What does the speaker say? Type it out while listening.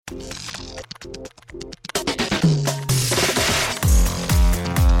Hello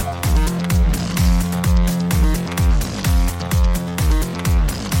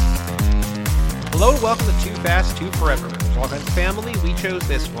and welcome to Too Fast, Too Forever. All kinds of family, we chose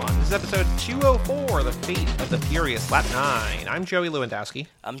this one. This is episode 204, The Fate of the Furious, Lap 9. I'm Joey Lewandowski.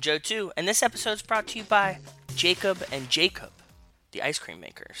 I'm Joe too, and this episode is brought to you by Jacob and Jacob, the ice cream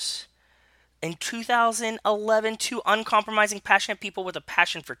makers. In 2011, two uncompromising, passionate people with a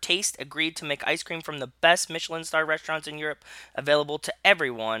passion for taste agreed to make ice cream from the best Michelin-star restaurants in Europe available to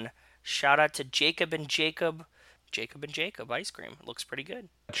everyone. Shout out to Jacob and Jacob. Jacob and Jacob ice cream. It looks pretty good.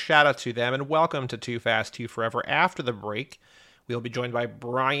 Shout out to them, and welcome to Too Fast, Too Forever. After the break, we'll be joined by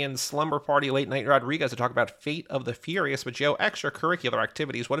Brian Slumber Party Late Night Rodriguez to talk about Fate of the Furious. But Joe, extracurricular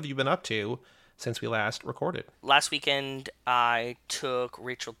activities, what have you been up to since we last recorded? Last weekend, I took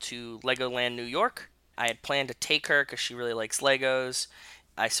Rachel to Legoland, New York. I had planned to take her because she really likes Legos.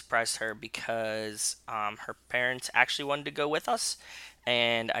 I surprised her because her parents actually wanted to go with us,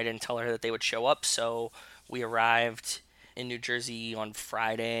 and I didn't tell her that they would show up, so we arrived in New Jersey on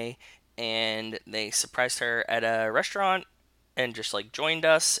Friday, and they surprised her at a restaurant and just joined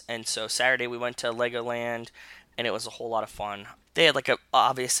us. And so Saturday we went to Legoland, and it was a whole lot of fun. They had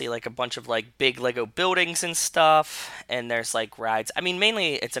obviously a bunch of big Lego buildings and stuff, and there's rides. I mean,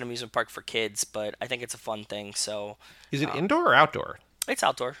 mainly it's an amusement park for kids, but I think it's a fun thing. So is it indoor or outdoor? It's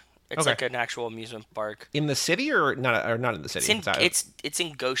outdoor. It's okay. an actual amusement park. In the city or not in the city? It's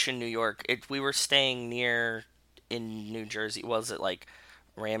in Goshen, New York. We were staying in New Jersey. Was it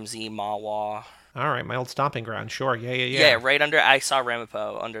Ramsey, Mahwah? All right, my old stomping ground. Sure, yeah. Yeah, right under. I saw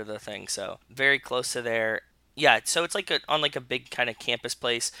Ramapo under the thing, so very close to there. Yeah, so it's on a big kind of campus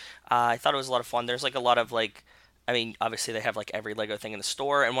place. I thought it was a lot of fun. There's a lot of I mean, obviously they have every Lego thing in the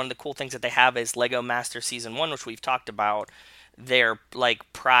store, and one of the cool things that they have is Lego Master Season 1, which we've talked about. Their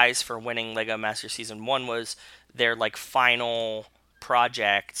prize for winning Lego Master Season 1 was their final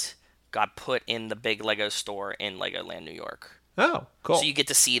project got put in the big Lego store in Legoland, New York. Oh, cool. So you get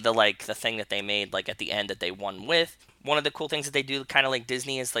to see the thing that they made at the end that they won with. One of the cool things that they do, kind of like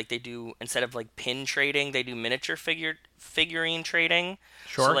Disney, is they do, instead of pin trading, they do miniature figurine trading.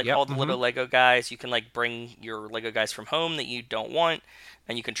 Sure. So all the little Lego guys, you can bring your Lego guys from home that you don't want,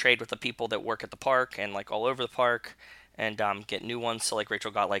 and you can trade with the people that work at the park and all over the park. And get new ones. So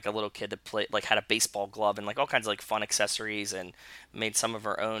Rachel got a little kid that played had a baseball glove and all kinds of fun accessories, and made some of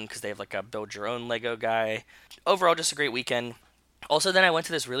her own because they have a build your own Lego guy. Overall, just a great weekend. Also, then I went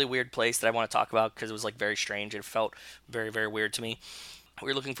to this really weird place that I want to talk about because it was very strange. It felt very, very weird to me. We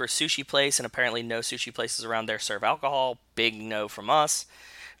were looking for a sushi place, and apparently no sushi places around there serve alcohol. Big no from us.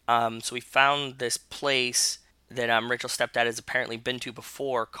 So we found this place that Rachel's stepdad has apparently been to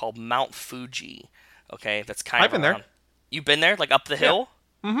before called Mount Fuji. Okay, that's kind of I've been there. You've been there? Up the hill?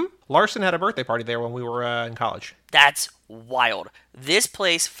 Yeah. Mm-hmm. Larson had a birthday party there when we were in college. That's wild. This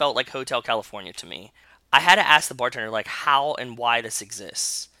place felt like Hotel California to me. I had to ask the bartender, how and why this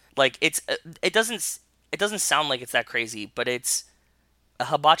exists. It doesn't sound like it's that crazy, but it's a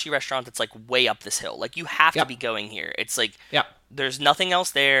hibachi restaurant that's, way up this hill. You have to be going here. It's, there's nothing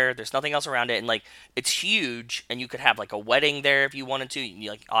else there. There's nothing else around it. And, it's huge, and you could have, a wedding there if you wanted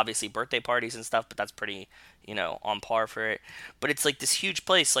to. Obviously birthday parties and stuff, but that's pretty, on par for it. But it's, this huge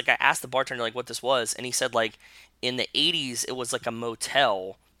place. I asked the bartender, what this was, and he said, in the 80s, it was, a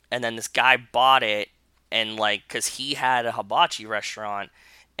motel, and then this guy bought it, and, because he had a hibachi restaurant,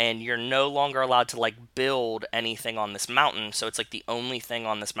 and you're no longer allowed to, build anything on this mountain, so it's, the only thing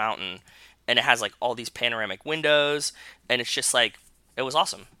on this mountain, and it has, all these panoramic windows, and it's just, it was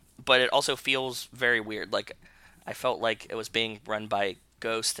awesome, but it also feels very weird, I felt like it was being run by a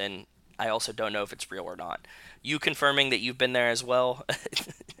ghost, and I also don't know if it's real or not. You confirming that you've been there as well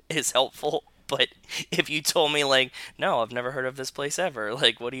is helpful, but if you told me, no, I've never heard of this place ever,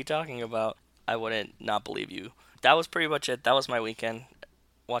 what are you talking about? I wouldn't not believe you. That was pretty much it. That was my weekend,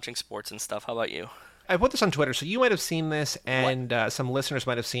 watching sports and stuff. How about you? I put this on Twitter, so you might have seen this, and some listeners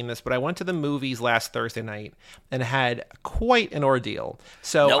might have seen this, but I went to the movies last Thursday night and had quite an ordeal.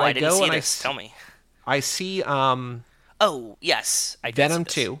 So no, I didn't see this. Tell me. I see oh, yes. I did Venom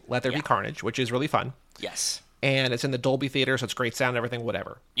see this. 2, Let There Be Carnage, which is really fun. Yes. And it's in the Dolby Theater, so it's great sound and everything,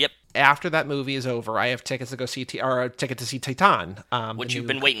 whatever. Yep. After that movie is over, I have tickets to go see a ticket to see Titan, which you've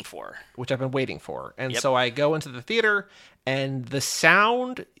been waiting for. Which I've been waiting for. And so I go into the theater, and the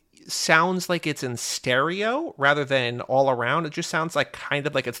sound sounds like it's in stereo rather than all around. It just sounds kind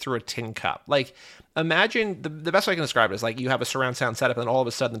of like it's through a tin cup. Imagine the best way I can describe it is you have a surround sound setup, and then all of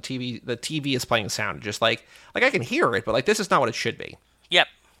a sudden the TV is playing sound. Just I can hear it, but this is not what it should be. Yep.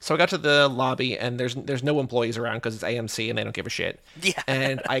 So I got to the lobby, and there's no employees around because it's AMC and they don't give a shit. Yeah.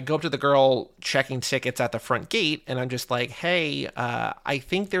 And I go up to the girl checking tickets at the front gate, and I'm just like, "Hey, I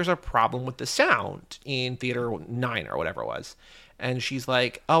think there's a problem with the sound in Theater 9 or whatever it was." And she's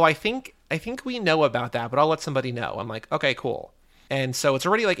like, "Oh, I think we know about that, but I'll let somebody know." I'm like, "Okay, cool." And so it's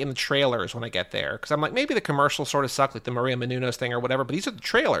already like in the trailers when I get there, because I'm like, maybe the commercials sort of suck, like the Maria Menounos thing or whatever, but these are the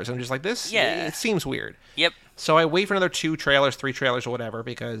trailers. I'm just like, this, Yeah. it seems weird. Yep. So I wait for another 2 trailers, 3 trailers or whatever,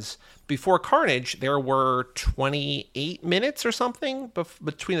 because before Carnage, there were 28 minutes or something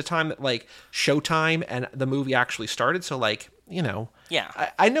between the time that like showtime and the movie actually started. So like, Yeah.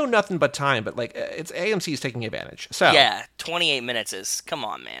 I know nothing but time, but like it's AMC's taking advantage. So Yeah. 28 minutes is, come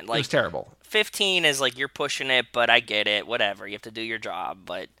on, man. it Like, was terrible. 15 is like, you're pushing it, but I get it. Whatever. You have to do your job,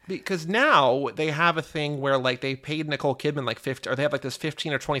 but. Because now they have a thing where like they paid Nicole Kidman like 50, or they have like this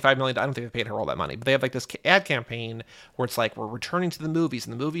 15 or 25 million. I don't think they paid her all that money, but they have like this ad campaign where it's like, we're returning to the movies,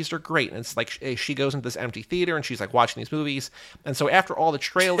 and the movies are great. And it's like she goes into this empty theater and she's like watching these movies. And so after all the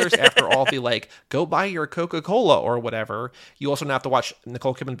trailers, after all the like, go buy your Coca-Cola or whatever, you also now have to watch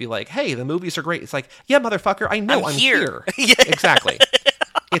Nicole Kidman be like, hey, the movies are great. It's like, yeah, motherfucker, I know I'm here. Yeah. Exactly.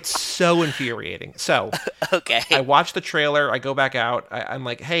 It's so infuriating. So Okay. I watch the trailer. I go back out. I'm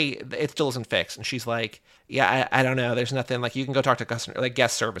like, hey, it still isn't fixed. And she's like, yeah, I don't know. There's nothing. Like, you can go talk to customer, like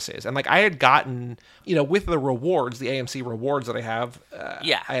guest services. And like, I had gotten, with the rewards, the AMC rewards that I have.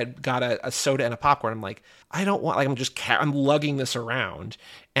 Yeah. I had got a soda and a popcorn. I'm like, I don't want. Like, I'm lugging this around,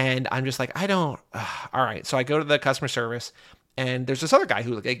 and I'm just like, I don't. All right. So I go to the customer service. And there's this other guy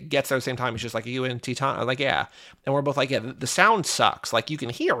who like, gets there at the same time. He's just like, "Are you in Teton?" I'm like, yeah. And we're both like, yeah, the sound sucks. Like, you can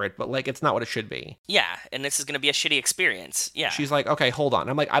hear it, but like, it's not what it should be. Yeah, and this is going to be a shitty experience. Yeah. She's like, okay, hold on.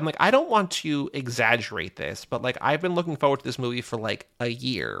 I'm like, I don't want to exaggerate this, but like, I've been looking forward to this movie for like a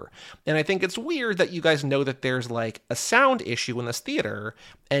year. And I think it's weird that you guys know that there's like a sound issue in this theater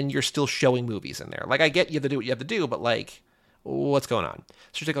and you're still showing movies in there. Like, I get you have to do what you have to do, but like, what's going on? So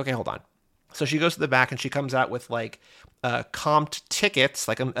she's like, okay, hold on. So she goes to the back and she comes out with like comped tickets,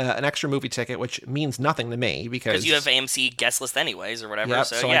 like an extra movie ticket, which means nothing to me because you have AMC guest list anyways or whatever. Yeah,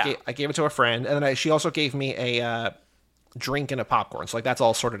 So yeah. I gave it to a friend, and then she also gave me a drink and a popcorn. So like that's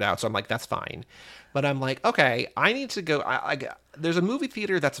all sorted out. So I'm like, that's fine. But I'm like, okay, I need to go. There's a movie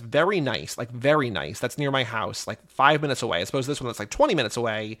theater that's very nice, like very nice. That's near my house, like 5 minutes away. I suppose this one that's like 20 minutes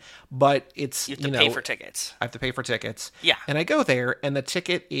away, but it's You have to pay for tickets. I have to pay for tickets. Yeah. And I go there, and the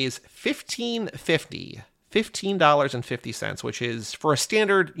ticket is $15.50, which is for a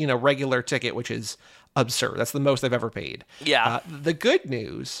standard, regular ticket, which is absurd. That's the most I've ever paid. Yeah. The good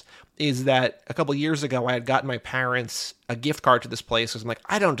news is that a couple years ago, I had gotten my parents a gift card to this place because I'm like,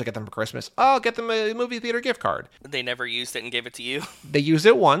 I don't have to get them for Christmas. I'll get them a movie theater gift card. They never used it and gave it to you. They used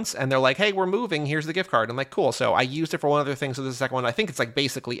it once, and they're like, hey, we're moving. Here's the gift card. I'm like, cool. So I used it for one other thing. So the second one, I think it's like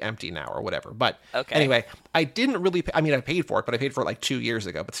basically empty now or whatever. But Okay. Anyway, I didn't really pay. I mean, I paid for it, but I paid for it like 2 years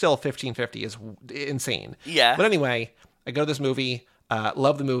ago. But still, $15.50 is insane. Yeah. But anyway, I go to this movie.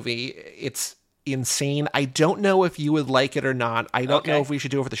 Love the movie. It's insane. I don't know if you would like it or not. I don't know if we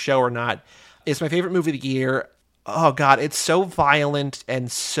should do it for the show or not. It's my favorite movie of the year. Oh God, it's so violent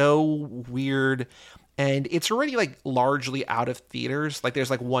and so weird. And it's already like largely out of theaters. Like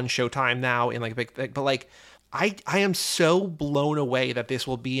there's like one showtime now in like a big thing. But like I am so blown away that this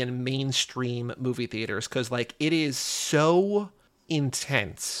will be in mainstream movie theaters because like it is so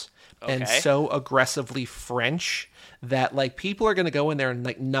intense and so aggressively French that like people are going to go in there and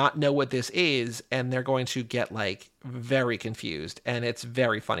like not know what this is, and they're going to get like very confused, and it's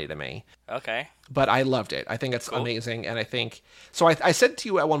very funny to me. Okay. But I loved it. I think it's amazing, and I think so. I said to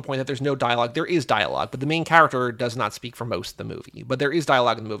you at one point that there's no dialogue. There is dialogue, but the main character does not speak for most of the movie. But there is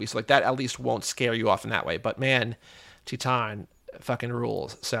dialogue in the movie, so like that at least won't scare you off in that way. But man, Teton fucking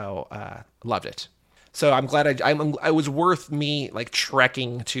rules. So loved it. So I'm glad I was worth me like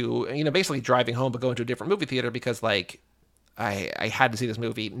trekking to, basically driving home, but going to a different movie theater because like I had to see this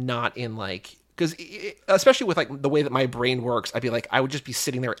movie not in like, because especially with like the way that my brain works, I'd be like, I would just be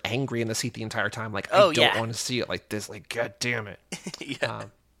sitting there angry in the seat the entire time. Like, I don't want to see it like this. Like, God damn it. Yeah.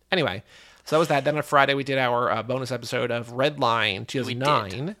 Anyway, so that was that. Then on Friday, we did our bonus episode of Red Line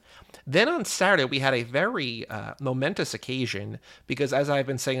 2009. Then on Saturday, we had a very momentous occasion because, as I've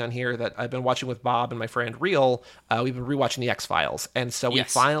been saying on here, that I've been watching with Bob and my friend Real, we've been rewatching The X-Files. And so we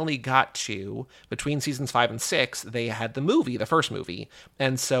finally got to, between seasons 5 and 6, they had the movie, the first movie.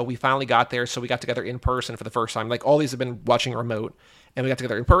 And so we finally got there, so we got together in person for the first time. Like, all these have been watching remote, and we got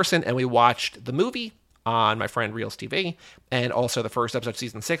together in person, and we watched the movie on my friend Real's TV, and also the first episode of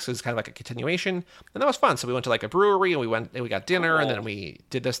season 6 is kind of like a continuation, and that was fun. So we went to like a brewery, and we got dinner, and then we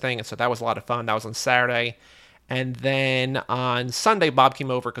did this thing, and so that was a lot of fun. That was on Saturday, And then on Sunday, Bob came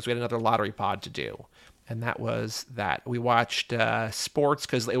over because we had another lottery pod to do. And that was that. We watched sports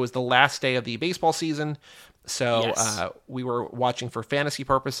because it was the last day of the baseball season. So Yes. we were watching for fantasy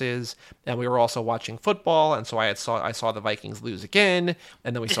purposes, and we were also watching football. And so I saw the Vikings lose again,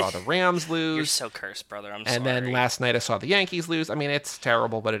 and then we saw the Rams lose. You're so cursed, brother. I'm and sorry. then last night I saw the Yankees lose. I mean, it's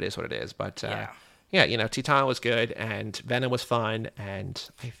terrible, but it is what it is. But yeah, Titan was good, and Venom was fun, and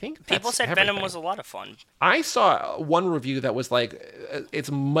I think People said everything. Venom was a lot of fun. I saw one review that was like, it's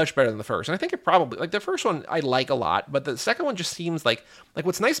much better than the first. And I think it probably, like the first one I like a lot, but the second one just seems like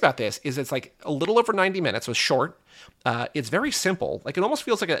what's nice about this is it's like a little over 90 minutes, so it's short. It's very simple. Like it almost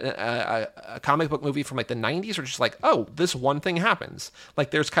feels like a comic book movie from like the 90s or just like, oh, this one thing happens.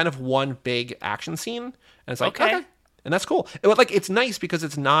 Like there's kind of one big action scene, and it's like, okay. And that's cool. It's nice because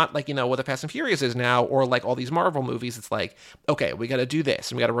it's not like, what the Fast and Furious is now, or like all these Marvel movies. It's like, okay, we got to do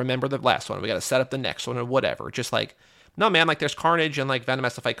this, and we got to remember the last one. We got to set up the next one, or whatever. Just like, no, man, like there's Carnage, and like Venom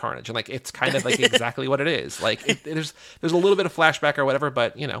has to fight Carnage, and like it's kind of like exactly what it is. Like there's a little bit of flashback or whatever,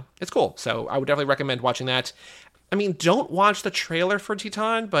 but it's cool. So I would definitely recommend watching that. I mean, don't watch the trailer for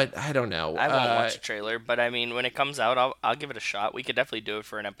Titan, but I don't know. I won't watch the trailer, but I mean, when it comes out, I'll give it a shot. We could definitely do it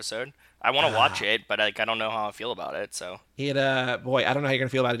for an episode. I want to watch it, but I don't know how I feel about it. So boy, I don't know how you're gonna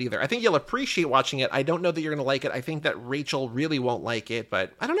feel about it either. I think you'll appreciate watching it. I don't know that you're gonna like it. I think that Rachel really won't like it,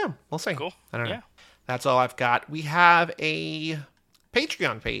 but I don't know. We'll see. Cool. I don't know. That's all I've got. We have a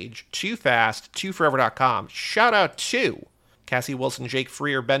Patreon page, toofast2forever.com. Shout out to Cassie Wilson, Jake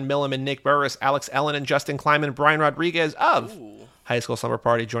Freer, Ben Milliman, Nick Burris, Alex Ellen, and Justin Kleiman, Brian Rodriguez of High School Summer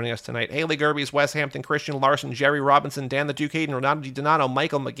Party joining us tonight. Haley Gerbies, Wes Hampton, Christian Larson, Jerry Robinson, Dan the Duke Hayden, Renato DiDonato,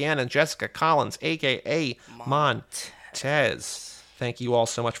 Michael McGann, and Jessica Collins, a.k.a. Montez. Thank you all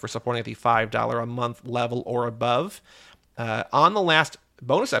so much for supporting at the $5 a month level or above. On the last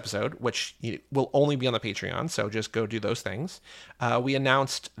bonus episode, which will only be on the Patreon, so just go do those things, we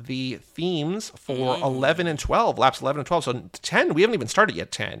announced the themes for 11 and 12, laps 11 and 12. So 10, we haven't even started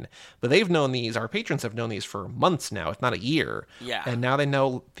yet 10, but they've known these, our patrons have known these for months now, if not a year. Yeah. And now they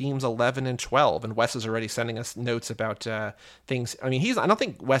know themes 11 and 12, and Wes is already sending us notes about things. I mean, I don't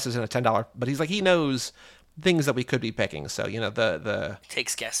think Wes is in a $10, but he's like, he knows things that we could be picking. So, the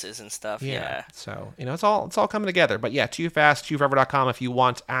takes guesses and stuff. Yeah. So, it's all coming together. But yeah, toofast2forever.com if you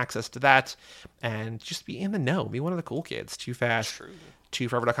want access to that and just be in the know. Be one of the cool kids.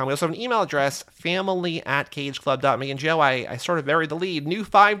 toofast2forever.com. We also have an email address, family@cageclub.me. And Joe, I sort of buried the lead. New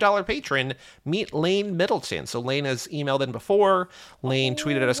 $5 patron, meet Lane Middleton. So Lane has emailed in before. Lane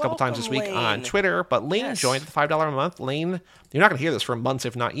tweeted at us a couple times this week on Twitter. But Lane joined at $5 a month. Lane, you're not going to hear this for months,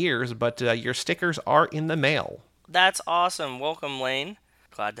 if not years, but your stickers are in the mail. That's awesome. Welcome, Lane.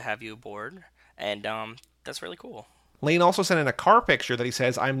 Glad to have you aboard. And that's really cool. Lane also sent in a car picture that he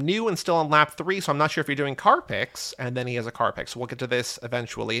says, I'm new and still on lap 3, so I'm not sure if you're doing car picks. And then he has a car pick. So we'll get to this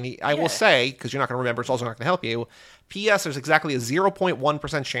eventually. And I will say, because you're not going to remember, it's also not going to help you, P.S. there's exactly a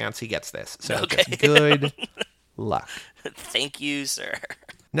 0.1% chance he gets this. So just good luck. Thank you, sir.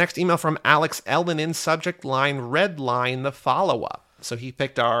 Next email from Alex Ellen in subject line, red line, the follow-up. So he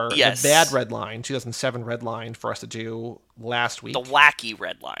picked the bad red line, 2007 red line, for us to do last week. The wacky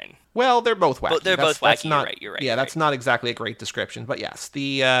red line. Well, they're both wacky. They're both wacky. You're right. Yeah, that's not exactly a great description, but yes,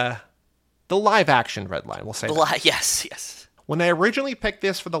 the live action red line. We'll say. Yes. When I originally picked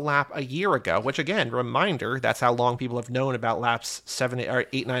this for the lap a year ago, which again, reminder, that's how long people have known about laps 7,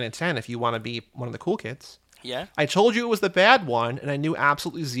 8, 9, and 10. If you want to be one of the cool kids. Yeah. I told you it was the bad one, and I knew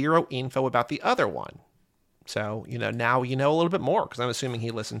absolutely zero info about the other one. So, now you know a little bit more, because I'm assuming he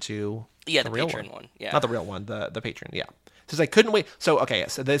listened to the real patron one. Yeah. Not the real one, the patron, yeah. Says, I couldn't wait. So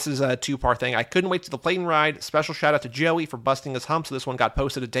this is a two-part thing. I couldn't wait to the plane ride. Special shout-out to Joey for busting his hump, so this one got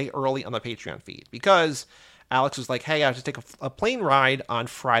posted a day early on the Patreon feed. Because Alex was like, hey, I have to take a plane ride on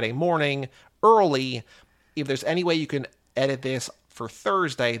Friday morning early. If there's any way you can edit this for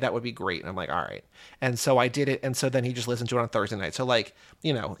Thursday, that would be great. And I'm like, all right. And so I did it. And so then he just listened to it on Thursday night. So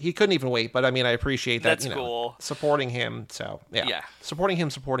he couldn't even wait. But I mean, I appreciate that, That's cool. Supporting him. So yeah. Supporting him,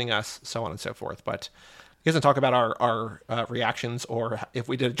 supporting us, so on and so forth. But he doesn't talk about our reactions or if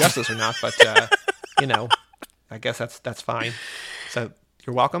we did justice or not. But, I guess that's fine. So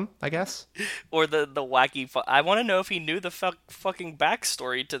you're welcome, I guess. Or the wacky... I want to know if he knew the fucking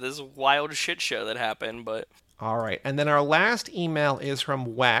backstory to this wild shit show that happened, but... All right. And then our last email is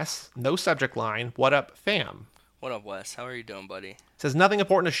from Wes. No subject line. What up, fam? What up, Wes? How are you doing, buddy? Says, nothing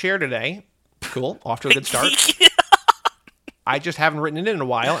important to share today. Cool. Off to a good start. I just haven't written it in a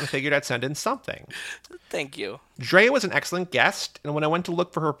while and figured I'd send in something. Thank you. Drea was an excellent guest, and when I went to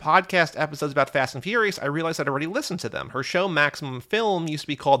look for her podcast episodes about Fast and Furious, I realized I'd already listened to them. Her show, Maximum Film, used to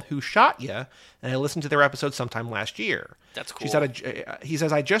be called Who Shot Ya?, and I listened to their episodes sometime last year. That's cool. He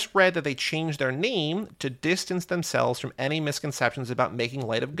says, I just read that they changed their name to distance themselves from any misconceptions about making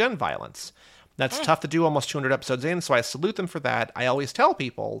light of gun violence. That's tough to do almost 200 episodes in, so I salute them for that. I always tell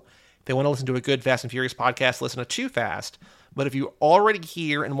people, if they want to listen to a good Fast and Furious podcast, listen to Too Fast. But if you're already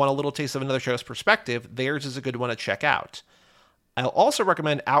here and want a little taste of another show's perspective, theirs is a good one to check out. I'll also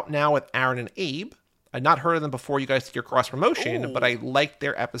recommend Out Now with Aaron and Abe. I'd not heard of them before you guys did your cross-promotion, but I liked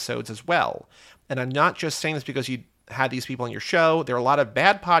their episodes as well. And I'm not just saying this because you had these people on your show. There are a lot of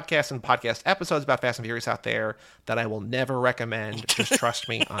bad podcasts and podcast episodes about Fast and Furious out there that I will never recommend. Just trust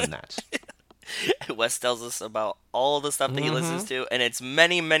me on that. Wes tells us about all the stuff that he listens to, and it's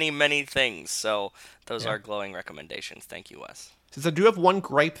many, many, many things. So those are glowing recommendations. Thank you, Wes. Since I do have one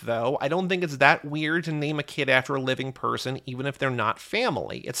gripe, though, I don't think it's that weird to name a kid after a living person, even if they're not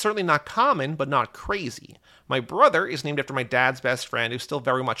family. It's certainly not common, but not crazy. My brother is named after my dad's best friend, who's still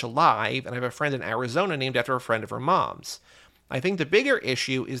very much alive, and I have a friend in Arizona named after a friend of her mom's. I think the bigger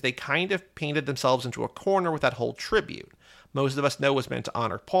issue is they kind of painted themselves into a corner with that whole tribute. Most of us know was meant to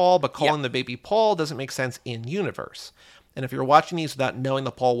honor Paul, but calling the baby Paul doesn't make sense in universe. And if you're watching these without knowing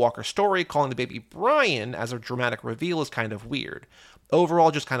the Paul Walker story, calling the baby Brian as a dramatic reveal is kind of weird.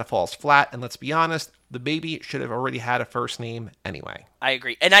 Overall, just kind of falls flat, and let's be honest, the baby should have already had a first name anyway. I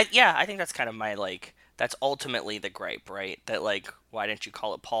agree. And I think that's kind of my, that's ultimately the gripe, right? That, why didn't you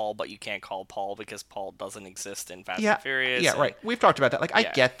call it Paul, but you can't call Paul because Paul doesn't exist in Fast and Furious? Yeah, right. We've talked about that. I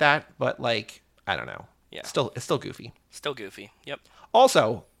get that, but, I don't know. Yeah. It's still goofy. Still goofy. Yep.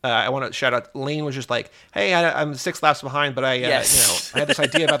 Also, I want to shout out, Lane was just like, hey, I'm 6 laps behind, but I had this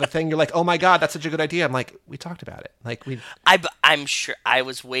idea about the thing. You're like, oh my God, that's such a good idea. I'm like, we talked about it. I'm sure I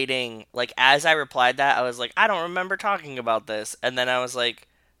was waiting, as I replied that, I was like, I don't remember talking about this. And then I was like,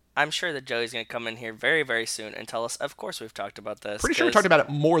 I'm sure that Joey's going to come in here very, very soon and tell us, of course we've talked about this. Pretty sure we talked about it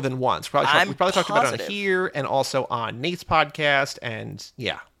more than once. We probably talked about it on here and also on Nate's podcast. And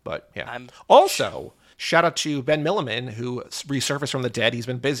also, shout out to Ben Milliman, who resurfaced from the dead. He's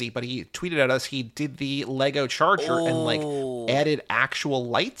been busy, but he tweeted at us. He did the Lego Charger and added actual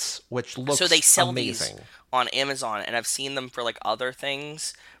lights, which looks amazing. So they sell these on Amazon, and I've seen them for other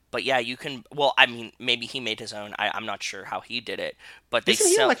things. But yeah, you can. Well, I mean, maybe he made his own. I'm not sure how he did it. But Isn't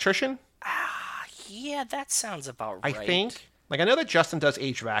he an electrician? Yeah, that sounds about right. I think. I know that Justin does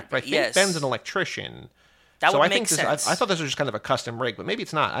HVAC, but I think Ben's an electrician. That would make sense. I thought this was just kind of a custom rig, but maybe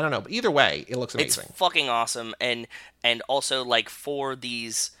it's not. I don't know. But either way, it looks amazing. It's fucking awesome. And also, for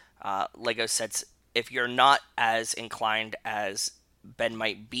these Lego sets, if you're not as inclined as Ben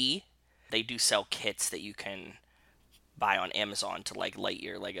might be, they do sell kits that you can buy on Amazon to, light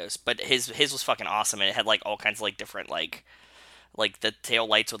your Legos. But his was fucking awesome, and it had, all kinds of, different, the tail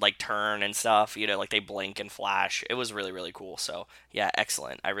lights would turn and stuff, they blink and flash. It was really, really cool. So yeah,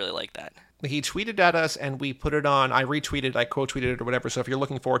 excellent. I really like that. He tweeted at us and we put it on. I retweeted, I quote tweeted it or whatever. So if you're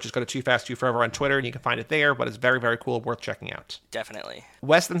looking for it, just go to Too Fast Too Forever on Twitter and you can find it there. But it's very, very cool, worth checking out. Definitely.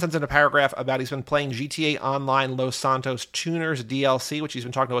 Wes then sends in a paragraph about he's been playing GTA Online Los Santos Tuners DLC, which he's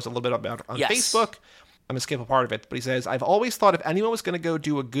been talking to us a little bit about on Facebook. I'm going to skip a part of it, but he says, I've always thought if anyone was going to go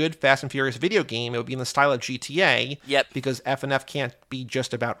do a good Fast and Furious video game, it would be in the style of GTA. Yep. Because FNF can't be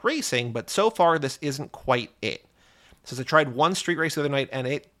just about racing, but so far this isn't quite it. Says I tried one street race the other night and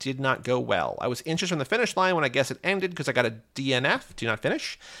it did not go well. I was inches from the finish line when I guess it ended because I got a DNF, do not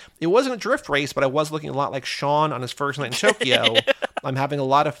finish. It wasn't a drift race, but I was looking a lot like Sean on his first night in Tokyo. I'm having a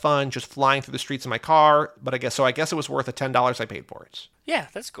lot of fun just flying through the streets in my car, but I guess it was worth the $10 I paid for it. Yeah,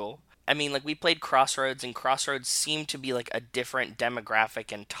 that's cool. I mean, we played Crossroads, and Crossroads seemed to be a different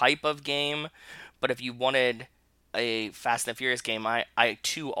demographic and type of game. But if you wanted a Fast and Furious game, I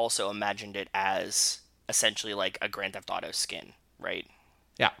too also imagined it as essentially a Grand Theft Auto skin, right?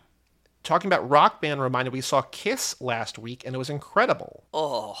 Yeah. Talking about Rock Band reminded we saw Kiss last week, and it was incredible.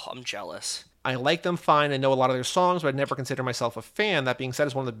 Oh, I'm jealous. I like them fine and know a lot of their songs, but I'd never consider myself a fan. That being said,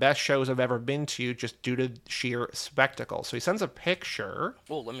 it's one of the best shows I've ever been to just due to sheer spectacle. So he sends a picture.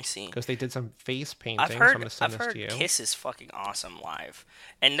 Oh, let me see. Because they did some face painting, I've so I'm going to send this to you. Kiss is fucking awesome live.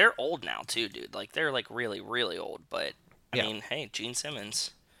 And they're old now, too, dude. They're, really, really old. But, I mean, hey, Gene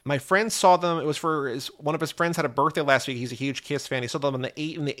Simmons. My friend saw them. It was for one of his friends had a birthday last week. He's a huge Kiss fan. He saw them in the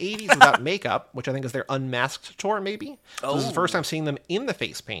 80s without makeup, which I think is their Unmasked tour, maybe. So this is the first time seeing them in the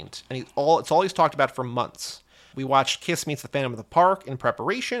face paint, and it's all he's talked about for months. We watched Kiss Meets the Phantom of the Park in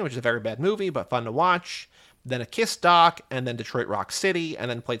preparation, which is a very bad movie, but fun to watch. Then a Kiss doc, and then Detroit Rock City, and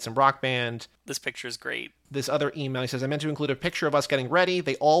then played some Rock Band. This picture is great. this other email. He says, I meant to include a picture of us getting ready.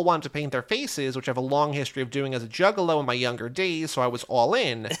 They all wanted to paint their faces, which I have a long history of doing as a juggalo in my younger days, so I was all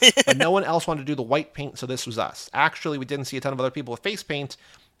in. But no one else wanted to do the white paint, so this was us. Actually, we didn't see a ton of other people with face paint,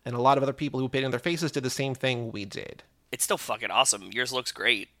 and a lot of other people who painted their faces did the same thing we did. It's still fucking awesome. Yours looks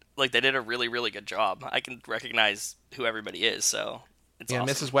great. Like, they did a really, really good job. I can recognize who everybody is, so it's awesome.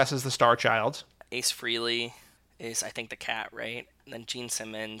 Mrs. West is the star child. Ace Frehley is, I think, the cat, right? And then Gene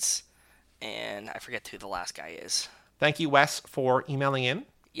Simmons, and I forget who the last guy is. Thank you, Wes, for emailing in.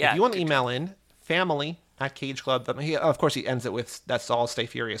 Yeah. If you want to email in, family@cageclub. Of course, he ends it with, that's all, stay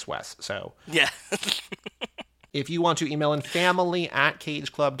furious, Wes. So yeah. If you want to email in,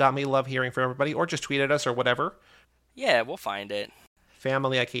 family@cageclub.me. Love hearing from everybody, or just tweet at us or whatever. Yeah, we'll find it.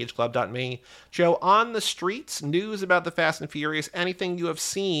 family@cageclub.me. Joe, on the streets, news about the Fast and Furious, anything you have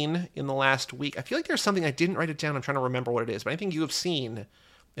seen in the last week? I feel like there's something, I didn't write it down, I'm trying to remember what it is, but anything you have seen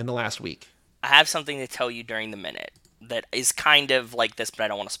in the last week? I have something to tell you during the minute that is kind of like this, but I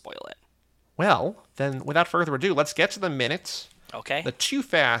don't want to spoil it. Well, then without further ado, let's get to the minutes. Okay. The Too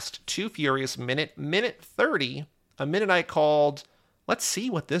Fast, Too Furious minute 30, a minute I called, let's see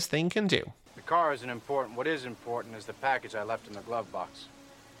what this thing can do. The car isn't important. What is important is the package I left in the glove box.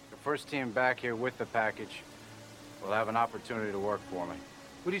 The first team back here with the package will have an opportunity to work for me.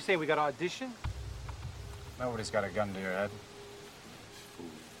 What do you say, we got to audition? Nobody's got a gun to your head.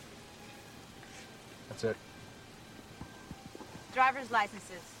 That's it. Driver's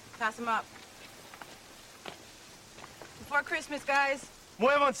licenses. Pass them up. Before Christmas, guys.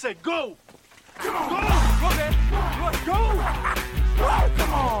 Everyone said go! Go! Go, man! Go!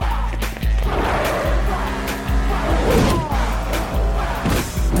 Come on!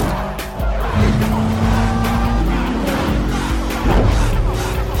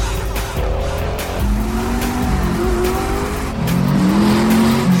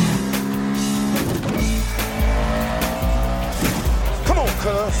 Come on,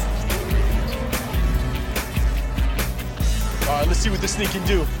 cuz. All right, let's see what this thing can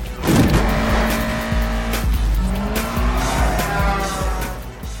do.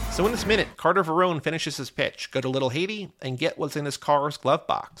 So in this minute, Carter Verone finishes his pitch, go to Little Haiti and get what's in his car's glove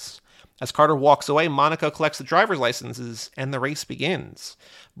box. As Carter walks away, Monaco collects the driver's licenses and the race begins.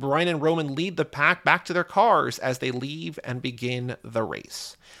 Brian and Roman lead the pack back to their cars as they leave and begin the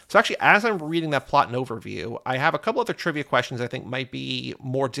race. So actually, as I'm reading that plot and overview, I have a couple other trivia questions I think might be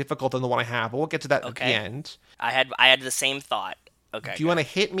more difficult than the one I have, but we'll get to that at the end. I had the same thought. Okay. Do you want to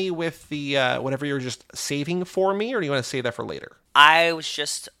hit me with the whatever you're just saving for me, or do you want to save that for later? I was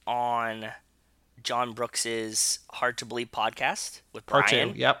just on John Brooks's Hard to Believe podcast with Brian.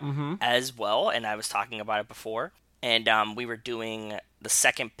 Part 2, yep. Mm-hmm. As well, and I was talking about it before. And we were doing the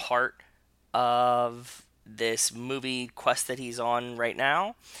second part of this movie quest that he's on right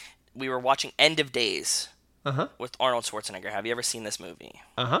now. We were watching End of Days with Arnold Schwarzenegger. Have you ever seen this movie?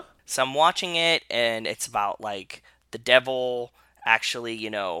 Uh-huh. So I'm watching it, and it's about, like, the devil actually,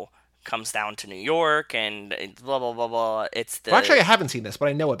 comes down to New York and blah, blah, blah, blah. It's the... Well, actually, I haven't seen this, but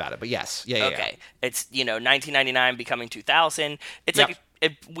I know about it. But yes. Yeah. Okay. It's, 1999 becoming 2000. It's like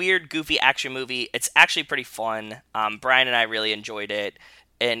a weird, goofy action movie. It's actually pretty fun. Brian and I really enjoyed it.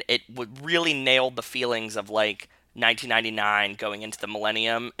 And it would really nailed the feelings of, like, 1999 going into the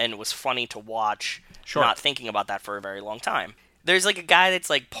millennium. And it was funny to watch, not thinking about that for a very long time. There's, like, a guy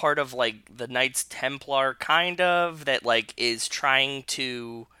that's, like, part of, like, the Knights Templar, kind of, that, like, is trying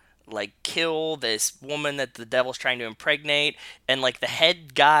to, like, kill this woman that the devil's trying to impregnate, and, like, the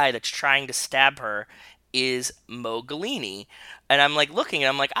head guy that's trying to stab her is Mo Galini. And I'm, like, looking, and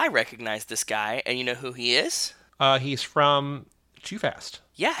I'm like, I recognize this guy, and you know who he is? He's from Too Fast.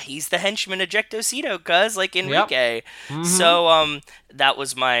 Yeah, he's the henchman Ejectocito, cuz, like Enrique. Yep. Mm-hmm. So, that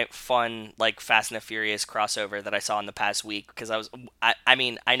was my fun, like, Fast and the Furious crossover that I saw in the past week, because I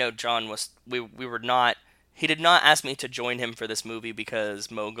mean, I know John was, we were not, he did not ask me to join him for this movie because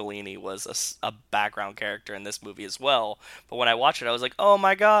Mo Galini was a background character in this movie as well. But when I watched it, I was like, oh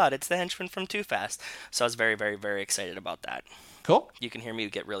my god, it's the henchman from Too Fast. So I was very, very, very excited about that. Cool. You can hear me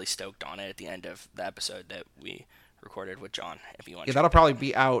get really stoked on it at the end of the episode that we recorded with John, if you want. Yeah, that'll probably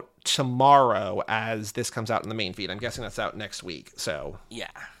be out tomorrow as this comes out in the main feed. I'm guessing that's out next week. So yeah,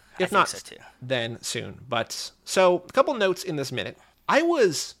 if not, so too. Then soon. But so a couple notes in this minute. I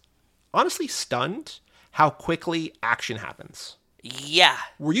was honestly stunned how quickly action happens. Yeah.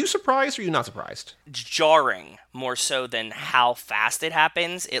 Were you surprised or were you not surprised? Jarring, more so than how fast it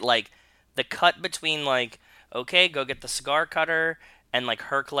happens. It, like, the cut between, like, okay, go get the cigar cutter, and, like,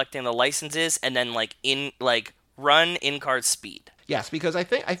 her collecting the licenses, and then, like, run in-car speed. Yes, because I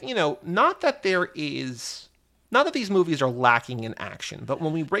think, not that these movies are lacking in action, but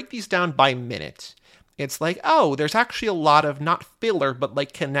when we break these down by minute, It's like, oh, there's actually a lot of not filler, but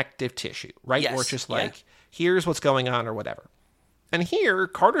like connective tissue, right? Yes, Where it's just yeah. like, here's what's going on or whatever. And here,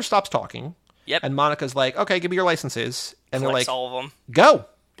 Carter stops talking. Yep. And Monica's like, okay, give me your licenses. And they're Collects like, all of them. go.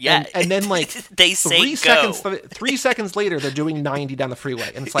 Yeah. And then like They say 3 go. seconds 3 seconds later they're doing 90 down the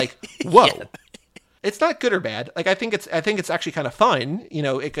freeway. And it's like, whoa. Yeah. It's not good or bad. Like I think it's actually kind of fun,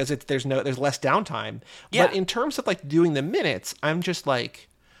 because there's less downtime. Yeah. But in terms of like doing the minutes, I'm just like,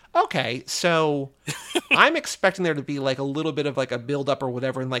 okay, so I'm expecting there to be like a little bit of like a build up or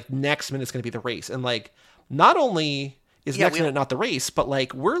whatever, and like next minute's going to be the race. And like not only is next minute not the race, but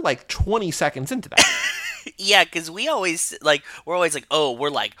like we're like 20 seconds into that. Yeah, because we're always like, oh,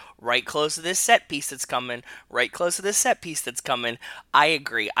 we're like right close to this set piece that's coming, right close to this set piece that's coming. I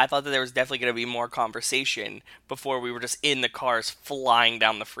agree. I thought that there was definitely going to be more conversation before we were just in the cars flying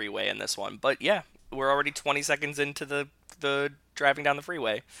down the freeway in this one. But yeah, we're already 20 seconds into the driving down the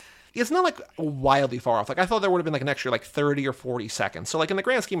freeway. It's not like wildly far off. Like I thought there would have been like an extra like 30 or 40 seconds. So like in the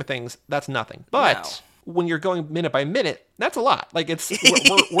grand scheme of things, that's nothing. But when you're going minute by minute, that's a lot. Like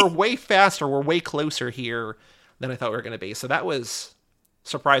we're way faster. We're way closer here than I thought we were going to be. So that was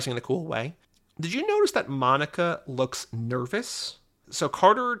surprising in a cool way. Did you notice that Monica looks nervous? So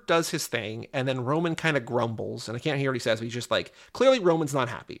Carter does his thing, and then Roman kind of grumbles, and I can't hear what he says, but he's just like, clearly Roman's not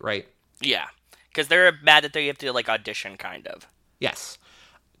happy, right? Yeah, because they're mad that they have to like audition, kind of. Yes.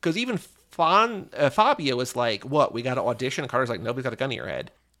 Because even Fabio is like, what, we got to audition? And Carter's like, nobody's got a gun to your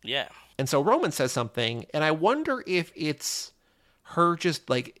head. Yeah. And so Roman says something, and I wonder if it's her just,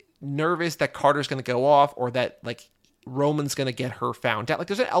 like, nervous that Carter's going to go off, or that, like, Roman's going to get her found out. Like,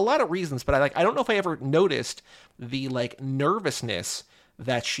 there's a lot of reasons, but I don't know if I ever noticed the, like, nervousness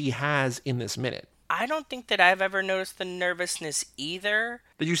that she has in this minute. I don't think that I've ever noticed the nervousness either.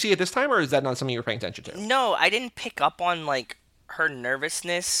 Did you see it this time, or is that not something you were paying attention to? No, I didn't pick up on, like, her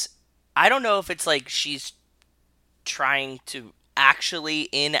nervousness. I don't know if it's, like, she's trying to actually,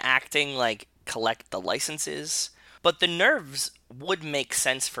 in acting, like, collect the licenses. But the nerves would make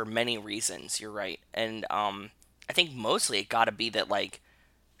sense for many reasons, you're right. And, I think mostly it gotta be that, like,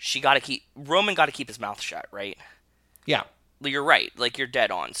 Roman gotta keep his mouth shut, right? Yeah. You're right. Like, you're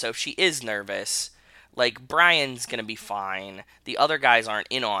dead on. So if she is nervous, like, Brian's gonna be fine. The other guys aren't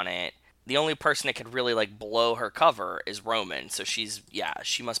in on it. The only person that could really, like, blow her cover is Roman. So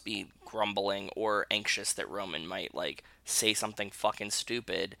she must be grumbling or anxious that Roman might, like, say something fucking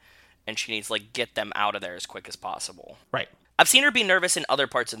stupid, and she needs to, like, get them out of there as quick as possible. Right. I've seen her be nervous in other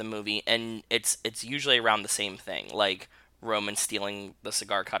parts of the movie, and it's usually around the same thing. Like, Roman stealing the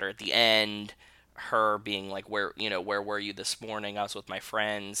cigar cutter at the end, her being like, where were you this morning? I was with my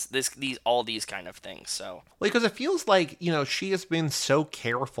friends. All these kind of things. So, like, because it feels like, she has been so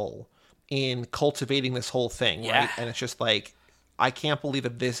careful in cultivating this whole thing, yeah. right? And it's just like, I can't believe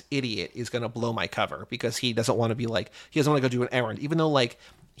that this idiot is going to blow my cover because he doesn't want to be like, he doesn't want to go do an errand, even though, like,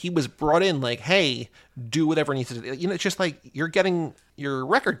 he was brought in like, hey, do whatever needs to do. It's just like, you're getting your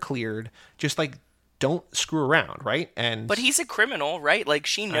record cleared. Just like, don't screw around, right? But he's a criminal, right? Like,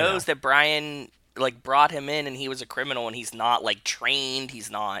 she knows that Brian, like, brought him in and he was a criminal, and he's not, like, trained.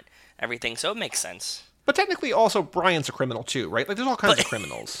 He's not everything. So it makes sense. But technically also Brian's a criminal too, right? Like, there's all kinds of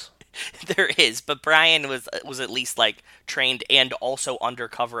criminals. There is, but Brian was at least, like, trained and also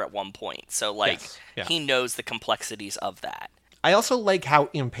undercover at one point. So, like, Yes, yeah. He knows the complexities of that. I also like how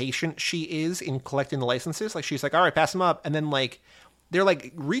impatient she is in collecting the licenses. Like, she's like, all right, pass them up. And then, like, they're,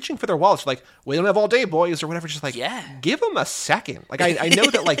 like, reaching for their wallets. Like, we don't have all day, boys, or whatever. Just like, yeah. Give them a second. Like, I know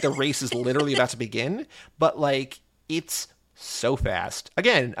that, like, the race is literally about to begin, but, like, it's so fast.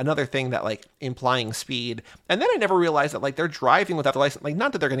 Again, another thing that, like, implying speed. And then I never realized that, like, they're driving without the license. Like,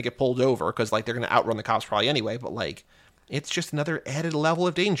 not that they're going to get pulled over, because, like, they're going to outrun the cops probably anyway, but, like, it's just another added level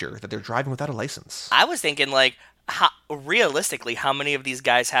of danger that they're driving without a license. I was thinking, like, realistically, how many of these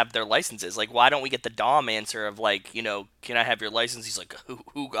guys have their licenses? Like, why don't we get the Dom answer of, like, can I have your license? He's like,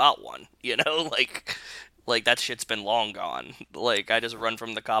 who got one? Like, that shit's been long gone. Like, I just run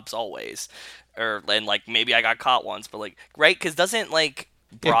from the cops always. And, like, maybe I got caught once, but, like, right? Because doesn't, like,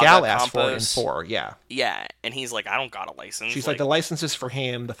 Braga Gal asked for it in Campos... 4, yeah. Yeah, and he's like, I don't got a license. She's like, the license is for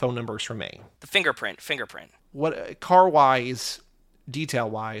him, the phone number is for me. The fingerprint. What, car-wise,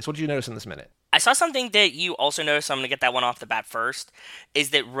 detail-wise, what did you notice in this minute? I saw something that you also noticed, so I'm going to get that one off the bat first,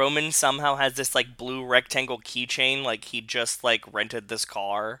 is that Roman somehow has this, like, blue rectangle keychain, like, he just, like, rented this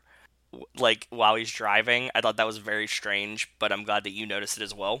car, like, while he's driving. I thought that was very strange, but I'm glad that you noticed it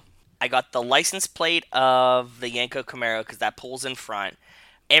as well. I got the license plate of the Yanko Camaro, because that pulls in front.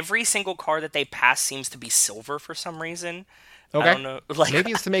 Every single car that they pass seems to be silver for some reason. Okay. I don't know. Like,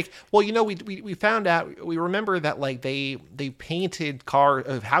 Maybe it's to make. Well, we found out. We remember that like they painted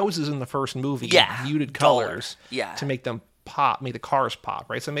houses in the first movie, Yeah, muted duller. colors, Yeah. to make them pop, make the cars pop,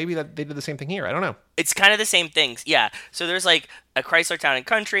 right? So maybe that they did the same thing here. I don't know. it's kind of the same things. Yeah. So there's like a Chrysler Town and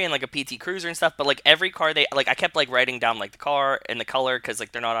Country and like a PT Cruiser and stuff, but like every car they like, I kept like writing down like the car and the color because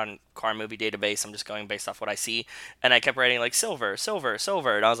like they're not on car movie database. I'm just going based off what I see, and I kept writing like silver, silver,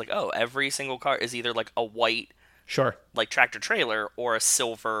 silver, and I was like, oh, every single car is either like a white Sure. like tractor trailer or a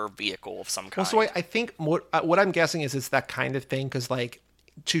silver vehicle of some kind. Well, so I think what I'm guessing is it's that kind of thing because like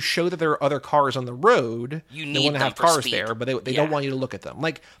to show that there are other cars on the road, You they need want to them have for cars speed. there, but they Yeah. don't want you to look at them.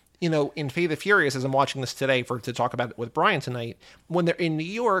 Like in Fate of the Furious, as I'm watching this today to talk about it with Brian tonight, when they're in New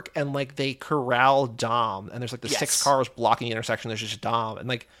York and like they corral Dom and there's like the Yes. 6 cars blocking the intersection, there's just Dom and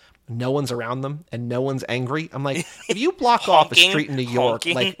like no one's around them and no one's angry. I'm like, if you block off a Honking, street in New York,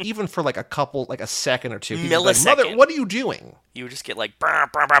 honking. like even for like a second or two, people be like, Millisecond. Mother, what are you doing? You would just get like brr,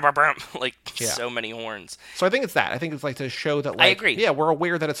 brr, brr, brr, brr, like Yeah. so many horns. So I think it's that. I think it's like to show that like, agree. yeah, we're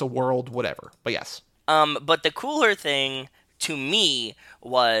aware that it's a world, whatever. But yes. But the cooler thing to me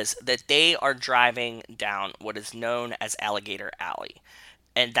was that they are driving down what is known as Alligator Alley,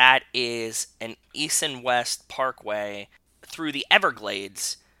 and that is an east and west parkway through the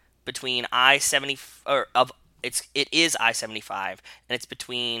Everglades between I-70 or of it is I-75, and it's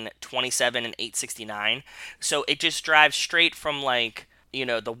between 27 and 869. So it just drives straight from like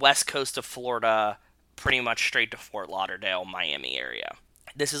the west coast of Florida, pretty much straight to Fort Lauderdale, Miami area.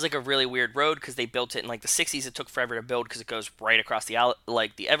 This is like a really weird road because they built it in like the 60s. It took forever to build because it goes right across the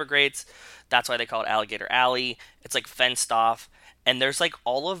Everglades. That's why they call it Alligator Alley. It's like fenced off, and there's like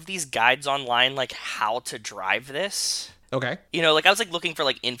all of these guides online like how to drive this. Okay. Like I was like looking for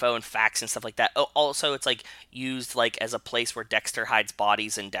like info and facts and stuff like that. Oh, also, it's like used like as a place where Dexter hides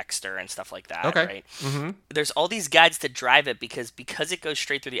bodies in Dexter and stuff like that. Okay. Right. Mm-hmm. There's all these guides to drive it because it goes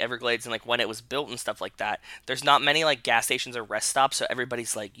straight through the Everglades and like when it was built and stuff like that. There's not many like gas stations or rest stops, so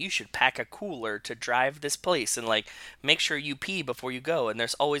everybody's like, you should pack a cooler to drive this place and like make sure you pee before you go. And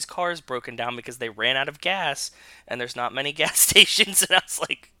there's always cars broken down because they ran out of gas and there's not many gas stations. And I was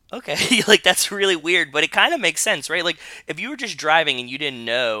like, okay, like that's really weird, but it kind of makes sense, right? Like if you were just driving and you didn't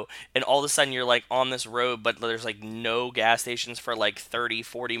know, and all of a sudden you're like on this road, but there's like no gas stations for like 30,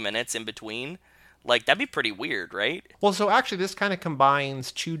 40 minutes in between, like that'd be pretty weird, right? Well, so actually this kind of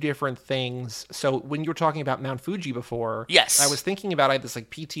combines two different things. So when you were talking about Mount Fuji before, Yes. I was thinking about I had this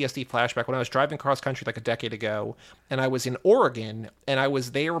like PTSD flashback when I was driving cross country like a decade ago, and I was in Oregon, and I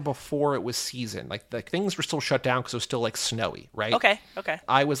was there before it was season. Like things were still shut down because it was still like snowy, right? Okay.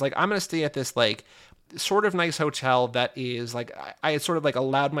 I was like, I'm going to stay at this like sort of nice hotel that is like, I had sort of like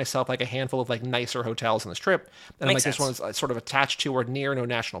allowed myself like a handful of like nicer hotels on this trip. And I'm Makes like, sense. this one's sort of attached to or near no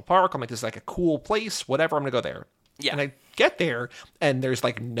national park. I'm like, this is like a cool place, whatever. I'm going to go there. Yeah. And I get there and there's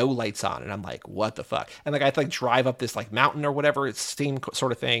like no lights on. And I'm like, what the fuck? And like, I have to like drive up this like mountain or whatever. It's same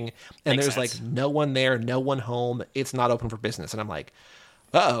sort of thing. And Makes there's sense. like no one there, no one home. It's not open for business. And I'm like,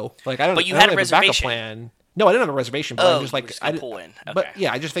 uh-oh. Like, I don't But you I had don't a have backup reservation. plan. No, I didn't have a reservation, but Oh, I'm just you like, were just I gonna didn't pull in. But Okay.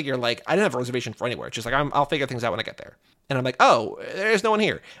 yeah, I just figure like I didn't have a reservation for anywhere. It's just like I'll figure things out when I get there. And I'm like, oh, there's no one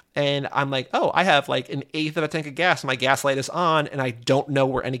here. And I'm like, oh, I have like an eighth of a tank of gas. My gas light is on, and I don't know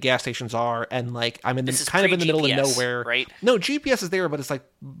where any gas stations are. And like I'm in This is kind of in the middle of pre-GPS, nowhere. right? No, GPS is there, but it's like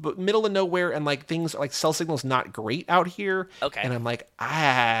middle of nowhere, and like things like cell signal's not great out here. Okay. And I'm like,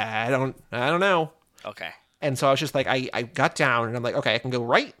 I don't know. Okay. And so I was just like, I got down and I'm like, okay, I can go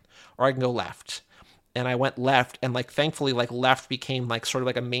right or I can go left. And I went left, and like thankfully like left became like sort of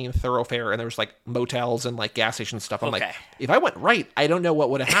like a main thoroughfare, and there was like motels and like gas stations and stuff. I'm like, Okay. if I went right, I don't know what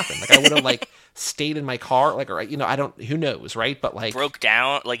would have happened. Like I would have like stayed in my car, like, or I don't, who knows, right? But like Broke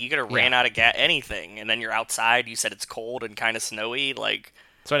down, like you could have ran Yeah. out of anything, and then you're outside. You said it's cold and kind of snowy, like.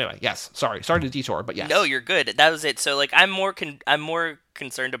 so anyway, yes, sorry to detour, but yes. No, you're good. That was it. So like, I'm more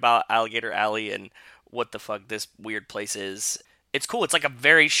concerned about Alligator Alley and what the fuck this weird place is. It's cool. It's like a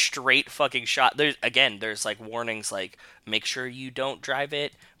very straight fucking shot. There's like warnings like make sure you don't drive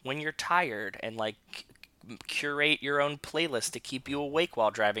it when you're tired, and like curate your own playlist to keep you awake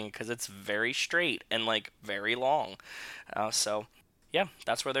while driving because it's very straight and like very long. So yeah,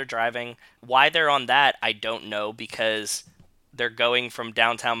 that's where they're driving. Why they're on that, I don't know, because they're going from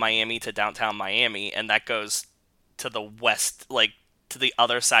downtown Miami to downtown Miami, and that goes to the west, like to the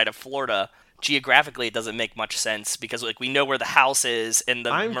other side of Florida. Geographically, it doesn't make much sense because like we know where the house is in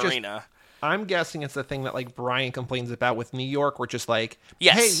the marina. I'm guessing it's the thing that like Brian complains about with New York, where just like,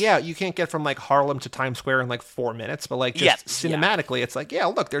 Yes. hey, yeah, you can't get from like Harlem to Times Square in like 4 minutes, but like just cinematically, it's like, yeah,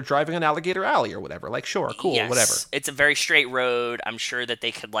 look, they're driving an Alligator Alley or whatever. Like, sure, cool, Yes. whatever. It's a very straight road. I'm sure that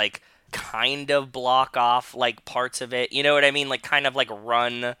they could like kind of block off like parts of it. You know what I mean? Like kind of like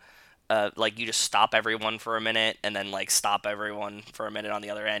run. Like you just stop everyone for a minute and then like stop everyone for a minute on the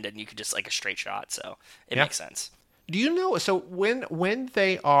other end, and you could just like a straight shot. So it makes sense. Do you know? So when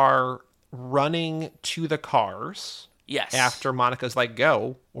they are running to the cars, Yes. after Monica's like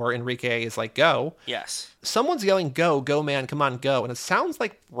go, or Enrique is like go, Yes. someone's yelling go man, come on go, and it sounds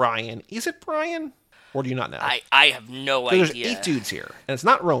like Brian. Is it Brian, or do you not know? I have no There's idea. 8 dudes here, and it's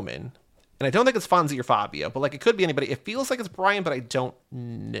not Roman. And I don't think it's Fonzie or Fabio, but like it could be anybody. It feels like it's Brian, but I don't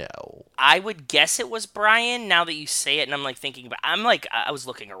know. I would guess it was Brian now that you say it, and I'm like thinking about. I was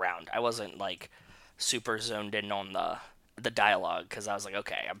looking around. I wasn't like super zoned in on the dialogue because I was like,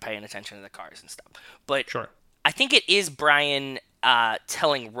 okay, I'm paying attention to the cars and stuff. But Sure. I think it is Brian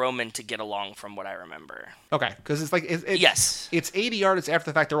telling Roman to get along, from what I remember. Okay, because it's like Yes. it's 80 yards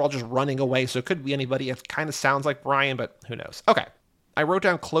after the fact. They're all just running away, so it could be anybody. It kind of sounds like Brian, but who knows? Okay. I wrote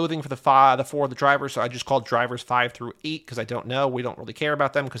down clothing for the 4 of the drivers, so I just called drivers 5 through 8 because I don't know. We don't really care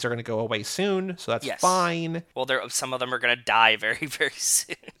about them because they're going to go away soon, so that's fine. Well, some of them are going to die very, very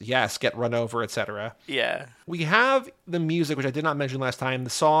soon. Yes, get run over, etc. Yeah. We have the music, which I did not mention last time. The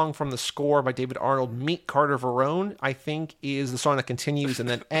song from the score by David Arnold, Meet Carter Verone, I think is the song that continues and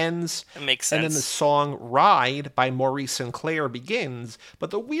then ends. It makes sense. And then the song Ride by Maurice Sinclair begins.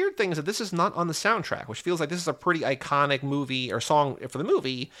 But the weird thing is that this is not on the soundtrack, which feels like this is a pretty iconic movie or song for the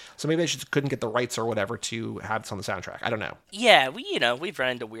movie. So maybe they just couldn't get the rights or whatever to have this on the soundtrack. I don't know. Yeah, we've run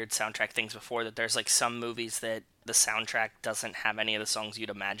into weird soundtrack things before, that there's like some movies that the soundtrack doesn't have any of the songs you'd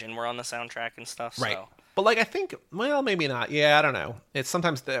imagine were on the soundtrack and stuff. Right. So. But like, I think, well, maybe not. Yeah, I don't know. It's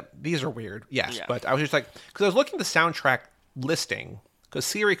sometimes these are weird. Yes. Yeah. But I was just like, because I was looking at the soundtrack listing because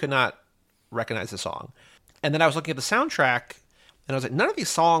Siri could not recognize the song. And then I was looking at the soundtrack and I was like, none of these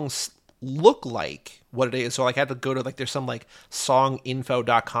songs look like what it is. So like I had to go to like, there's some like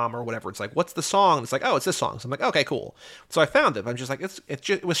songinfo.com or whatever. It's like, what's the song? It's like, oh, it's this song. So I'm like, okay, cool. So I found it. I'm just like,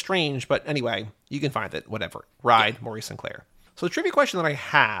 it was strange. But anyway, you can find it, whatever. Ride, Maurice Sinclair. So the trivia question that I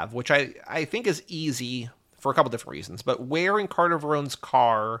have, which I think is easy for a couple different reasons, but where in Carter Verone's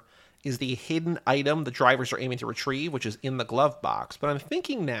car is the hidden item the drivers are aiming to retrieve, which is in the glove box? But I'm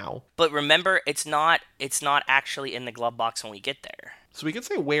thinking now. But remember, it's not actually in the glove box when we get there. So we could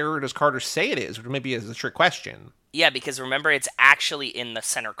say, where does Carter say it is, which maybe is a trick question. Yeah, because remember, it's actually in the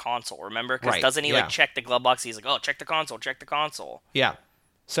center console. Remember? Because Right, doesn't he yeah. like check the glove box? He's like, oh, check the console. Yeah.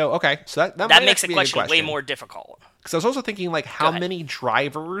 So, okay. So that That might makes the actually be a good question way more difficult. Because I was also thinking, like, how ahead. many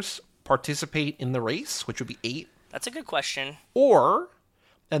drivers participate in the race, which would be 8. That's a good question. Or,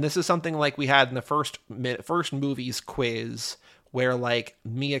 and this is something like we had in the first movies quiz, where like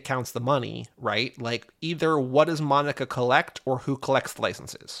Mia counts the money, right? Like either what does Monica collect or who collects the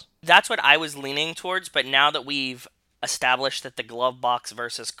licenses. That's what I was leaning towards, but now that we've established that the glove box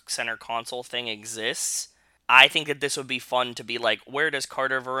versus center console thing exists, I think that this would be fun to be like, where does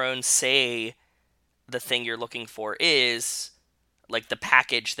Carter Verone say the thing you're looking for is, like the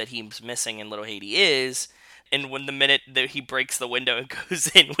package that he's missing in Little Haiti is, and when the minute that he breaks the window and goes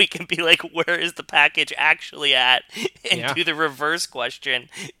in, we can be like, where is the package actually at? And do the reverse question.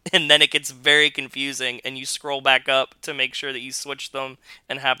 And then it gets very confusing, and you scroll back up to make sure that you switch them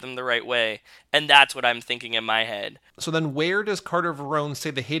and have them the right way. And that's what I'm thinking in my head. So then where does Carter Verone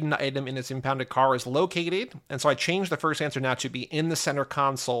say the hidden item in his impounded car is located? And so I changed the first answer now to be in the center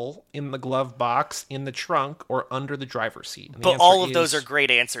console, in the glove box, in the trunk, or under the driver's seat. And the But answer all of is those are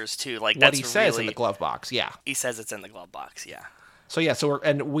great answers, too. Like, what that's he says really... in the glove box, yeah. He says it's in the glove box, yeah. So yeah,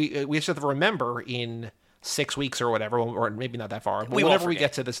 we just have to remember in 6 weeks or whatever, or maybe not that far, but We won't whenever we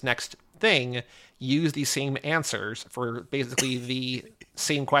forget. get to this next thing, use these same answers for basically the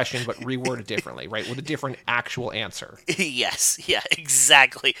same question but reworded differently, right? With a different actual answer. Yes, yeah,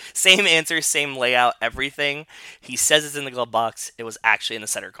 exactly. Same answer, same layout, everything. He says it's in the glove box. It was actually in the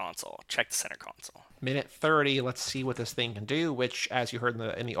center console. Check the center console. Minute 30, let's see what this thing can do, which, as you heard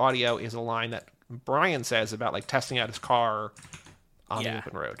in the audio, is a line that Brian says about like testing out his car on the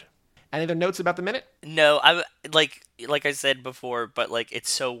open road. Any other notes about the minute? No, I like I said before, but like it's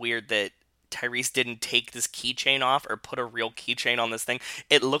so weird that Tyrese didn't take this keychain off or put a real keychain on this thing.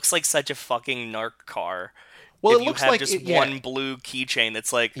 It looks like such a fucking narc car. Well, if it you looks have like just one blue keychain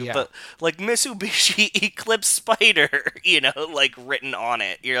that's like like Mitsubishi Eclipse Spider, like written on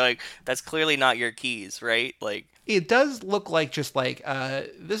it. You're like, that's clearly not your keys, right? Like, it does look like just like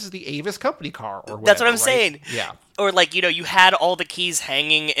this is the Avis company car or whatever. That's what I'm right? saying. Yeah. Or like, you had all the keys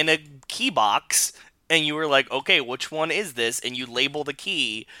hanging in a key box and you were like, okay, which one is this? And you label the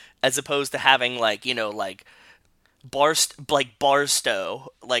key as opposed to having like, like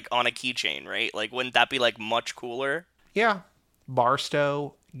Barstow like on a keychain, right? Like, wouldn't that be like much cooler? Yeah.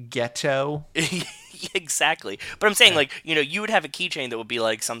 Barstow, Ghetto. Exactly. But I'm saying, like, you know, you would have a keychain that would be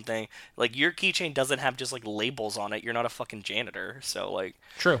like something like your keychain doesn't have just like labels on it. You're not a fucking janitor, so like.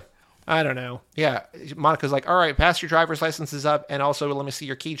 True. I don't know. Yeah, Monica's like, all right, pass your driver's licenses up, and also let me see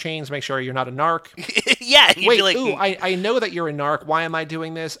your keychains. Make sure you're not a narc. Yeah. And you'd Wait, be like, ooh, I know that you're a narc. Why am I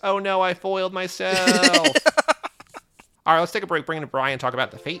doing this? Oh no, I foiled myself. All right, let's take a break. Bring in Brian and talk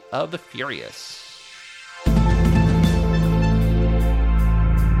about the fate of the Furious.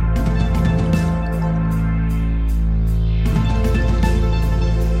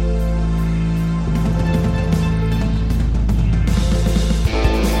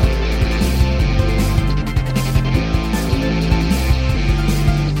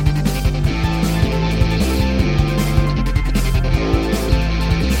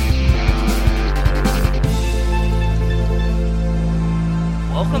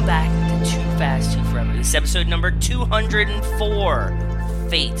 welcome back to Too Fast, Too Forever. This is episode number 204,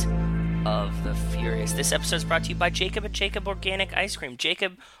 Fate of the Furious. This episode is brought to you by Jacob at Jacob Organic Ice Cream.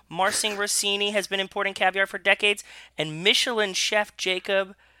 Jacob Marsing Rossini has been importing caviar for decades, and Michelin chef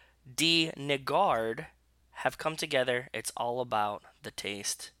Jacob de Negard have come together. It's all about the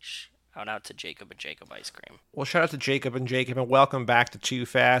taste. Shout out to Jacob at Jacob Ice Cream. Well, shout out to Jacob, and welcome back to Too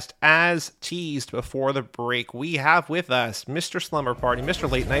Fast. As teased before the break, we have with us Mr. Slumber Party,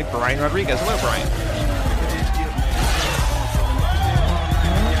 Mr. Late Night, Brian Rodriguez. Hello, Brian.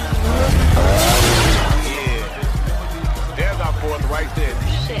 Yeah. There's our fourth right there.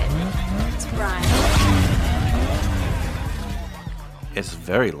 Shit. It's Brian. It's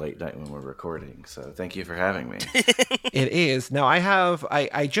very late night when we're recording, so thank you for having me. It is. Now,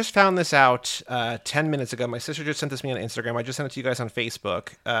 I just found this out 10 minutes ago. My sister just sent this to me on Instagram. I just sent it to you guys on Facebook.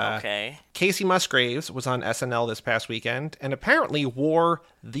 Okay. Casey Musgraves was on SNL this past weekend and apparently wore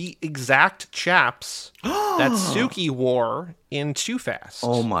the exact chaps that Suki wore in Too Fast.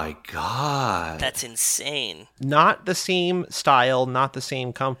 Oh my god. That's insane. Not the same style, not the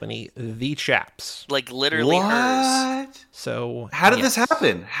same company, the chaps. Like, literally hers. What? So, How did yes. this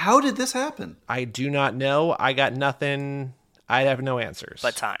happen? How did this happen? I do not know. I got nothing. I have no answers.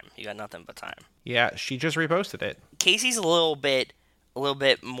 But time. You got nothing but time. Yeah, she just reposted it. Casey's a little bit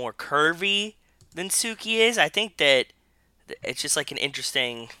more curvy than Suki is. I think that it's just like an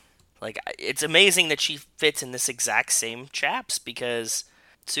interesting, like, it's amazing that she fits in this exact same chaps because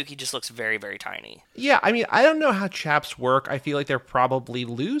Suki just looks very, very tiny. Yeah, I mean, I don't know how chaps work. I feel like they're probably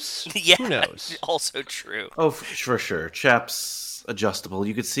loose. Yeah, Who knows? Also true. Oh, for sure. Chaps adjustable.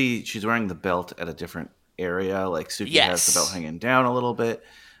 You could see she's wearing the belt at a different area. Like Suki has the belt hanging down a little bit.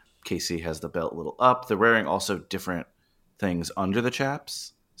 Casey has the belt a little up. They're wearing also different things under the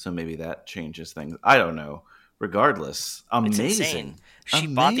chaps, so maybe that changes things. I don't know. Regardless, amazing. It's insane. She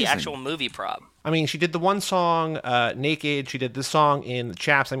bought the actual movie prop. I mean, she did the one song, Naked. She did this song in the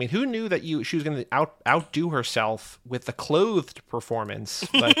chaps. I mean, who knew that she was going to outdo herself with the clothed performance?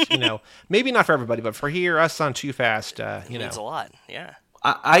 But, maybe not for everybody, but for us on Too Fast, It means a lot, yeah.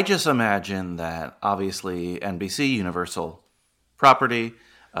 I just imagine that, obviously, NBC, Universal property,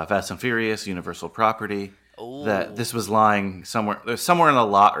 Fast and Furious, Universal property, that this was lying somewhere in a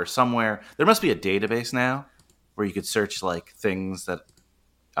lot or somewhere. There must be a database now where you could search, like, things that,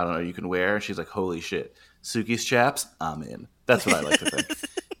 I don't know, you can wear. She's like, holy shit, Suki's chaps, I'm in. That's what I like to think.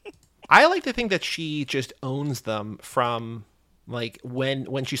 I like to think that she just owns them from, like,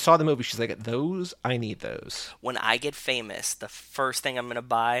 when she saw the movie, she's like, those, I need those. When I get famous, the first thing I'm going to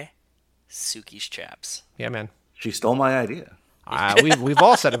buy, Suki's chaps. Yeah, man. She stole my idea. We've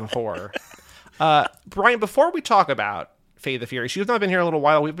all said it before. Brian, before we talk about Fate of the Furious, you've not been here a little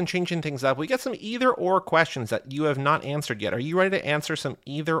while. We've been changing things up. We got some either-or questions that you have not answered yet. Are you ready to answer some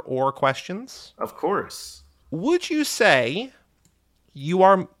either-or questions? Of course. Would you say you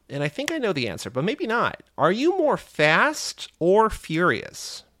are, and I think I know the answer, but maybe not, are you more fast or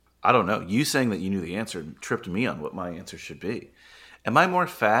furious? I don't know. You saying that you knew the answer tripped me on what my answer should be. Am I more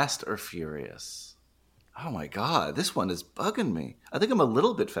fast or furious? Oh my god, this one is bugging me. I think I'm a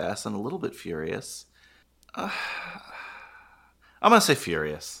little bit fast and a little bit furious. I'm going to say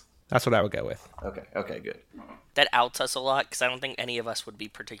furious. That's what I would go with. Okay, good. That outs us a lot because I don't think any of us would be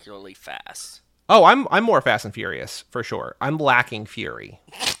particularly fast. Oh, I'm more fast and furious, for sure. I'm lacking fury.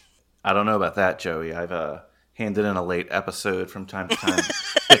 I don't know about that, Joey. I've handed in a late episode from time to time.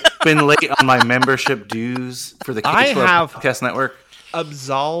 Been late on my membership dues for the Cage Club Podcast Network.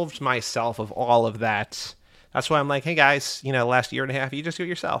 Absolved myself of all of that. That's why I'm like, hey guys, last year and a half, you just do it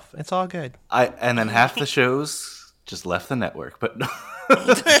yourself. It's all good. And then half the shows just left the network, but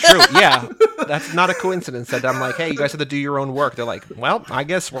True, yeah. That's not a coincidence that I'm like, hey, you guys have to do your own work. They're like, well, I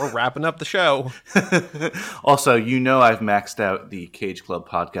guess we're wrapping up the show. Also, I've maxed out the Cage Club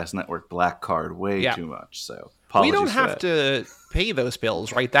Podcast Network Black Card way too much, so apologies. We don't have to pay those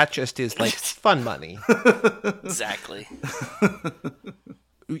bills, right? That just is like fun money. Exactly.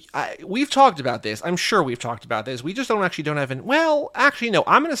 We've talked about this. I'm sure we've talked about this. We just don't have an... Well, actually, no.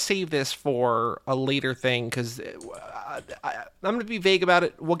 I'm going to save this for a later thing because I'm going to be vague about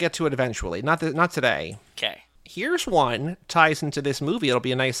it. We'll get to it eventually. Not today. Okay. Here's one ties into this movie. It'll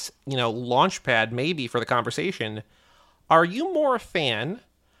be a nice, launch pad maybe for the conversation. Are you more a fan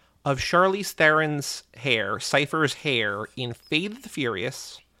of Charlize Theron's hair, Cypher's hair, in Fate of the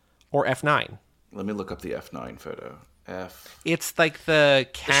Furious or F9? Let me look up the F9 photo. It's like the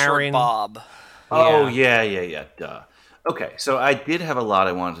Karen... The short bob. Oh, yeah. Duh. Okay, so I did have a lot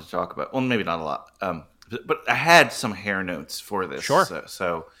I wanted to talk about. Well, maybe not a lot. But I had some hair notes for this. Sure.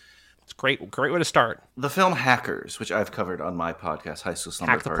 So it's great way to start. The film Hackers, which I've covered on my podcast, High School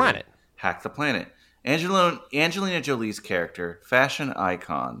Slumber Hack the Party. Planet. Hack the Planet. Angelina Jolie's character, fashion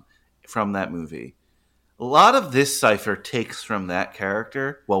icon from that movie. A lot of this Cypher takes from that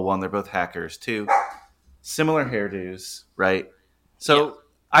character. Well, one, they're both hackers. Two, similar hairdos, right? So yeah.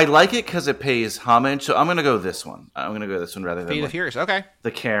 I like it because it pays homage. So I'm going to go this one. I'm going to go this one rather than Fate of the Furious. Okay.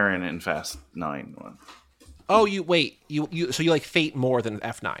 The Karen and Fast 9 one. Oh, you so you like Fate more than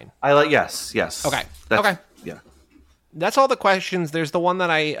F9? I like yes. Okay. Yeah. That's all the questions. There's the one that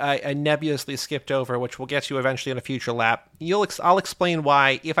I nebulously skipped over, which we'll get to eventually on a future lap. I'll explain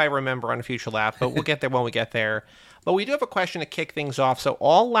why if I remember on a future lap, but we'll get there when we get there. But we do have a question to kick things off. So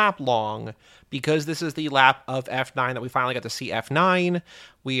all lap long, because this is the lap of F9 that we finally got to see F9,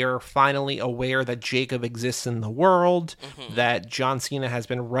 we are finally aware that Jacob exists in the world, that John Cena has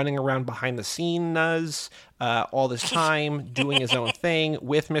been running around behind the scenes all this time, doing his own thing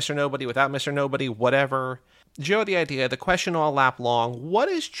with Mr. Nobody, without Mr. Nobody, whatever. Joe, the question all lap long, what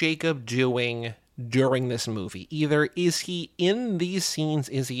is Jacob doing during this movie? Either is he in these scenes,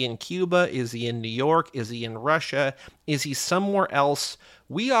 is he in Cuba, is he in New York, is he in Russia, is he somewhere else?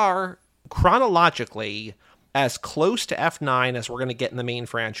 We are chronologically as close to F9 as we're going to get in the main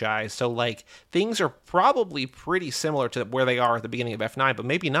franchise, so like things are probably pretty similar to where they are at the beginning of F9, but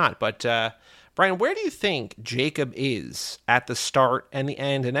maybe not. But Brian, where do you think Jacob is at the start and the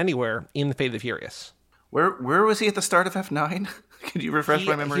end and anywhere in the Fate of the Furious? Where was he at the start of F9? Can you refresh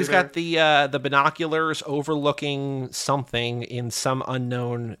my memory? He's there? got the binoculars overlooking something in some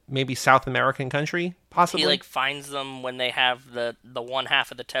unknown, maybe South American country, possibly. He like finds them when they have the one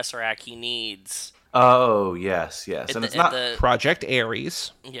half of the Tesseract he needs. Oh yes, and it's not Project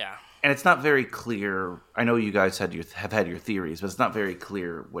Ares. Yeah, and it's not very clear. I know you guys have had your theories, but it's not very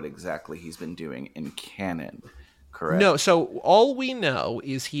clear what exactly he's been doing in canon. Correct. No, so all we know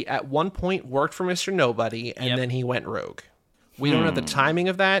is he at one point worked for Mr. Nobody, and then he went rogue. We don't know the timing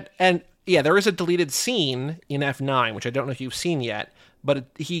of that. And yeah, there is a deleted scene in F9, which I don't know if you've seen yet, but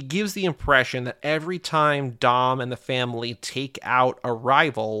he gives the impression that every time Dom and the family take out a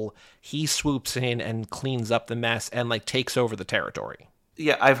rival, he swoops in and cleans up the mess and like takes over the territory.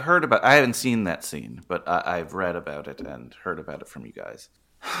 Yeah, I've heard about. I haven't seen that scene, but I've read about it and heard about it from you guys.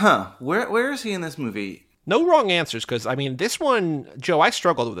 Huh? Where is he in this movie? No wrong answers, because, I mean, this one, Joe, I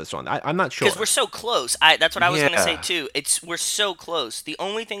struggled with this one. I'm not sure. Because we're so close. That's what I was going to say, too. We're so close. The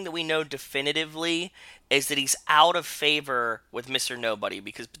only thing that we know definitively is that he's out of favor with Mr. Nobody,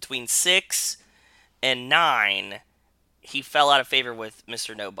 because between 6 and 9, he fell out of favor with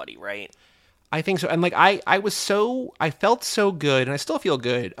Mr. Nobody, right? I think so. And, like, I felt so good, and I still feel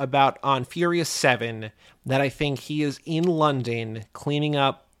good about on Furious 7 that I think he is in London cleaning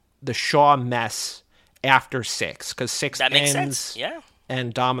up the Shaw mess after 6, because 6 that makes ends, sense. Yeah.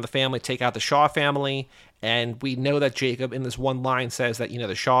 And Dom and the family take out the Shaw family, and we know that Jacob in this one line says that,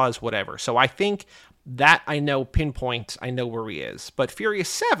 the Shaws, whatever. So I think that I know where he is. But Furious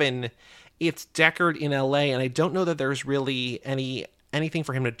 7, it's Deckard in LA, and I don't know that there's really anything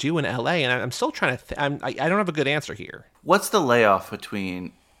for him to do in LA, and I'm still trying to I don't have a good answer here. What's the layoff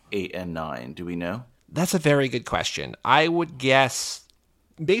between 8 and 9? Do we know? That's a very good question. I would guess,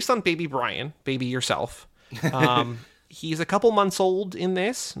 based on Baby Brian, baby yourself, he's a couple months old in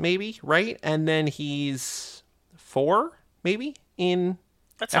this, maybe, right? And then he's 4, maybe, in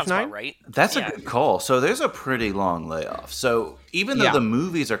that sounds F9? about right. That's a good call. So there's a pretty long layoff. So even though the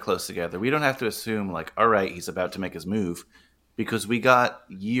movies are close together, we don't have to assume, like, all right, he's about to make his move, because we got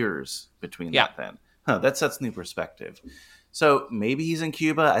years between that then. That sets new perspective. So maybe he's in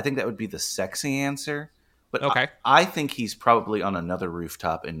Cuba. I think that would be the sexy answer. But okay. I think he's probably on another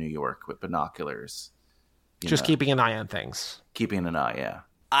rooftop in New York with binoculars. Just keeping an eye on things. Keeping an eye, yeah.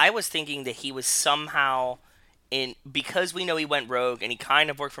 I was thinking that he was somehow because we know he went rogue and he kind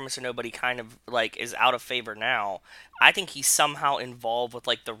of worked for Mr. Nobody, kind of like is out of favor now. I think he's somehow involved with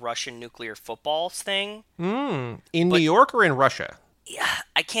like the Russian nuclear footballs thing. In New York or in Russia? Yeah,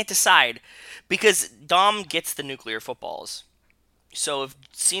 I can't decide because Dom gets the nuclear footballs. So if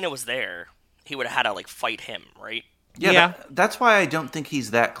Cena was there, he would have had to like fight him, right? Yeah. That's why I don't think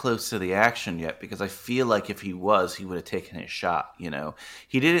he's that close to the action yet, because I feel like if he was, he would have taken his shot, you know?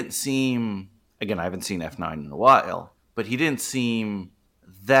 He didn't seem, again, I haven't seen F9 in a while, but he didn't seem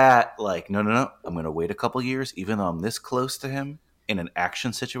that like, no, I'm going to wait a couple years, even though I'm this close to him in an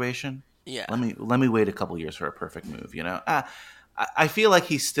action situation. Yeah. Let me wait a couple years for a perfect move, you know? I feel like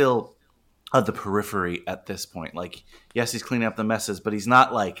he's still on the periphery at this point. Like, yes, he's cleaning up the messes, but he's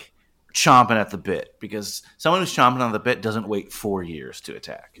not like chomping at the bit, because someone who's chomping on the bit doesn't wait 4 years to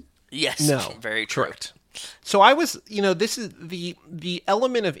attack. Yes. No. Very true. Correct. So I was, this is the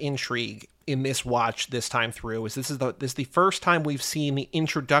element of intrigue in this watch this time through is this is the first time we've seen the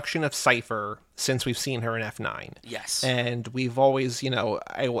introduction of Cypher since we've seen her in F9. Yes. And we've always,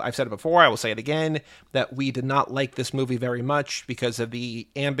 I've said it before, I will say it again, that we did not like this movie very much because of the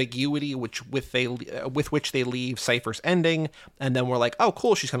ambiguity with which they leave Cypher's ending. And then we're like, oh,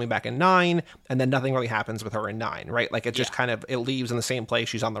 cool, she's coming back in 9. And then nothing really happens with her in 9, right? Like it just kind of, it leaves in the same place,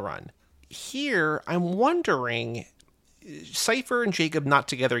 she's on the run. Here, I'm wondering, Cypher and Jacob not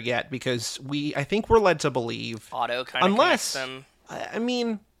together yet, because I think we're led to believe Otto kind of connects them. I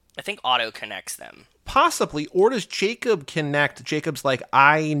mean, I think Otto connects them. Possibly. Or does Jacob connect? Jacob's like,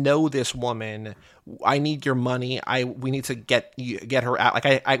 I know this woman. I need your money. We need to get her out.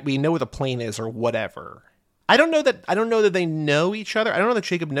 Like we know where the plane is or whatever. I don't know that they know each other. I don't know that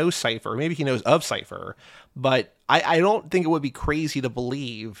Jacob knows Cypher. Maybe he knows of Cypher, but I don't think it would be crazy to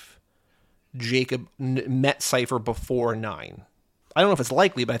believe Jacob met Cypher before 9. I don't know if it's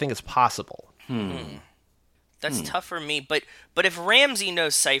likely, but I think it's possible. That's tough for me, but if Ramsey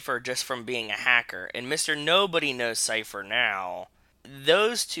knows Cypher just from being a hacker, and Mr. Nobody knows Cypher now,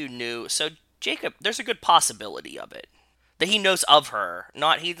 those two knew. So Jacob, there's a good possibility of it that he knows of her.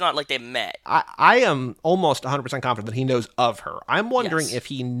 He's not like they met. I am almost 100% confident that he knows of her. I'm wondering if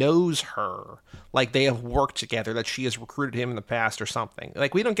he knows her, like they have worked together, that she has recruited him in the past or something.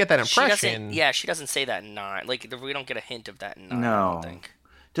 Like we don't get that impression. She doesn't say that in 9. Like we don't get a hint of that in 9. No. I don't think.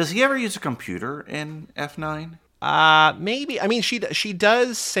 Does he ever use a computer in F9? Maybe. I mean, she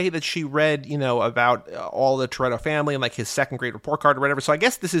does say that she read, about all the Toretto family and like his second grade report card or whatever. So I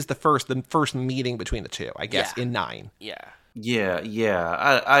guess this is the first meeting between the two, I guess, in 9. Yeah.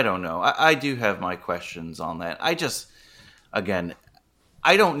 Yeah. I don't know. I do have my questions on that. I just, again,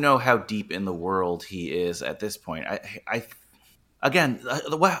 I don't know how deep in the world he is at this point.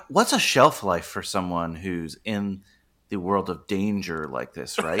 What's a shelf life for someone who's in the world of danger like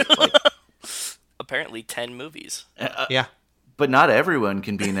this, right? Like, apparently 10 movies. Yeah. But not everyone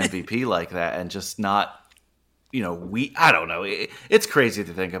can be an MVP like that and just not, I don't know. It's crazy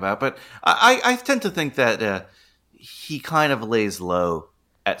to think about, but I tend to think that he kind of lays low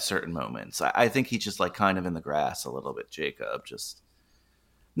at certain moments. I think he's just like kind of in the grass a little bit, Jacob, just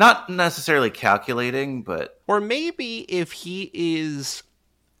not necessarily calculating, but... Or maybe if he is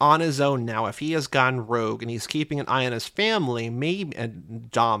on his own now, if he has gone rogue and he's keeping an eye on his family, maybe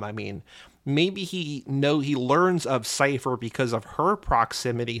he learns of Cypher because of her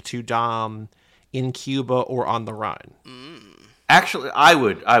proximity to Dom in Cuba or on the run. Actually, I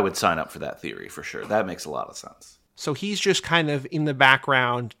would sign up for that theory for sure. That makes a lot of sense. So he's just kind of in the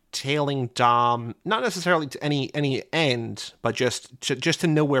background tailing Dom, not necessarily to any end, but just to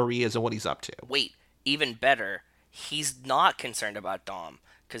know where he is and what he's up to. Wait, even better, he's not concerned about Dom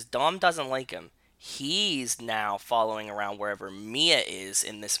because Dom doesn't like him. He's now following around wherever Mia is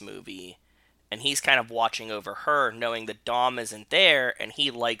in this movie, and he's kind of watching over her, knowing that Dom isn't there, and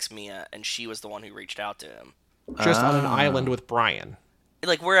he likes Mia, and she was the one who reached out to him. Just on an island with Brian.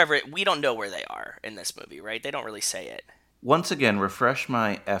 Like, wherever, we don't know where they are in this movie, right? They don't really say it. Once again, refresh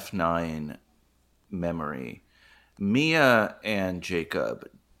my F9 memory. Mia and Jacob,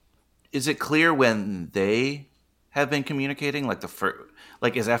 is it clear when they have been communicating? Like,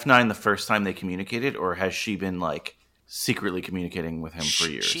 is F9 the first time they communicated, or has she been, like, secretly communicating with him for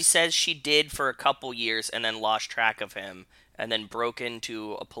years? She says she did for a couple years and then lost track of him and then broke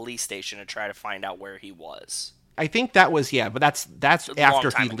into a police station to try to find out where he was. I think that was, but that's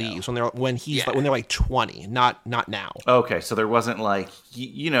after he leaves, when they're like 20, not now. Okay, so there wasn't like,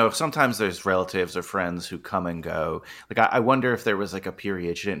 sometimes there's relatives or friends who come and go. Like, I wonder if there was like a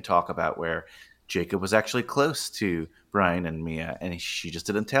period she didn't talk about where Jacob was actually close to Brian and Mia, and she just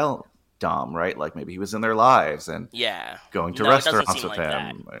didn't tell Dom, right? Like maybe he was in their lives and going to restaurants with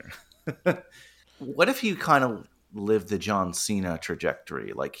them. What if he kind of lived the John Cena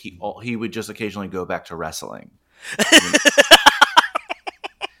trajectory? Like he would just occasionally go back to wrestling.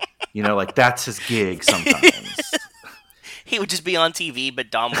 Like that's his gig sometimes. He would just be on TV,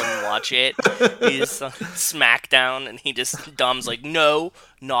 but Dom wouldn't watch it. He's SmackDown, and Dom's like, no,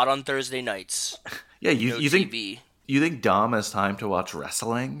 not on Thursday nights. Yeah, you think Dom has time to watch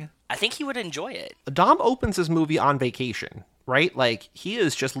wrestling? I think he would enjoy it. Dom opens his movie on vacation, right? Like, he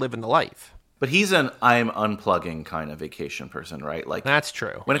is just living the life. But he's an I'm unplugging kind of vacation person, right? Like that's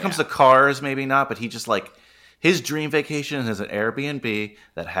true. When it comes to cars, maybe not, but he just like his dream vacation is an Airbnb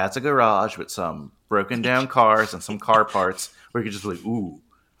that has a garage with some broken down cars and some car parts where you could just be like, ooh,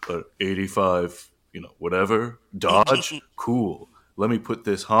 85, whatever, Dodge, cool. Let me put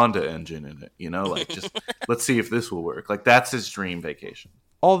this Honda engine in it, like just let's see if this will work. Like that's his dream vacation.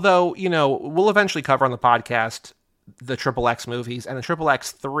 Although, we'll eventually cover on the podcast the Triple X movies, and in Triple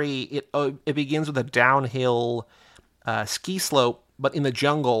X 3, it begins with a downhill ski slope, but in the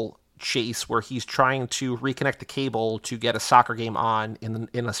jungle chase where he's trying to reconnect the cable to get a soccer game on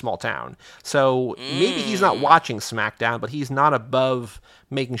in a small town. So maybe he's not watching SmackDown, but he's not above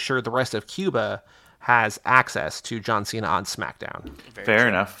making sure the rest of Cuba has access to John Cena on SmackDown. Fair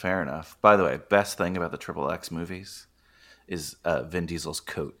enough. By the way, best thing about the Triple X movies is Vin Diesel's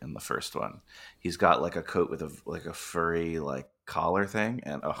coat in the first one. He's got like a coat with a furry like collar thing,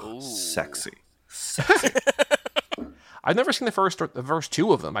 and sexy. I've never seen the first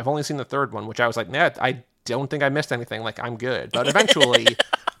two of them. I've only seen the third one, which I was like, nah, I don't think I missed anything. Like, I'm good. But eventually,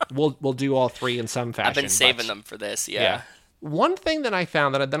 we'll do all three in some fashion. I've been saving them for this, yeah. One thing that I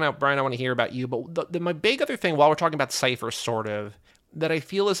found Brian, I want to hear about you, but my big other thing, while we're talking about Cypher, sort of, that I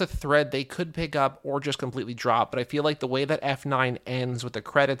feel is a thread they could pick up or just completely drop, but I feel like the way that F9 ends with the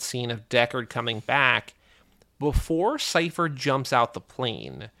credit scene of Deckard coming back, before Cypher jumps out the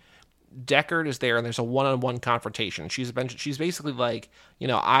plane, Deckard is there and there's a one-on-one confrontation. She's basically like,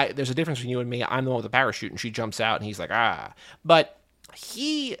 there's a difference between you and me. I'm the one with the parachute, and she jumps out and he's like, But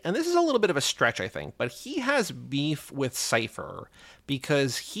and this is a little bit of a stretch, I think, but he has beef with Cypher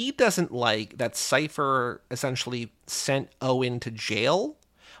because he doesn't like that Cypher essentially sent Owen to jail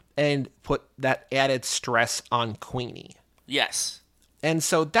and put that added stress on Queenie. Yes. And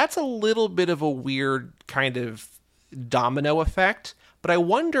so that's a little bit of a weird kind of domino effect. But I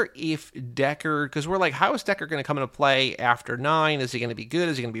wonder if Deckard, because we're like, how is Deckard going to come into play after 9? Is he going to be good?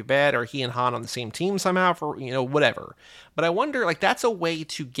 Is he going to be bad? Are he and Han on the same team somehow for, whatever. But I wonder, like, that's a way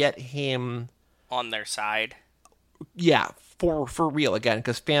to get him on their side. Yeah, for real again,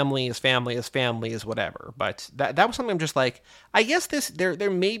 because family is whatever. But that was something I'm just like, I guess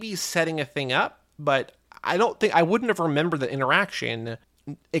they're maybe setting a thing up, but I wouldn't have remembered the interaction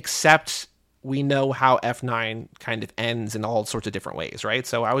except we know how F9 kind of ends in all sorts of different ways, right?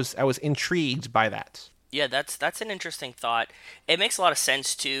 So I was intrigued by that. Yeah, that's an interesting thought. It makes a lot of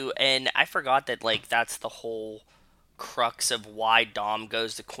sense too, and I forgot that like that's the whole crux of why Dom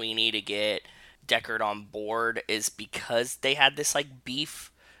goes to Queenie to get Deckard on board is because they had this like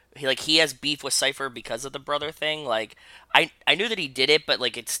beef. He has beef with Cypher because of the brother thing. Like I knew that he did it, but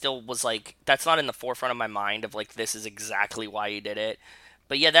like it still was like that's not in the forefront of my mind of like this is exactly why he did it.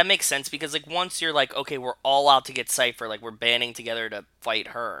 But yeah, that makes sense because like once you're like, okay, we're all out to get Cypher, like we're banding together to fight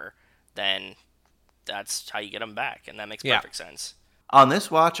her, then that's how you get them back, and that makes perfect sense. On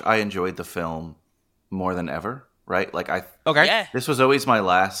this watch, I enjoyed the film more than ever, right? Like this was always my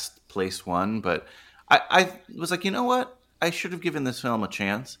last place one, but I was like, you know what? I should have given this film a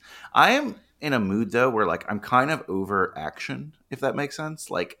chance. I am in a mood though where like I'm kind of over action, if that makes sense.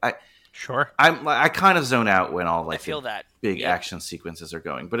 Like I kind of zone out when all like I feel that big action sequences are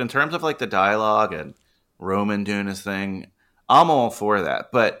going. But in terms of like the dialogue and Roman doing his thing, I'm all for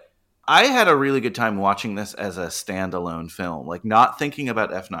that. But I had a really good time watching this as a standalone film, like not thinking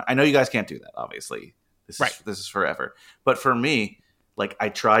about F9. I know you guys can't do that, obviously. This is forever. But for me, like I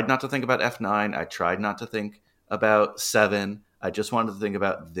tried not to think about F9. I tried not to think about 7. I just wanted to think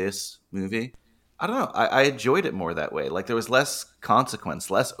about this movie. I don't know. I enjoyed it more that way. Like there was less consequence,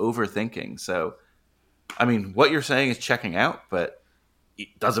 less overthinking. So, I mean, what you're saying is checking out, but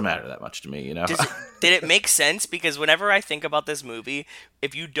it doesn't matter that much to me, you know? Did it make sense? Because whenever I think about this movie,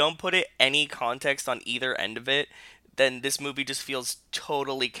 if you don't put any context on either end of it, then this movie just feels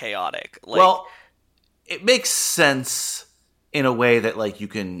totally chaotic. Like, well, it makes sense in a way that like you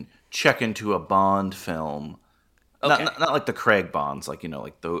can check into a Bond film. Okay. Not like the Craig Bonds, like, you know,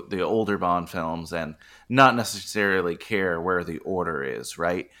 like the older Bond films, and not necessarily care where the order is,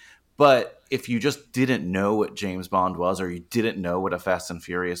 right? But if you just didn't know what James Bond was, or you didn't know what a Fast and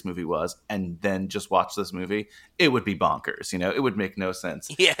Furious movie was, and then just watch this movie, it would be bonkers. It would make no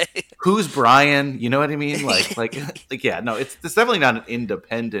sense. Yeah. Who's Brian? You know what I mean? Yeah, no, it's definitely not an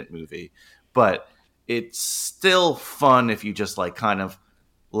independent movie, but it's still fun if you just like kind of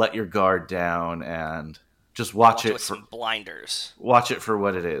let your guard down and just watch it with some blinders. Watch it for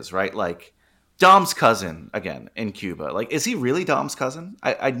what it is, right? Like Dom's cousin again in Cuba. Like, is he really Dom's cousin?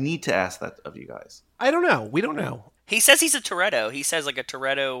 I need to ask that of you guys. I don't know. We don't know. He says he's a Toretto. He says like a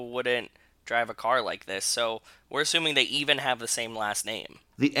Toretto wouldn't drive a car like this. So we're assuming they even have the same last name.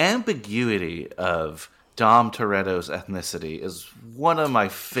 The ambiguity of Dom Toretto's ethnicity is one of my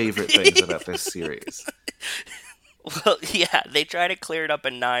favorite things about this series. Well, yeah, they try to clear it up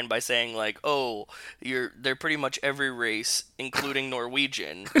in 9 by saying like, "Oh, they're pretty much every race, including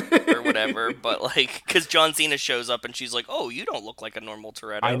Norwegian or whatever." But like, because John Cena shows up and she's like, "Oh, you don't look like a normal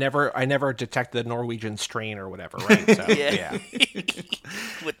Toretto." I never detect the Norwegian strain or whatever, right? So, yeah.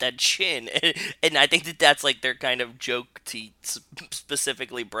 With that chin, and I think that's like their kind of joke to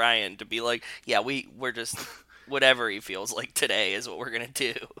specifically Brian to be like, "Yeah, we're just." Whatever he feels like today is what we're going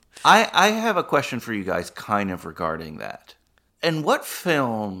to do. I have a question for you guys kind of regarding that. In what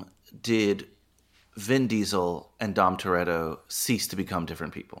film did Vin Diesel and Dom Toretto cease to become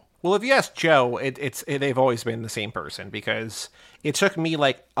different people? Well, if you ask Joe, they've always been the same person, because it took me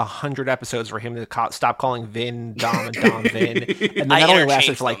like 100 episodes for him to stop calling Vin Dom and Dom Vin, and then that only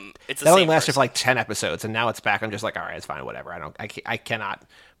lasted for like 10 episodes, and now it's back. I'm just like, all right, it's fine, whatever. I cannot.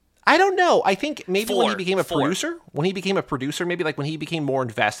 I don't know. I think maybe when he became a producer, maybe like when he became more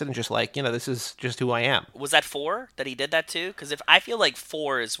invested and just like, this is just who I am. Was that 4 that he did that too? Because I feel like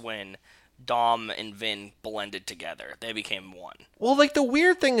 4 is when Dom and Vin blended together. They became one. Well, like the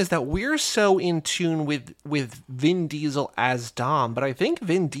weird thing is that we're so in tune with Vin Diesel as Dom, but I think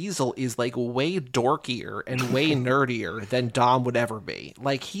Vin Diesel is like way dorkier and way nerdier than Dom would ever be.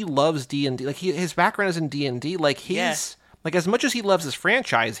 Like he loves D&D. Like his background is in D&D. Like his... Yeah. Like, as much as he loves his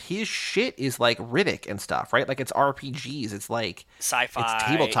franchise, his shit is, like, Riddick and stuff, right? Like, it's RPGs. It's, like... Sci-fi. It's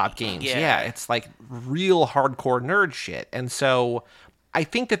tabletop games. Yeah, it's, like, real hardcore nerd shit. And so, I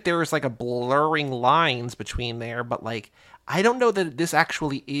think that there's, like, a blurring lines between there, but, like, I don't know that this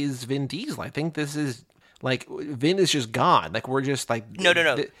actually is Vin Diesel. I think this is... Like, Vin is just gone. Like, we're just, like... No.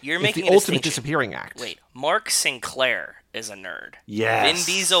 You're making the ultimate disappearing act. Wait, Mark Sinclair is a nerd. Yes. Vin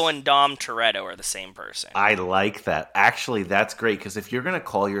Diesel and Dom Toretto are the same person. I like that. Actually, that's great, because if you're going to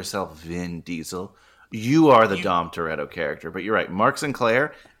call yourself Vin Diesel, you are the Dom Toretto character. But you're right. Mark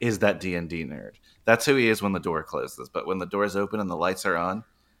Sinclair is that D&D nerd. That's who he is when the door closes. But when the door's open and the lights are on,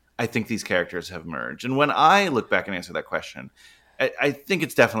 I think these characters have merged. And when I look back and answer that question... I think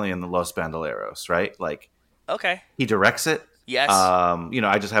it's definitely in the Los Bandoleros, right? Like, okay, he directs it. Yes.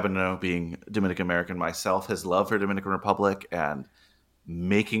 I just happen to know, being Dominican American myself, his love for Dominican Republic and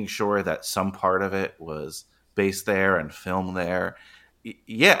making sure that some part of it was based there and filmed there.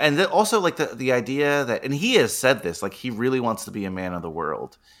 Yeah, and then also like the idea that, and he has said this, like he really wants to be a man of the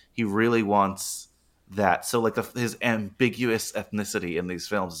world. He really wants that. So like his ambiguous ethnicity in these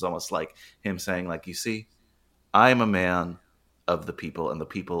films is almost like him saying, like, you see, I'm a man of the people, and the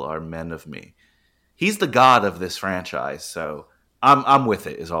people are men of me. He's the god of this franchise, so I'm with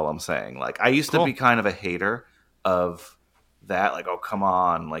it, is all I'm saying. Like, I used to be kind of a hater of that, like, oh, come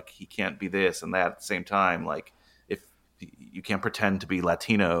on, like, he can't be this and that at the same time, like, if you can't pretend to be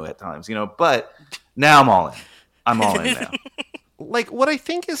Latino at times, but now I'm all in. I'm all in now. Like, what I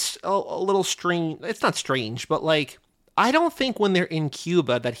think is a little strange, it's not strange, but, like, I don't think when they're in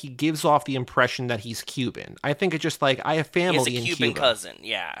Cuba that he gives off the impression that he's Cuban. I think it's just like, I have family in Cuba. He has a Cuban cousin,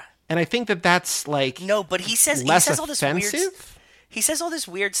 yeah. And I think that's like no, but he says all this weird. He says all this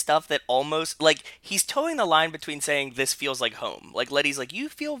weird stuff that almost like he's towing the line between saying this feels like home. Like Letty's like, you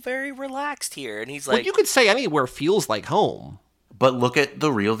feel very relaxed here, and he's like, well, you could say anywhere feels like home. But look at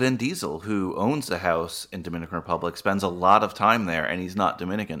the real Vin Diesel, who owns a house in Dominican Republic, spends a lot of time there, and he's not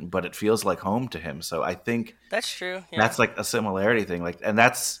Dominican, but it feels like home to him. So I think that's true. Yeah. That's like a similarity thing. Like, and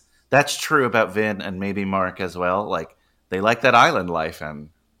that's true about Vin and maybe Mark as well. Like, they like that island life, and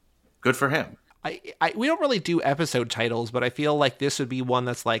good for him. We don't really do episode titles, but I feel like this would be one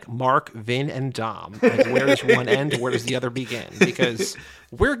that's like Mark, Vin, and Dom. Like, where does one end? Where does the other begin? Because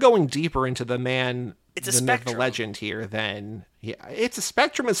we're going deeper into the man, the myth, the legend here than... Yeah, it's a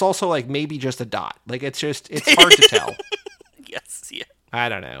spectrum. It's also like maybe just a dot. Like, it's hard to tell. Yes, yeah. I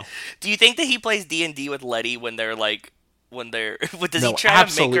don't know. Do you think that he plays D&D with Letty when they're like... does he try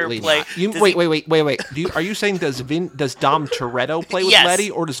absolutely to make her play? Wait. Are you saying does Dom Toretto play with yes.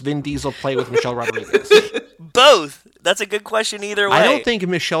 Letty, or does Vin Diesel play with Michelle Rodriguez? Both. That's a good question either way. I don't think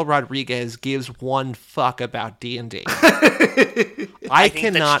Michelle Rodriguez gives one fuck about D&D. I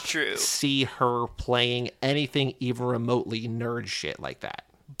cannot see her playing anything even remotely nerd shit like that.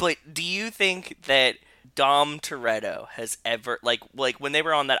 But do you think that Dom Toretto has ever like when they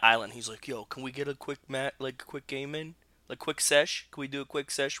were on that island, he's like, "Yo, can we get a quick quick game in? Like quick sesh? Can we do a quick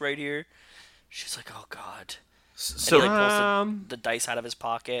sesh right here?" She's like, "Oh God." So and he pulls the dice out of his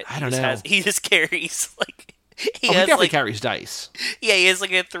pocket. I don't know. He just carries like he definitely carries dice. Yeah, he has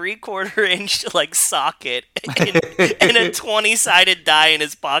like a 3/4 inch like socket and a 20-sided die in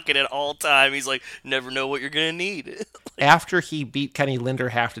his pocket at all time. He's like, never know what you're gonna need. After he beat Kenny Linder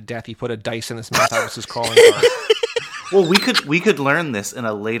half to death, he put a dice in his mouth. That was his calling card. Well, we could learn this in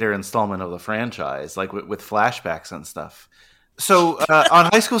a later installment of the franchise, like with flashbacks and stuff. So on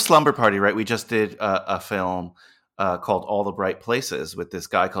High School Slumber Party, right? We just did a film called All the Bright Places with this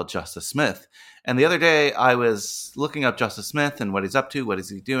guy called Justice Smith. And the other day, I was looking up Justice Smith and what he's up to, what is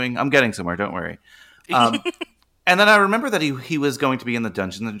he doing. I'm getting somewhere, don't worry. And then I remember that he was going to be in the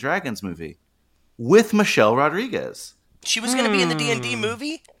Dungeons and Dragons movie with Michelle Rodriguez. She was going to be in the D&D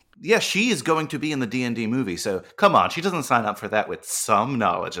movie? Yeah, she is going to be in the D&D movie. So come on, she doesn't sign up for that with some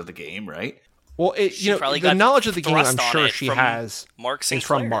knowledge of the game, right? Well, the knowledge of the game, I'm sure she has, Mark is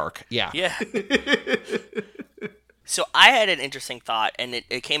from Mark. Yeah. Yeah. So I had an interesting thought, and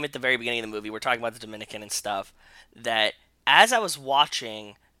it came at the very beginning of the movie. We're talking about the Dominican and stuff. That as I was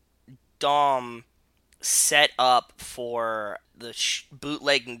watching, Dom set up for the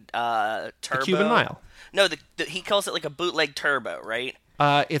bootleg turbo. The Cuban Mile. No, he calls it like a bootleg turbo, right?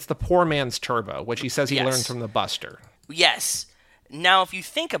 It's the poor man's turbo, which he says he learned from the Buster. Yes. Now, if you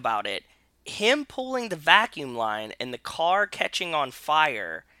think about it, him pulling the vacuum line and the car catching on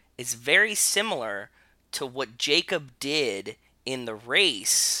fire is very similar to what Jacob did in the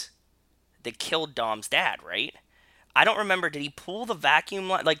race that killed Dom's dad, right? I don't remember, did he pull the vacuum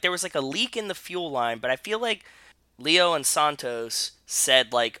line? Like, there was like a leak in the fuel line, but I feel like Leo and Santos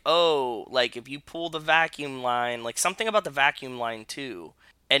said like, oh, like if you pull the vacuum line, like something about the vacuum line too.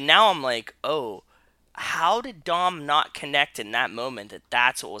 And now I'm like, oh, how did Dom not connect in that moment that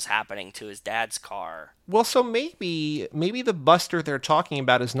that's what was happening to his dad's car? Well, so maybe the Buster they're talking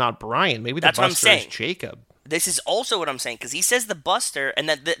about is not Brian. Maybe the Buster is Jacob. This is also what I'm saying, because he says the Buster, and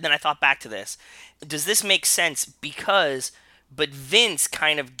then I thought back to this. Does this make sense? But Vince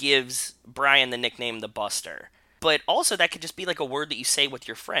kind of gives Brian the nickname the Buster. But also, that could just be like a word that you say with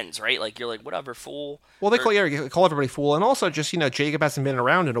your friends, right? Like, you're like, whatever, fool. Well, they call everybody fool. And also, just, Jacob hasn't been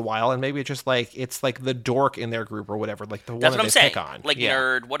around in a while, and maybe it's just like, it's like the dork in their group or whatever, like the one that they pick on. Like,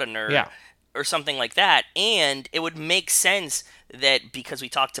 nerd, what a nerd. Yeah. Or something like that. And it would make sense that because we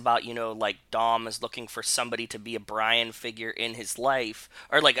talked about, like Dom is looking for somebody to be a Brian figure in his life,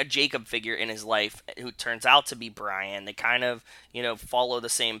 or like a Jacob figure in his life who turns out to be Brian. They kind of, follow the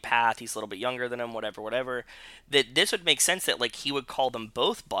same path. He's a little bit younger than him, whatever. That this would make sense that like he would call them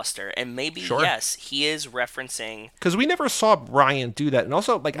both Buster, and maybe, yes, he is referencing. Because we never saw Brian do that. And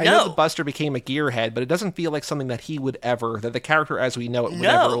also, like, I know the Buster became a gearhead, but it doesn't feel like something that he would ever, that the character as we know it would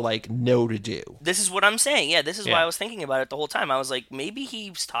ever, like, know to do. This is what I'm saying. Yeah, this is why I was thinking about it the whole time. I was like, maybe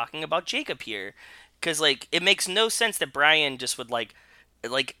he's talking about Jacob here. Because, like, it makes no sense that Brian just would, like,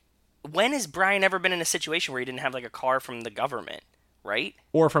 when has Brian ever been in a situation where he didn't have, like, a car from the government, right?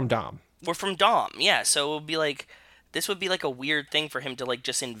 Or from Dom. Or from Dom, yeah. So it would be, like, this would be, like, a weird thing for him to, like,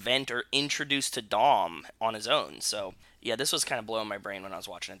 just invent or introduce to Dom on his own. So, yeah, this was kind of blowing my brain when I was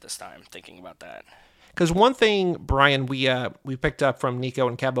watching it this time, thinking about that. Because one thing, Brian, we picked up from Nico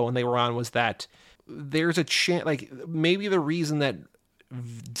and Kebo when they were on was that there's a chance, like, maybe the reason that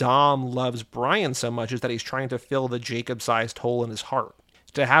Dom loves Brian so much is that he's trying to fill the Jacob-sized hole in his heart.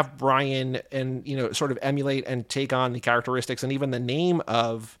 To have Brian and, sort of emulate and take on the characteristics and even the name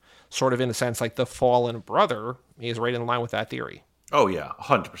of, sort of in a sense, like the fallen brother is right in line with that theory. Oh, yeah,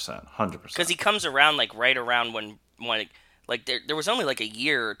 100%. Because he comes around, like, right around when like, there was only, like, a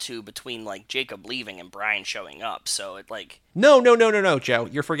year or two between, like, Jacob leaving and Brian showing up, so it, like... No, Joe.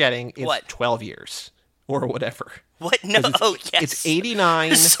 You're forgetting. It's what? 12 years. Or whatever. What? No, yes. It's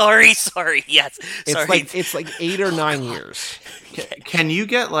 89. Sorry, yes. It's like 8 or 9 years. Can you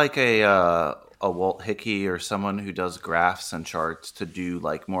get, like, a Walt Hickey or someone who does graphs and charts to do,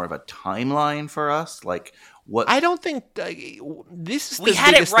 like, more of a timeline for us? Like... What? I don't think this is the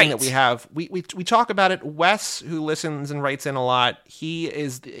biggest thing that we have. We talk about it. Wes, who listens and writes in a lot,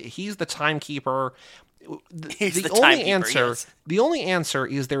 he's the timekeeper. The only answer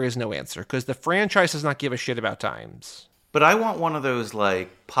is there is no answer because the franchise does not give a shit about times. But I want one of those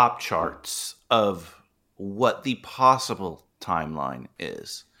like pop charts of what the possible timeline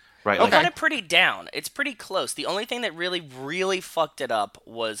is. Right. I Like, got it pretty down. It's pretty close. The only thing that really, really fucked it up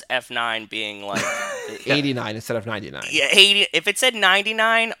was F9 being like 89 instead of 99. Yeah, 80. If it said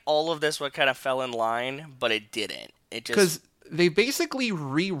 99, all of this would kind of fell in line, but it didn't. It just Because they basically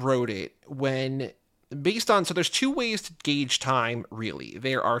rewrote it based on, so there's two ways to gauge time, really.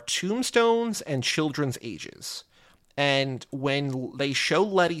 There are tombstones and children's ages. And when they show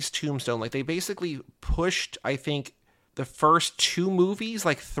Letty's tombstone, like they basically pushed, I think, the first two movies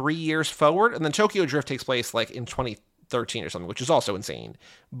like 3 years forward, and then Tokyo Drift takes place like in 2013 or something, which is also insane.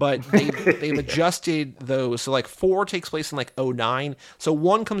 But they've adjusted those. So like 4 takes place in like 09. So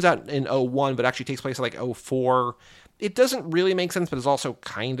 1 comes out in 01, but actually takes place in like 04. It doesn't really make sense, but it's also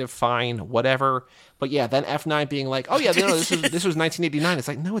kind of fine, whatever. But yeah, then F9 being like, oh yeah, no, this was 1989. It's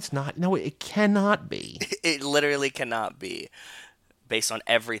like, no, it's not. No, it cannot be. It literally cannot be based on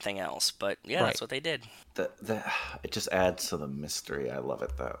everything else. But yeah, that's what they did. It just adds to the mystery. I love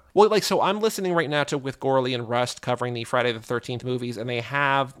it, though. Well, like, so I'm listening right now to With Gorley and Rust covering the Friday the 13th movies, and they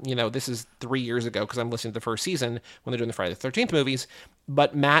have, this is 3 years ago because I'm listening to the first season when they're doing the Friday the 13th movies,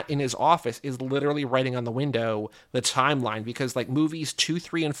 but Matt in his office is literally writing on the window the timeline because, like, movies 2,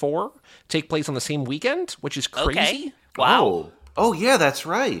 3, and 4 take place on the same weekend, which is crazy. Okay. Wow. Oh, yeah, that's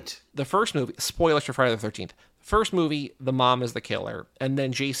right. The first movie, spoilers for Friday the 13th, first movie, the mom is the killer, and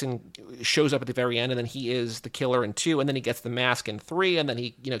then Jason shows up at the very end, and then he is the killer in 2, and then he gets the mask in 3, and then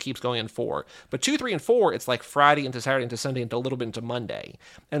he keeps going in 4. But 2, 3, and 4, it's like Friday into Saturday into Sunday into a little bit into Monday,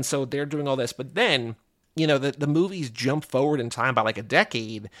 and so they're doing all this. But then the movies jump forward in time by like a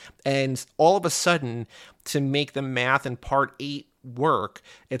decade, and all of a sudden, to make the math in part 8 work,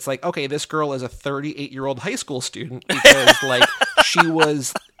 it's like, okay, this girl is a 38-year-old high school student because like she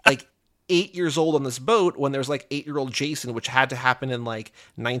was like 8 years old on this boat when there's like 8-year-old Jason, which had to happen in like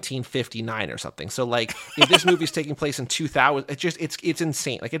 1959 or something. So like if this movie's taking place in 2000, it's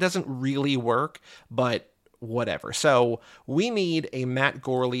insane. Like it doesn't really work, but whatever. So we need a Matt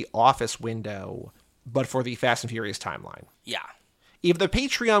Gorley office window, but for the Fast and Furious timeline. Yeah. If the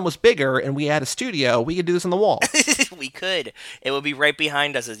Patreon was bigger and we had a studio, we could do this on the wall. We could. It would be right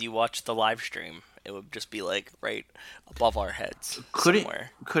behind us as you watch the live stream. It would just be like right above our heads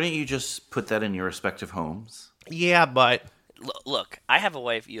somewhere. Couldn't you just put that in your respective homes? Yeah, but look, I have a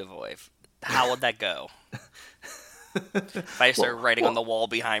wife, you have a wife. How would that go? If I start writing on the wall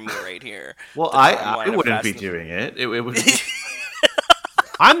behind me right here. Well, I wouldn't be doing it. It would be...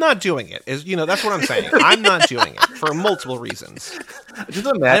 I'm not doing it. That's what I'm saying. I'm not doing it for multiple reasons. Just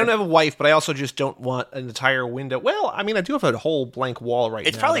imagine. I don't have a wife, but I also just don't want an entire window. Well, I mean, I do have a whole blank wall right now.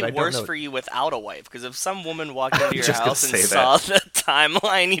 It's probably worse for you without a wife, because if some woman walked into your just house gonna and say saw the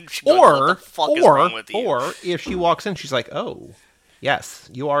timeline, you'd be like, what the fuck is wrong with you? Or if she walks in, she's like, oh, yes,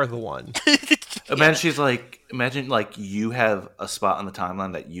 you are the one. Imagine you have a spot on the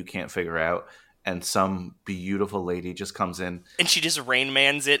timeline that you can't figure out, and some beautiful lady just comes in. And she just Rain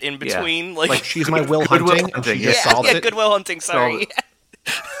Mans it in between. Yeah. Like she's my Will Hunting, and she just solves it. Good Will Hunting, sorry.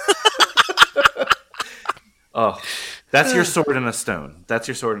 Oh, that's your sword in a stone. That's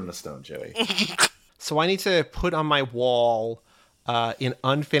your sword in a stone, Joey. So I need to put on my wall an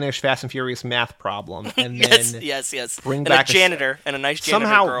unfinished Fast and Furious math problem, and then yes. bring back a janitor and a nice janitor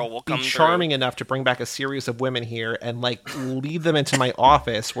somehow girl will come be charming enough to bring back a series of women here and like lead them into my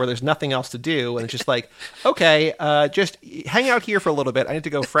office where there's nothing else to do, and it's just like, okay, just hang out here for a little bit. I need to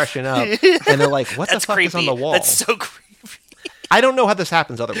go freshen up, and they're like, what the fuck is on the wall? That's so creepy. I don't know how this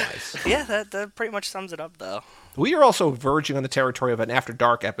happens otherwise. Yeah, that pretty much sums it up, though. We are also verging on the territory of an After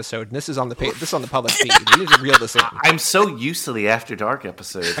Dark episode, and this is on the public feed. We need to reel this in. I'm so used to the After Dark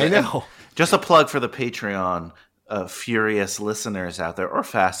episodes. I know. Just a plug for the Patreon, furious listeners out there, or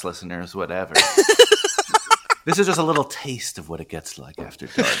fast listeners, whatever. This is just a little taste of what it gets like after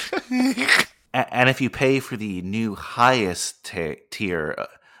dark. And if you pay for the new highest tier,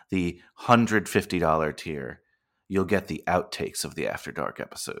 the $150 tier, you'll get the outtakes of the After Dark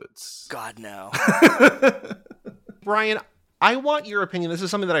episodes. God, no. Brian, I want your opinion. This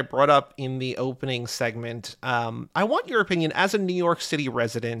is something that I brought up in the opening segment. I want your opinion as a New York City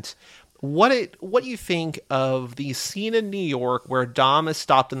resident. What you think of the scene in New York where Dom is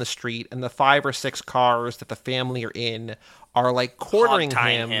stopped in the street and the 5 or 6 cars that the family are in are like cornering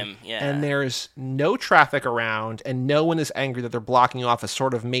him, yeah. And there's no traffic around and no one is angry that they're blocking off a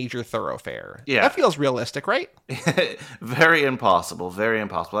sort of major thoroughfare. Yeah. That feels realistic, right? Very impossible. Very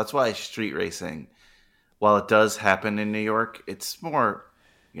impossible. That's why street racing, while it does happen in New York, it's more,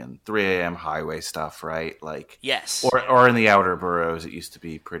 3 a.m. highway stuff, right? Like, yes. Or in the outer boroughs, it used to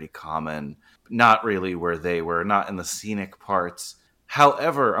be pretty common. Not really where they were, not in the scenic parts.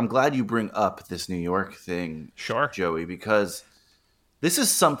 However, I'm glad you bring up this New York thing, sure, Joey, because this is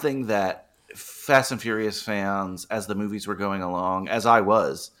something that Fast and Furious fans, as the movies were going along, as I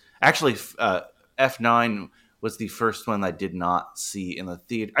was, actually F9 was the first one I did not see in the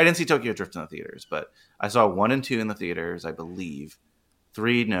theater. I didn't see Tokyo Drift in the theaters, but I saw 1 and 2 in the theaters, I believe.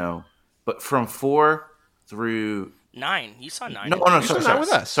 3, no. But from 4 through 9, you saw 9. No,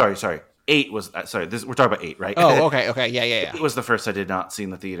 sorry. 8 was sorry. We're talking about 8, right? Oh, okay, yeah. 8 was the first I did not see in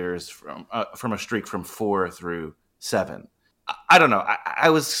the theaters from a streak from 4 through 7. I don't know.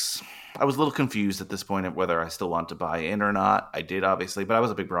 I was a little confused at this point of whether I still want to buy in or not. I did, obviously, but I was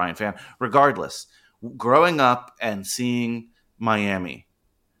a big Brian fan. Regardless, growing up and seeing Miami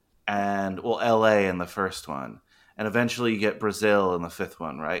and, LA in the first one, and eventually you get Brazil in the 5th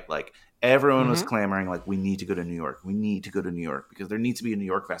one, right? Like, everyone was clamoring, like, we need to go to New York. We need to go to New York because there needs to be a New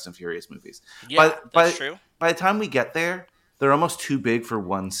York Fast and Furious movies. Yeah, that's true. By the time we get there, they're almost too big for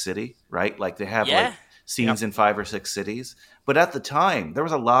one city, right? Like, they have, like, scenes in 5 or 6 cities. But at the time, there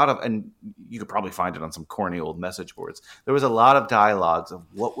was a lot of, and you could probably find it on some corny old message boards, there was a lot of dialogues of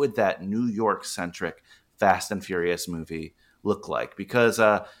what would that New York-centric Fast and Furious movie look like? Because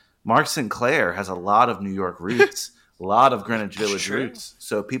Mark Sinclair has a lot of New York roots, a lot of Greenwich Village roots.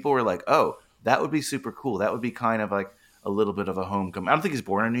 So people were like, oh, that would be super cool. That would be kind of like a little bit of a homecoming. I don't think he's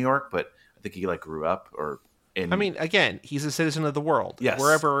born in New York, but I think he like grew up or in... I mean, again, he's a citizen of the world. Yes.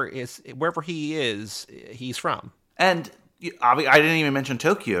 Wherever he is, he's from. And I didn't even mention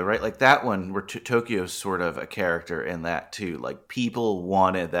Tokyo, right? Like that one where Tokyo's sort of a character in that too. Like people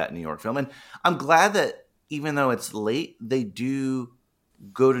wanted that New York film. And I'm glad that even though it's late, they do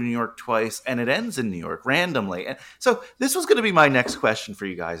go to New York twice and it ends in New York randomly. And so this was going to be my next question for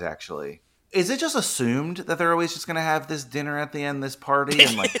you guys, actually. Is it just assumed that they're always just going to have this dinner at the end, this party?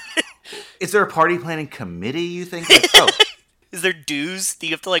 And like, is there a party planning committee, you think? Like, oh. Is there dues? Do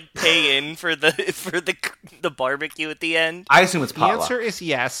you have to like pay in for the barbecue at the end? I assume it's potluck. The answer is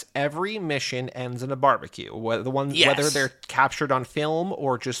yes. Every mission ends in a barbecue. Whether they're captured on film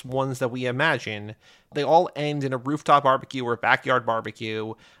or just ones that we imagine, they all end in a rooftop barbecue or backyard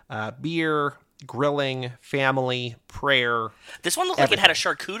barbecue. Beer, grilling, family, prayer. This one looked like it had a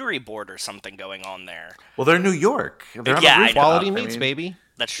charcuterie board or something going on there. Well, they're New York. They're on Yeah, a rooftop. Quality meats, baby.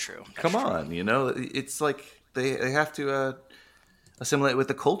 That's true. Come on, it's like they have to assimilate with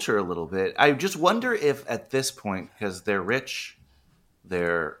the culture a little bit. I just wonder if at this point, because they're rich,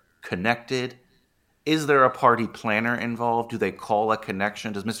 they're connected, is there a party planner involved? Do they call a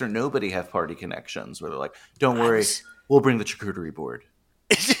connection? Does Mr. Nobody have party connections where they're like, don't worry, we'll bring the charcuterie board?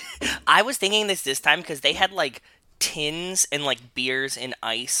 I was thinking this time because they had like tins and like beers and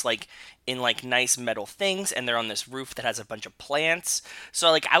ice like in like nice metal things, and they're on this roof that has a bunch of plants. So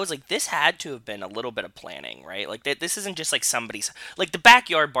like I was like, this had to have been a little bit of planning, right? Like this isn't just like somebody's like the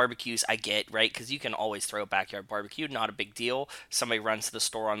backyard barbecues I get, right? Because you can always throw a backyard barbecue, not a big deal. Somebody runs to the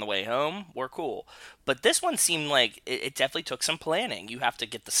store on the way home, we're cool. But this one seemed like it definitely took some planning. You have to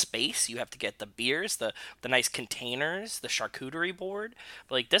get the space, you have to get the beers, the nice containers, the charcuterie board.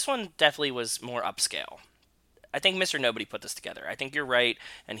 But like this one definitely was more upscale. I think Mr. Nobody put this together. I think you're right,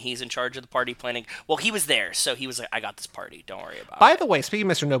 and he's in charge of the party planning. Well, he was there, so he was like, I got this party. Don't worry about it. By the way,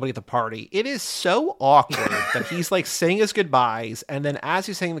 speaking of Mr. Nobody at the party, it is so awkward that he's like saying his goodbyes, and then as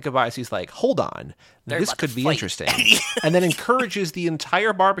he's saying the goodbyes, he's like, hold on, this could be interesting. And then encourages the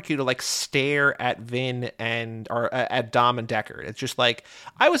entire barbecue to like stare at Vin or at Dom and Deckard. It's just like,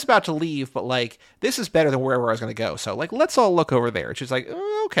 I was about to leave, but like, this is better than wherever I was going to go. So like, let's all look over there. It's just like,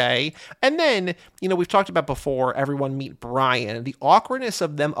 okay. And then, we've talked about before, everyone meet Brian. The awkwardness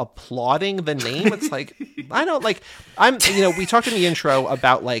of them applauding the name. It's like, I don't like, we talked in the intro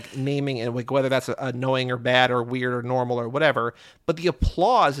about like naming and like whether that's annoying or bad or weird or normal or whatever. But the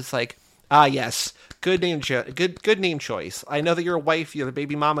applause, it's like, yes, good name choice. I know that your wife, your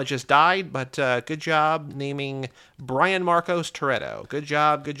baby mama just died, but good job naming Brian Marcos Toretto. Good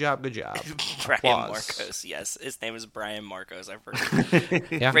job. Brian Marcos, yes. His name is Brian Marcos. I've heard.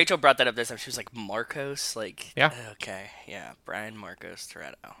 Yeah. Rachel brought that up this time. She was like, Marcos? Like, yeah. Okay, yeah, Brian Marcos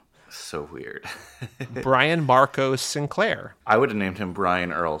Toretto. So weird. Brian Marcos Sinclair. I would have named him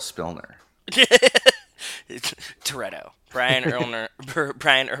Brian Earl Spillner. Toretto. Brian Earl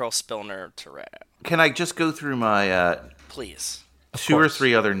Spillner Toretto. Can I just go through my please 2 or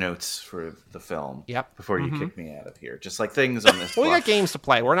 3 other notes for the film? Yep. Before you kick me out of here, just like things on this. Well, we got games to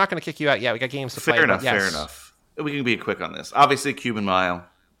play. We're not going to kick you out yet. We got games to play. Fair enough. We can be quick on this. Obviously, Cuban Mile.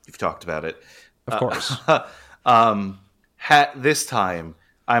 You've talked about it, of course. This time,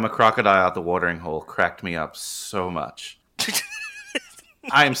 I'm a crocodile at the watering hole. Cracked me up so much.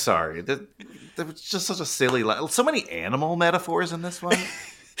 I'm sorry. That was just such a silly line. So many animal metaphors in this one.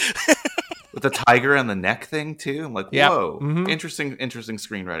 with the tiger and the neck thing too. I'm like, Yep. whoa, Mhm. interesting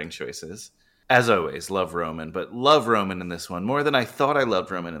screenwriting choices. As always, love Roman, but love Roman in this one more than I thought I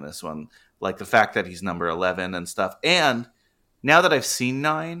loved Roman in this one. Like the fact that he's number 11 and stuff. And now that I've seen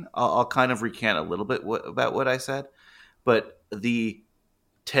 9, I'll kind of recant a little bit about what I said. But the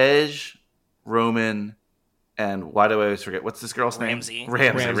Tej, Roman, and why do I always forget? What's this girl's Ramsey. name?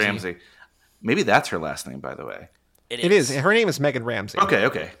 Ramsey. Ramsey. Maybe that's her last name, by the way. It is. Her name is Megan Ramsey.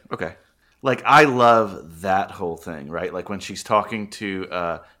 Okay. Like, I love that whole thing, right? Like, when she's talking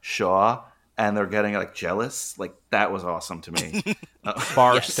to Shaw and they're getting, like, jealous. Like, that was awesome to me.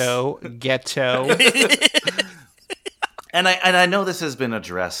 Barstow, Ghetto. And I know this has been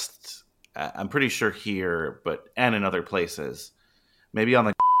addressed, I'm pretty sure here, and in other places. Maybe on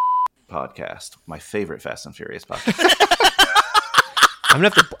the podcast, my favorite Fast and Furious podcast. I'm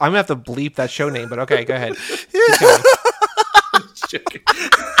gonna have to bleep that show name, but okay, go ahead. Keep going. Joking.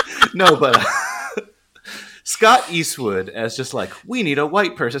 No, but Scott Eastwood as just like, we need a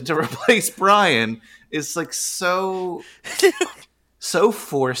white person to replace Brian is like so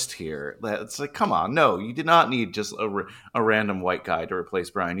forced here that it's like, come on, no, you did not need just a random white guy to replace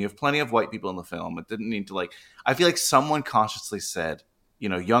Brian. You have plenty of white people in the film. It didn't need to, like, I feel like someone consciously said, you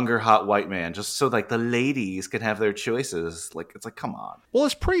know, younger hot white man, just so like the ladies can have their choices. Like, it's like, come on. Well,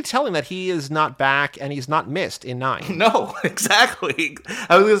 it's pretty telling that he is not back and he's not missed in 9. No, exactly.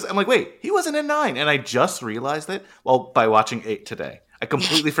 I'm like, wait, he wasn't in 9, and I just realized it. Well, by watching 8 today, I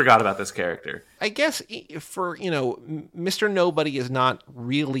completely forgot about this character. I guess for, Mr. Nobody is not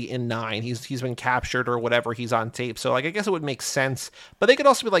really in 9. He's been captured or whatever. He's on tape. So, like, I guess it would make sense. But they could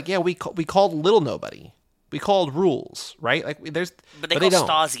also be like, yeah, we called Little Nobody. We called Rules, right? Like, But they don't.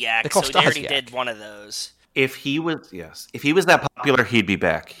 call Stasiak, They call so they already Stasiak. did one of those. If he was that popular, he'd be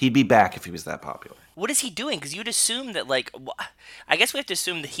back. He'd be back if he was that popular. What is he doing? Because you'd assume that, like, I guess we have to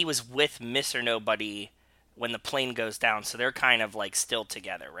assume that he was with Mr. Nobody when the plane goes down, so they're kind of, like, still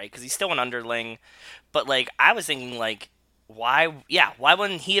together, right? Because he's still an underling. But, like, I was thinking, like, why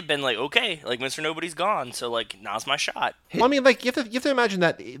wouldn't he have been like, okay, like, Mr. Nobody's gone, so, like, now's my shot. Well, I mean, like, you have to imagine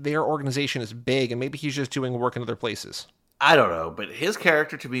that their organization is big and maybe he's just doing work in other places. I don't know, but his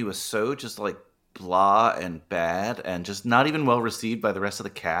character to me was so just like blah and bad and just not even well received by the rest of the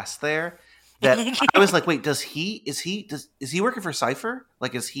cast there that I was like, wait, is he working for Cypher?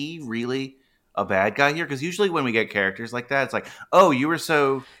 Like, is he really a bad guy here? Because usually when we get characters like that, it's like, oh, you were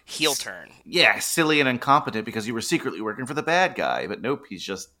so Heel turn. Yeah, silly and incompetent because you were secretly working for the bad guy. But nope, he's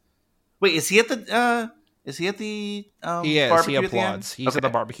just. Wait, is he at the? He is. He applauds. He's at the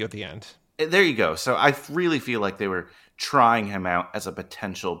barbecue at the end. There you go. So I really feel like they were trying him out as a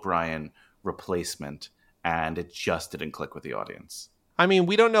potential Brian replacement, and it just didn't click with the audience. I mean,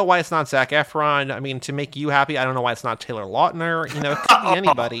 we don't know why it's not Zac Efron. I mean, to make you happy, I don't know why it's not Taylor Lautner. It could be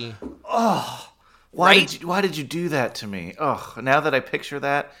anybody. Why did you do that to me? Oh, now that I picture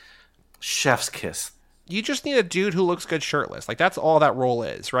that, chef's kiss. You just need a dude who looks good shirtless. Like, that's all that role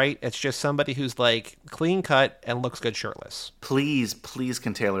is, right? It's just somebody who's, like, clean cut and looks good shirtless. Please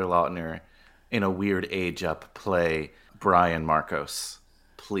can Taylor Lautner, in a weird age up, play Brian Marcos.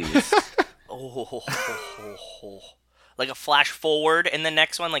 Please. Like a flash forward in the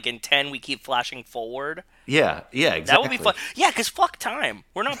next one, like in 10 we keep flashing forward. Yeah, exactly. That would be fun. Yeah, because fuck time.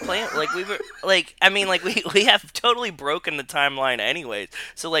 We're not playing, like, we were, like, I mean, like, we have totally broken the timeline anyways.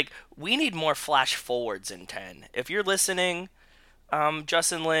 So, like, we need more flash forwards in 10. If you're listening,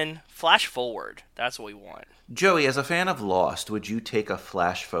 Justin Lin, flash forward. That's what we want. Joey, as a fan of Lost, would you take a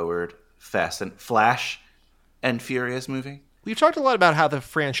flash forward Flash and Furious movie? We've talked a lot about how the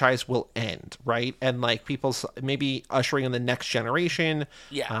franchise will end, right? And, like, people's maybe ushering in the next generation.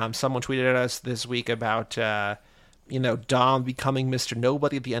 Yeah. Someone tweeted at us this week about, Dom becoming Mr.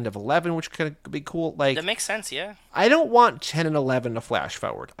 Nobody at the end of 11, which could be cool. Like, that makes sense, yeah. I don't want 10 and 11 to flash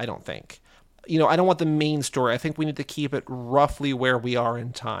forward, I don't think. I don't want the main story. I think we need to keep it roughly where we are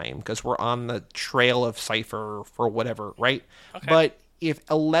in time because we're on the trail of Cypher for whatever, right? Okay. But if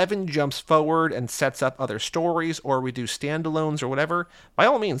 11 jumps forward and sets up other stories, or we do standalones or whatever, by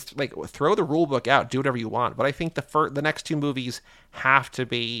all means, like, throw the rule book out, do whatever you want. But I think the next two movies have to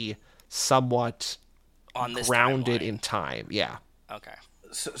be somewhat on this grounded timeline. In time. Yeah. Okay.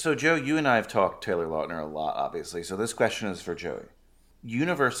 So Joe, you and I have talked Taylor Lautner a lot, obviously. So this question is for Joey.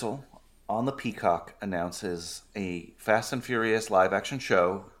 Universal on the Peacock announces a Fast and Furious live-action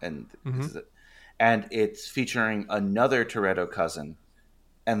show, and it's featuring another Toretto cousin.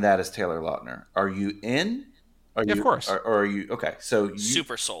 And that is Taylor Lautner. Are you in? Yeah, of course. Or are you okay? So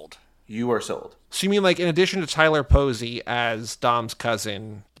Super sold. You are sold. So you mean, like, in addition to Tyler Posey as Dom's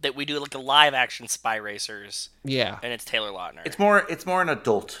cousin, that we do, like, the live action Spy Racers? Yeah, and it's Taylor Lautner. It's more an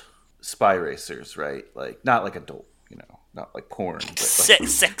adult spy racers, right? Like not like adult, not like porn, but like,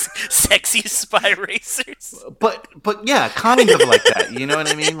 sexy spy racers. but yeah, kind of like that. You know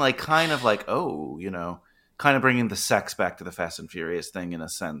what I mean? Like kind of like kind of bringing the sex back to the Fast and Furious thing in a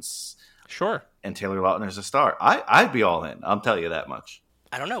sense. Sure. And Taylor Lautner's a star. I'd be all in. I'll tell you that much.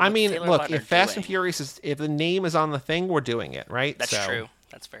 I don't know. I mean, Taylor look, Lautner if Fast and doing? Furious if the name is on the thing, we're doing it, right? That's true.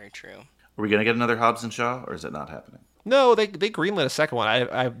 That's very true. Are we gonna get another Hobbs and Shaw, or is it not happening? No, they greenlit a second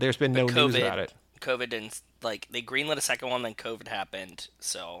one. There's been no news about it. COVID didn't they greenlit a second one, then COVID happened,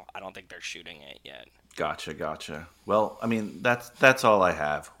 so I don't think they're shooting it yet. Gotcha. Well, I mean that's all I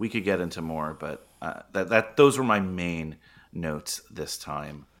have. We could get into more, but those were my main notes this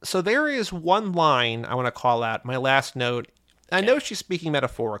time. So there is one line I want to call out. My last note. I know she's speaking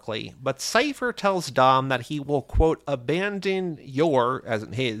metaphorically, but Cypher tells Dom that he will, quote, abandon your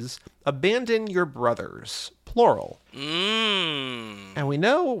brothers, plural. And we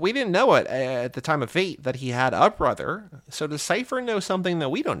didn't know it at the time of Fate that he had a brother. So does Cypher know something that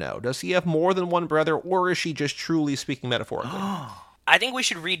we don't know? Does he have more than one brother, or is she just truly speaking metaphorically? I think we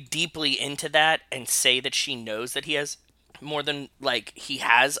should read deeply into that and say that she knows that he has more than, he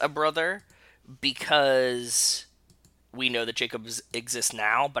has a brother, because we know that Jacob exists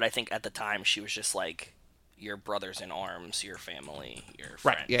now, but I think at the time she was just like, your brothers in arms, your family, your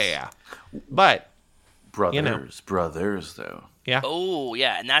friends. Right, yeah. But brothers though. Yeah. Oh,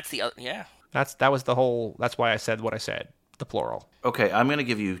 yeah, and that's the other, yeah. That's why I said what I said, the plural. Okay, I'm going to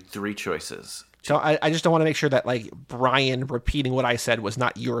give you 3 choices. So I just don't want to make sure that, Brian repeating what I said was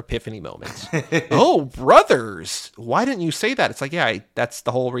not your epiphany moment. Oh, brothers! Why didn't you say that? It's like, yeah, that's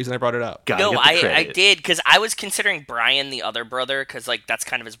the whole reason I brought it up. No, I did, because I was considering Brian the other brother, because, that's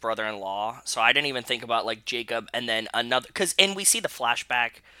kind of his brother-in-law. So I didn't even think about, Jacob and then another, and we see the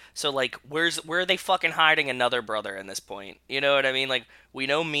flashback. So, where are they fucking hiding another brother in this point? You know what I mean? We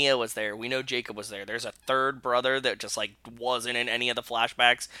know Mia was there. We know Jacob was there. There's a third brother that just, wasn't in any of the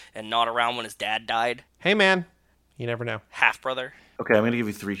flashbacks and not around when his dad died. Hey, man. You never know. Half-brother. Okay, I'm going to give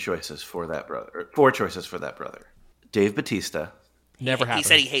you 3 choices for that brother. Or 4 choices for that brother. Dave Bautista. Never happened. He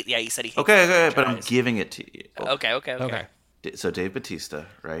said he hates Okay, but I'm giving it to you. Okay. So Dave Bautista,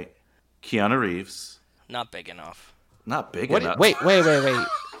 right? Keanu Reeves. Not big enough. Not big What? enough. Wait.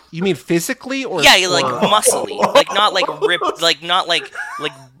 You mean physically or? Yeah, muscly, not ripped, not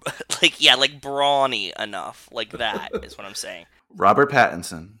brawny enough. That is what I'm saying. Robert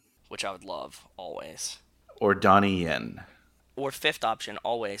Pattinson. Which I would love always. Or Donnie Yen. Or fifth option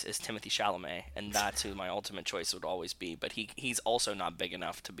always is Timothée Chalamet, and that's who my ultimate choice would always be. But he's also not big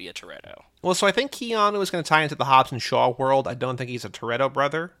enough to be a Toretto. Well, so I think Keanu is going to tie into the Hobbs and Shaw world. I don't think he's a Toretto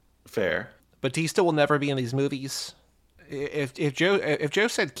brother. Fair. Batista will never be in these movies. If Joe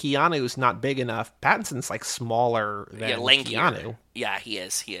said Keanu's not big enough, Pattinson's smaller than Keanu. Yeah, he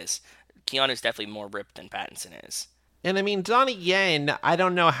is. Keanu's definitely more ripped than Pattinson is. And I mean, Donnie Yen, I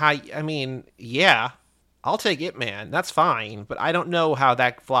don't know how. I mean, yeah, I'll take it, man. That's fine, but I don't know how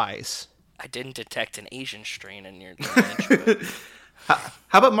that flies. I didn't detect an Asian strain in your How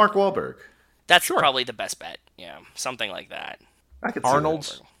about Mark Wahlberg? That's probably the best bet. Yeah, something like that. I could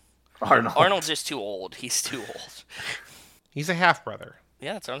Arnold's. Arnold's just too old. He's too old. He's a half brother.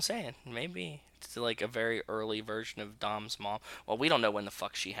 Yeah, that's what I'm saying. Maybe it's a very early version of Dom's mom. Well, we don't know when the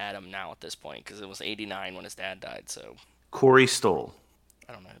fuck she had him now at this point, because it was 89 when his dad died. So Corey Stoll.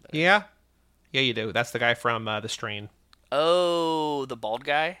 I don't know who that is. Yeah, you do. That's the guy from The Strain. Oh, the bald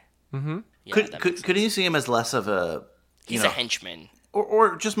guy. Mm-hmm. Yeah, could you see him as less of a? He's a henchman.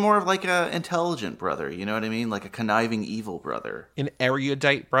 Or just more of a intelligent brother, you know what I mean? Like a conniving evil brother. An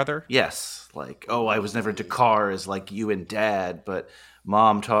erudite brother? Yes. I was never into cars like you and Dad, but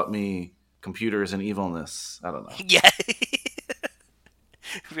Mom taught me computers and evilness. I don't know. Yeah.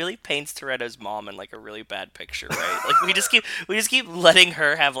 Really paints Toretto's mom in a really bad picture, right? We just keep letting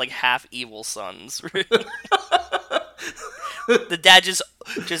her have half evil sons. The dad just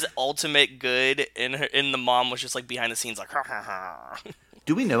ultimate good, and the mom was just behind the scenes ha ha ha.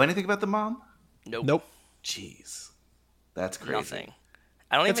 Do we know anything about the mom? Nope. Jeez, that's crazy. Nothing.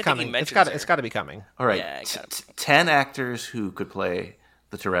 I don't even think he mentions It's got to be coming. All right, yeah, 10 actors who could play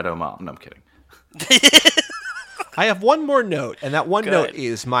the Toretto mom. No, I'm kidding. I have one more note, and that one note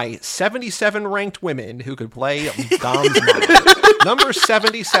is my 77 ranked women who could play Dom's mom. Number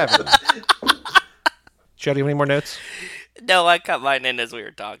 77. Joe, do you have any more notes? No, I cut mine in as we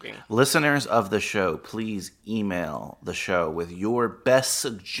were talking. Listeners of the show, please email the show with your best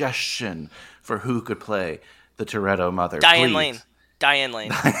suggestion for who could play the Toretto mother. Diane Lane.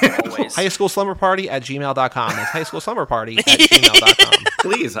 Always. highschoolslumberparty@gmail.com. That's highschoolslumberparty@gmail.com.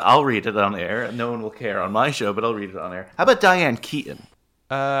 Please, I'll read it on air. No one will care on my show, but I'll read it on air. How about Diane Keaton?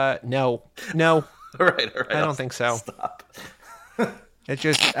 No. All right. I don't think so. Stop. It's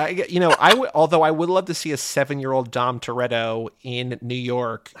just, although I would love to see a 7-year-old Dom Toretto in New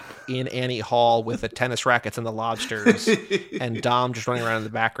York in Annie Hall with the tennis rackets and the lobsters, and Dom just running around in the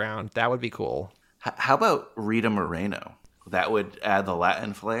background. That would be cool. How about Rita Moreno? That would add the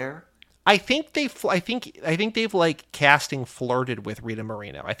Latin flair. I think they've like casting flirted with Rita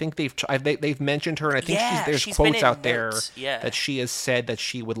Moreno. I think they've mentioned her, and I think there's quotes out there that she has said that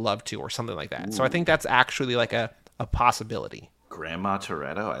she would love to, or something like that. Ooh. So I think that's actually like a possibility. Grandma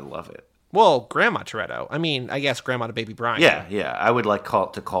Toretto, I love it. Well, Grandma Toretto. I mean, I guess Grandma to Baby Brian. Yeah. I would like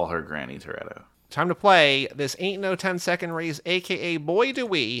to call her Granny Toretto. Time to play. This ain't no 10-second race, a.k.a. Boy Do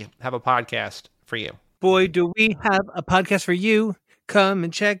We Have a Podcast for You. Boy, do we have a podcast for you. Come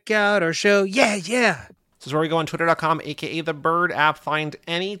and check out our show. Yeah. This is where we go on twitter.com, a.k.a. the Bird app. Find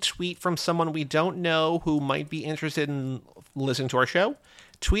any tweet from someone we don't know who might be interested in listening to our show.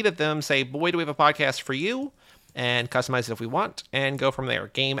 Tweet at them, say, boy, do we have a podcast for you, and customize it if we want, and go from there.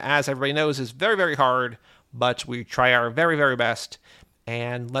 Game, as everybody knows, is very, very hard, but we try our very, very best.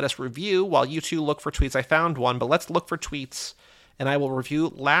 And let us review while you two look for tweets. I found one, but let's look for tweets, and I will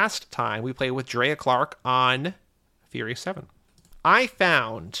review last time we played with Drea Clark on Furious 7. I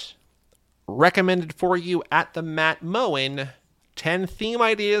found, recommended for you at the Matt Moen, 10 theme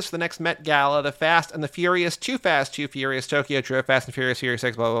ideas for the next Met Gala, The Fast and the Furious, Too Fast, Too Furious, Tokyo Drift, Fast and Furious, Furious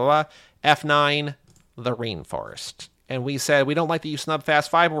 6, blah, blah, blah, F9, The Rainforest. And we said, we don't like that you snub Fast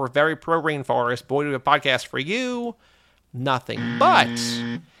 5, but we're very pro Rainforest. Boy, do we have a podcast for you. Nothing. But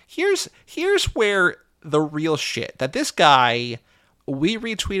here's where the real shit, that this guy, we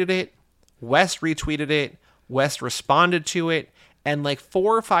retweeted it, Wes retweeted it, Wes responded to it, and like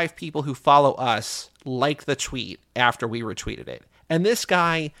 4 or 5 people who follow us liked the tweet after we retweeted it. And this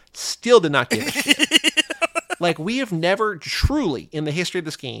guy still did not give a shit. Like, we have never truly, in the history of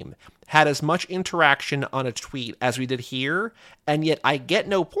this game, had as much interaction on a tweet as we did here, and yet I get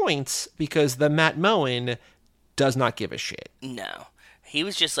no points because the Matt Moen does not give a shit. No. He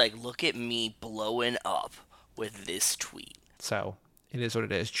was just like, look at me blowing up with this tweet. So, it is what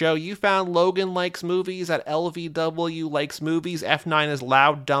it is. Joe, you found Logan Likes Movies at LVW Likes Movies. F9 is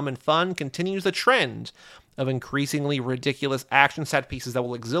loud, dumb, and fun. Continues the trend of increasingly ridiculous action set pieces that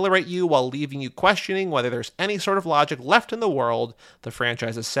will exhilarate you while leaving you questioning whether there's any sort of logic left in the world the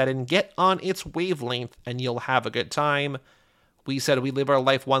franchise is set in. Get on its wavelength and you'll have a good time. We said we live our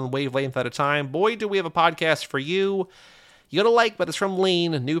life one wavelength at a time. Boy, do we have a podcast for you. You gotta like, but it's from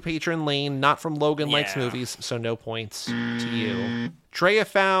Lane, new patron Lane, not from Logan Likes Movies, so no points to you. Drea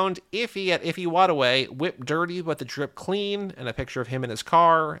found Iffy at Iffy Wadaway, whip dirty but the drip clean, and a picture of him in his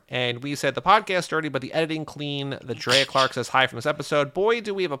car. And we said the podcast dirty but the editing clean. The Drea Clark says hi from this episode. Boy,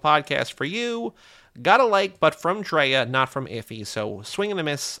 do we have a podcast for you. Gotta like, but from Drea, not from Iffy. So swing and a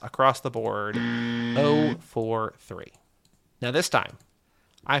miss across the board. 0-4-3. Now this time,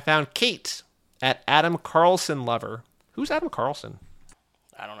 I found Kate at Adam Carlson Lover. Who's Adam Carlson?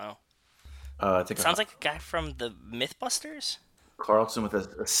 I don't know. I think sounds like a guy from the Mythbusters. Carlson with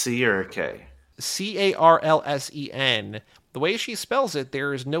a C or a K? Carlsen. The way she spells it,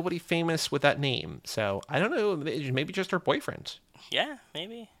 there is nobody famous with that name. So I don't know. Maybe just her boyfriend. Yeah,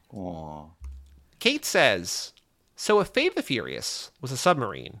 maybe. Aww. Kate says, so if Fate of the Furious was a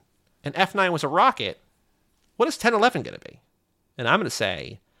submarine and F9 was a rocket, what is 1011 going to be? And I'm going to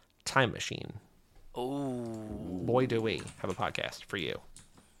say Time Machine. Oh. Boy, do we have a podcast for you.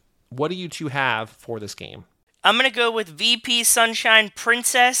 What do you two have for this game? I'm going to go with VP Sunshine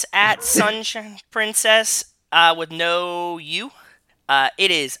Princess at Sunshine Princess with no U.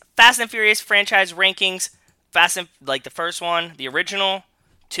 It is Fast and Furious franchise rankings. Fast and, like the first one, the original.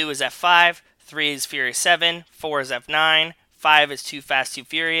 2 is F5. 3 is Furious 7. 4 is F9. 5 is Too Fast, Too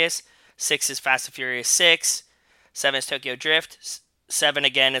Furious. 6 is Fast and Furious 6. 7 is Tokyo Drift. 7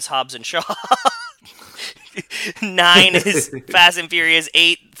 again is Hobbs and Shaw. 9 is Fast and Furious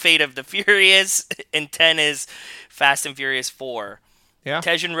 8, Fate of the Furious, and 10 is Fast and Furious 4. Yeah.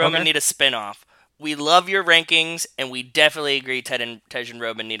 Tej and Roman need a spinoff. We love your rankings, and we definitely agree Tej and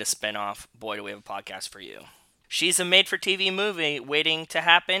Roman need a spinoff. Boy, do we have a podcast for you. She's a made-for-TV movie waiting to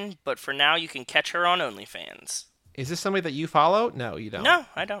happen, but for now you can catch her on OnlyFans. Is this somebody that you follow? No, you don't. No,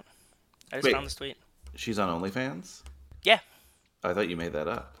 I don't. I just found this tweet. She's on OnlyFans? Yeah. I thought you made that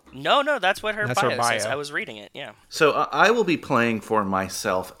up. No, that's what her bio says. I was reading it, yeah. So I will be playing for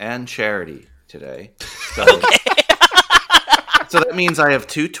myself and Charity today. So, so that means I have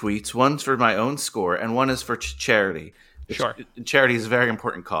 2 tweets. One's for my own score, and one is for Charity. Sure. Charity is a very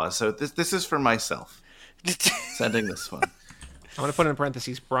important cause. So this is for myself. Sending this one. I'm going to put in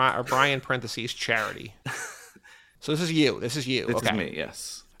parentheses, Brian parentheses, Charity. So this is you. This is me,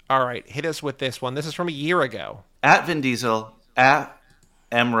 yes. All right, hit us with this one. This is from a year ago. At Vin Diesel, at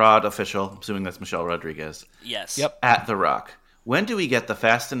MRod Official, assuming that's Michelle Rodriguez. Yes. Yep. At The Rock. When do we get the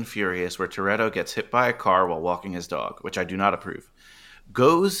Fast and Furious where Toretto gets hit by a car while walking his dog, which I do not approve,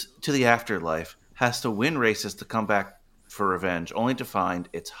 goes to the afterlife, has to win races to come back for revenge, only to find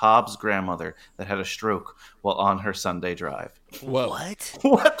it's Hobbs' grandmother that had a stroke while on her Sunday drive. Whoa. What?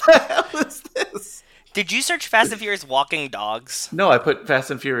 What the hell is this? Did you search Fast and Furious walking dogs? No, I put Fast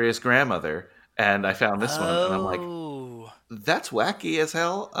and Furious grandmother, and I found this one, and I'm like, that's wacky as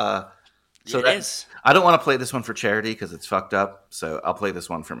hell. It is. I don't want to play this one for charity because it's fucked up, so I'll play this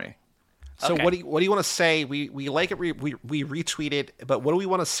one for me. So Okay. what do you want to say? We like it. We retweet it. But what do we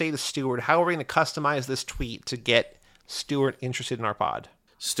want to say to Stuart? How are we going to customize this tweet to get Stuart interested in our pod?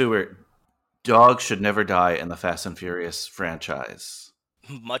 Stuart, dogs should never die in the Fast and Furious franchise.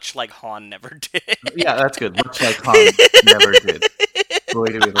 Much like Han never did. Yeah, that's good. Much like Han never did. Boy,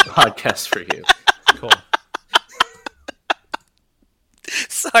 do we have a podcast for you. Cool.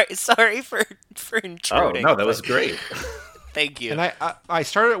 Sorry for Oh, intruding. no, that was great. Thank you. And I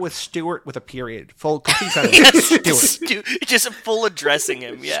started it with Stuart with a period. Complete sentence. Stuart. Just full addressing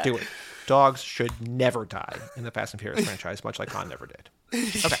him. Yeah. Stuart. Dogs should never die in the Fast and Furious franchise, much like Han never did.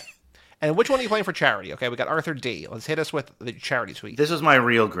 Okay. And which one are you playing for charity? Okay, we got Arthur D. Let's hit us with the charity tweet. This was my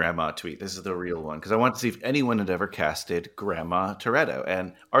real grandma tweet. This is the real one because I wanted to see if anyone had ever casted Grandma Toretto,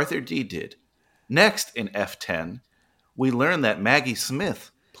 and Arthur D did. Next in F10, we learn that Maggie Smith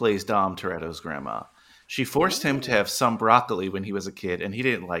plays Dom Toretto's grandma. She forced him to have some broccoli when he was a kid, and he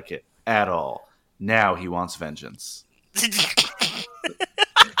didn't like it at all. Now he wants vengeance.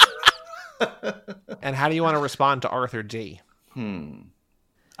 And how do you want to respond to Arthur D?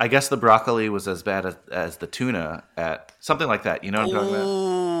 I guess the broccoli was as bad as the tuna at something like that. You know what I'm talking about?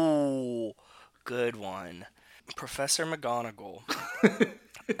 Ooh, good one. Professor McGonagall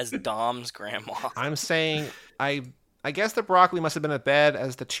as Dom's grandma. I'm saying I guess the broccoli must have been as bad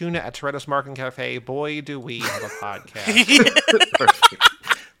as the tuna at Toretto's Market Cafe. Boy, do we have a podcast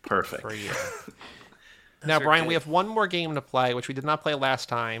Perfect. for you. Now, Brian, we have one more game to play, which we did not play last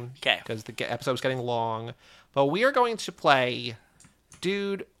time. Okay. Because the episode was getting long. But we are going to play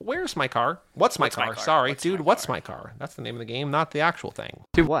Dude, Where's My Car? What's My Car? Sorry. Dude, What's My Car? That's the name of the game, not the actual thing.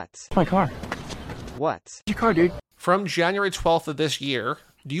 Dude, what's my car? What's your car, dude? From January 12th of this year,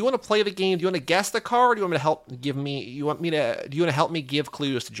 do you want to play the game? Do you want to guess the car? Or do you want me to do you want to help me give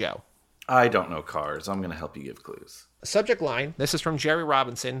clues to Joe? I don't know cars. I'm going to help you give clues. Subject line. This is from Jerry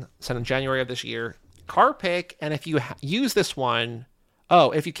Robinson, sent in January of this year. Car pick, and if you use this one,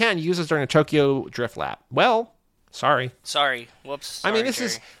 if you can, use this during a Tokyo Drift Lap. Well, sorry. Whoops. I mean, this Jerry.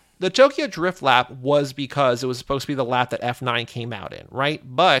 is the Tokyo Drift Lap was because it was supposed to be the lap that F9 came out in, right?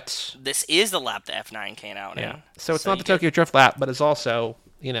 But This is the lap that F9 came out in. so it's not the you get Tokyo Drift Lap, but it's also,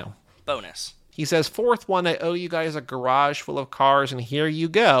 bonus. He says, fourth one, I owe you guys a garage full of cars, and here you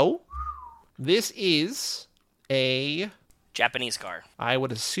go. This is a Japanese car. I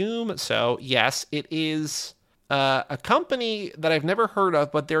would assume so. Yes, it is a company that I've never heard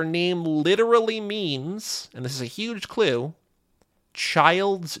of, but their name literally means, and this is a huge clue,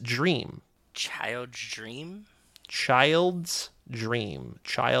 Child's Dream. Child's Dream? Child's Dream.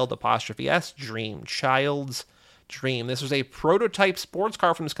 Child apostrophe S, Dream. Child's Dream. This was a prototype sports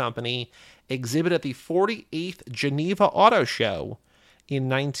car from this company, exhibited at the 48th Geneva Auto Show in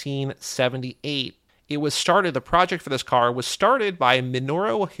 1978. The project for this car was started by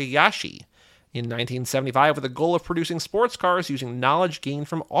Minoru Hayashi in 1975 with the goal of producing sports cars using knowledge gained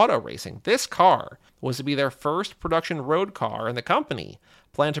from auto racing. This car was to be their first production road car, and the company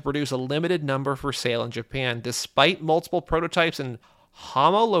planned to produce a limited number for sale in Japan, despite multiple prototypes and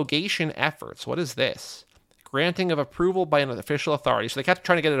homologation efforts. What is this? Granting of approval by an official authority. So they kept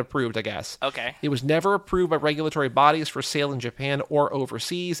trying to get it approved, I guess. Okay. It was never approved by regulatory bodies for sale in Japan or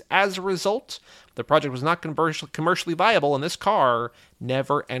overseas. As a result, the project was not commercially viable, and this car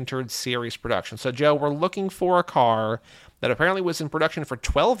never entered series production. So, Joe, we're looking for a car that apparently was in production for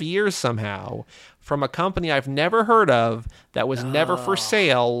 12 years somehow from a company I've never heard of that was never for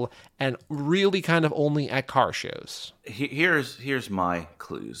sale and really kind of only at car shows. Here's my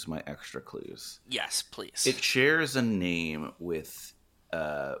clues, my extra clues. Yes, please. It shares a name with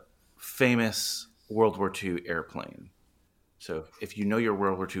a famous World War II airplane. So if you know your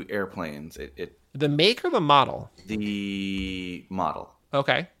World War II airplanes, The make or the model? the model.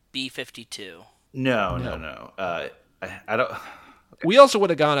 Okay. B-52. No. I don't. We also would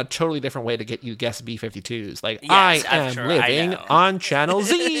have gone a totally different way to get you guess B-52s. Like, Yes, I I'm am sure, living I know. on Channel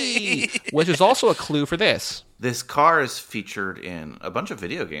Z, which is also a clue for this. This car is featured in a bunch of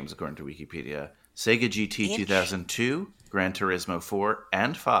video games, according to Wikipedia. Sega GT 2002, Gran Turismo 4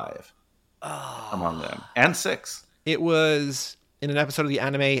 and 5 among them, and 6. It was in an episode of the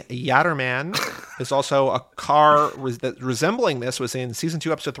anime Yatterman. There's also a car resembling this was in season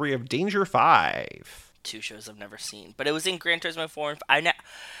 2, episode 3 of Danger 5. 2 shows I've never seen, but it was in Gran Turismo 4. I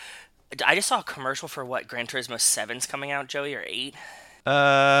just saw a commercial for what Gran Turismo 7's coming out, Joey, or 8.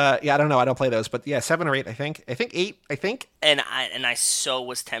 Yeah, I don't know. I don't play those, but yeah, 7 or 8, I think. I think 8, I think. And I so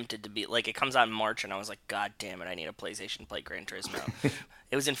was tempted to be like, it comes out in March, and I was like, God damn it, I need a PlayStation to play Gran Turismo.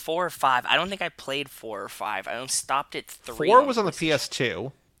 It was in 4 or 5. I don't think I played 4 or 5. I stopped at 3. 4 was on the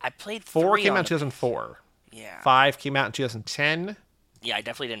PS2. I played 4 3 came out in 2004. Yeah. 5 came out in 2010. Yeah, I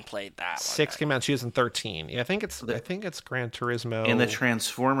definitely didn't play that one. 6 came out in 2013. Yeah, I think it's Gran Turismo. In the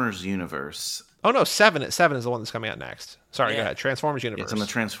Transformers universe. Oh no, 7 is the one that's coming out next. Sorry, go ahead. Transformers universe. It's in the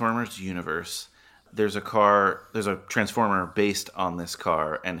Transformers universe. There's a Transformer based on this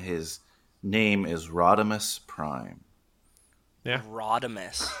car, and his name is Rodimus Prime. Yeah.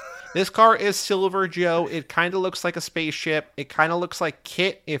 Rodimus. This car is silver, Joe. It kind of looks like a spaceship. It kind of looks like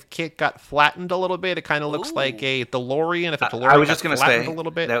KITT if KITT got flattened a little bit. It kind of looks like a DeLorean if a DeLorean I was just got going to flattened say a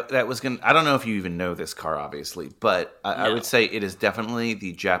little bit. That was going. I don't know if you even know this car, obviously, but I would say it is definitely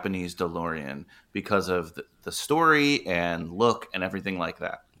the Japanese DeLorean because of the story and look and everything like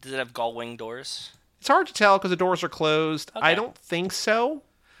that. Does it have gull-wing doors? It's hard to tell because the doors are closed. Okay. I don't think so,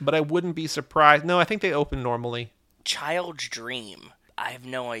 but I wouldn't be surprised. No, I think they open normally. Child's Dream. I have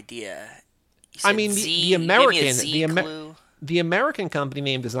no idea. I mean, the American company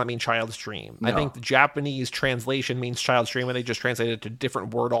name does not mean Child's Dream. No. I think the Japanese translation means Child's Dream, and they just translated it to a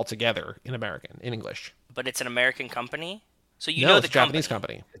different word altogether in English. But it's an American company? So you know the Japanese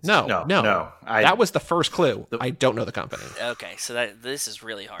company. No. That was the first clue. I don't know the company. Okay, so this is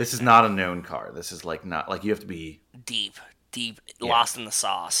really hard. This is not a known car. This is not you have to be deep, lost in the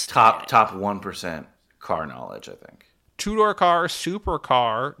sauce. Top 1% car knowledge, I think. Two-door car,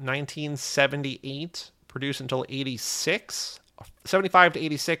 supercar, 1978, produced until 86, 75 to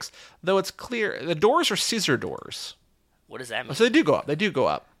 86. Though it's clear the doors are scissor doors. What does that mean? So they do go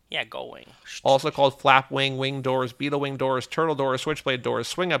up. Yeah, gull-wing. Also called flap wing, wing doors, beetle wing doors, turtle doors, switchblade doors,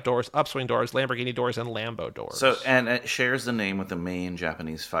 swing up doors, upswing doors, Lamborghini doors, and Lambo doors. So, and it shares the name with the main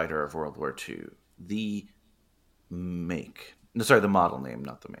Japanese fighter of World War II. The model name,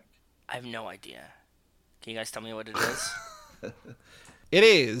 not the make. I have no idea. Can you guys tell me what it is? It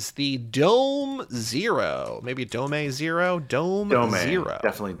is the Dome Zero. Maybe Dome Zero? Dome Zero.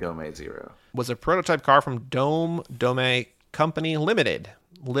 Definitely Dome Zero. Was a prototype car from Dome Company Limited.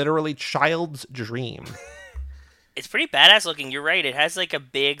 Literally child's dream. It's pretty badass looking. You're right. It has like a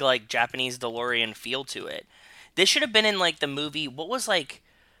big like Japanese DeLorean feel to it. This should have been in like the movie. Maybe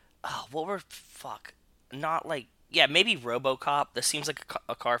RoboCop. This seems like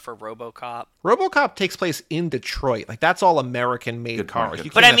a car for RoboCop. RoboCop takes place in Detroit. Like that's all American-made cars.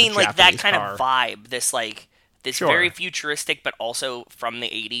 But I mean, like that kind of vibe. This sure. Very futuristic, but also from the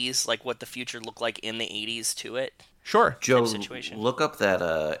 '80s. Like what the future looked like in the '80s to it. Sure. Joe, look up that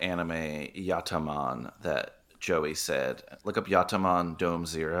anime Yataman that Joey said. Look up Yataman Dome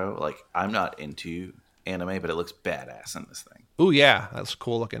Zero. Like I'm not into anime, but it looks badass in this thing. Ooh yeah, that's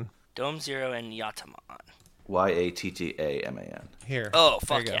cool looking. Dome Zero and Yataman. Yattaman. Here. Oh,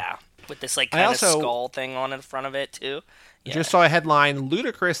 fuck yeah. With this like kind of skull thing on in front of it too. Yeah. Just saw a headline.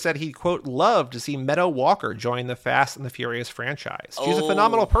 Ludacris said he'd, quote, love to see Meadow Walker join the Fast and the Furious franchise. She's a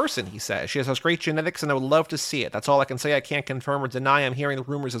phenomenal person, he says. She has great genetics and I would love to see it. That's all I can say. I can't confirm or deny. I'm hearing the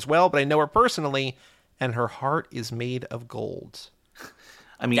rumors as well, but I know her personally and her heart is made of gold.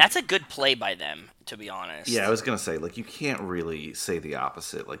 I mean, that's a good play by them, to be honest. Yeah, I was going to say, like, you can't really say the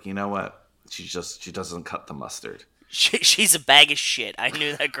opposite. Like, you know what? She doesn't cut the mustard. She's a bag of shit. I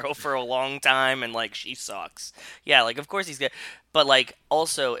knew that girl for a long time, and, like, she sucks. Yeah, like, of course he's good. But, like,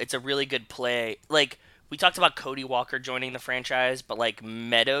 also, it's a really good play. Like, we talked about Cody Walker joining the franchise, but, like,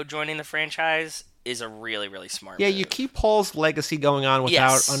 Meadow joining the franchise is a really, really smart move. You keep Paul's legacy going on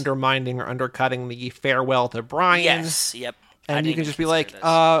without undermining or undercutting the farewell to Brian. Yes, yep. And you can just be like,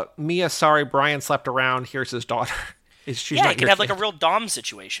 Mia, sorry, Brian slept around. Here's his daughter. You could have like a real Dom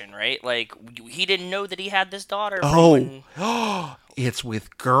situation, right? Like he didn't know that he had this daughter. It's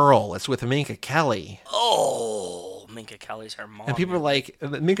with Girl. It's with Minka Kelly. Oh, Minka Kelly's her mom. And people are like,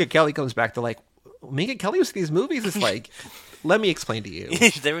 Minka Kelly comes back to like, Minka Kelly was in these movies. It's like, let me explain to you.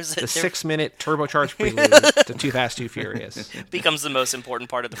 There was the 6-minute turbocharged prelude to Too Fast, Too Furious becomes the most important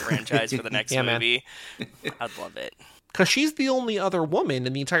part of the franchise for the next movie. I'd love it because she's the only other woman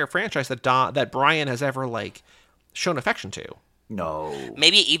in the entire franchise that Brian has ever like shown affection to. No.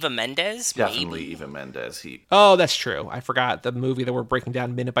 Maybe Eva Mendes? Definitely Maybe. Eva Mendes. Oh, that's true. I forgot the movie that we're breaking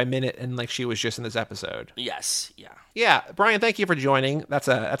down minute by minute, and like she was just in this episode. Yes, yeah. Yeah, Brian, thank you for joining. That's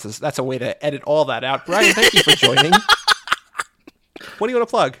a way to edit all that out. Brian, thank you for joining. What do you want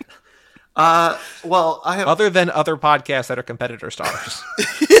to plug? Well, I have other than other podcasts that are competitor stars.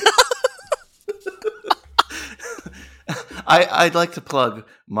 I'd like to plug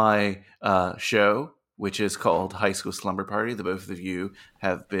my show, which is called High School Slumber Party. The both of you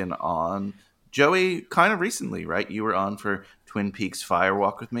have been on. Joey, kind of recently, right? You were on for Twin Peaks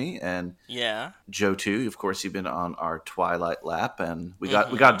Firewalk with me, and yeah, Joe too. Of course, you've been on our Twilight Lap, and we got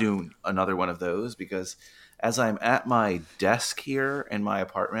to do another one of those because as I'm at my desk here in my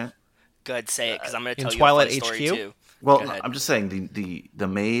apartment. Good, say it because I'm going to tell you Twilight a fun story HQ? too. Well, I'm just saying the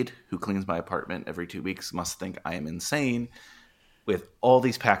maid who cleans my apartment every 2 weeks must think I am insane with all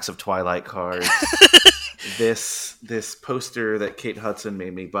these packs of Twilight cards. this poster that Kate Hudson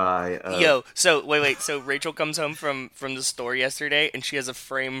made me buy. So wait. So Rachel comes home from the store yesterday, and she has a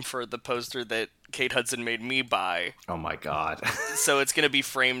frame for the poster that Kate Hudson made me buy. Oh my god! So it's gonna be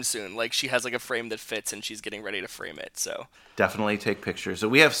framed soon. Like she has like a frame that fits, and she's getting ready to frame it. So definitely take pictures. So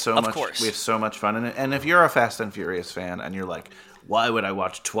we have so much fun in it. And if you're a Fast and Furious fan, and you're like, why would I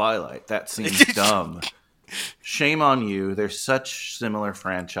watch Twilight? That seems dumb. Shame on you. They're such similar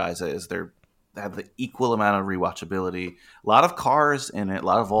franchises. They have the equal amount of rewatchability. A lot of cars in it, a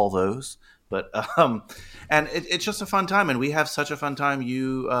lot of all those. But and it's just a fun time, and we have such a fun time.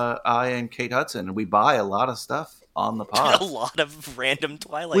 I, and Kate Hudson. We buy a lot of stuff on the pod. A lot of random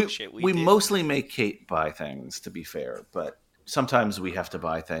Twilight shit. We mostly make Kate buy things, to be fair, but sometimes we have to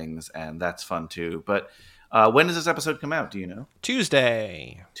buy things, and that's fun too. But when does this episode come out? Do you know?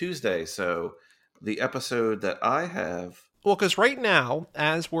 Tuesday. So the episode that I have. Well, because right now,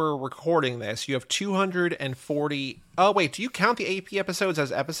 as we're recording this, you have 240. Oh, wait, do you count the AP episodes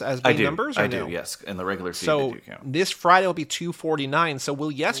as being numbers? Or I no? do, yes. In the regular feed, so I do count. This Friday will be 249. So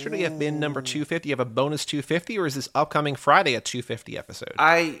will yesterday have been number 250? You have a bonus 250, or is this upcoming Friday a 250 episode?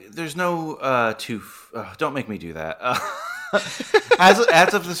 There's no don't make me do that.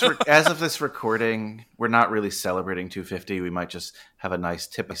 As of this recording, we're not really celebrating 250. We might just have a nice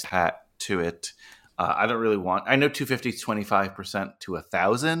tip hat to it. I don't really want. I know 250 is 25% to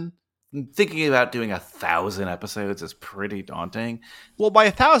 1,000. Thinking about doing 1,000 episodes is pretty daunting. Well, by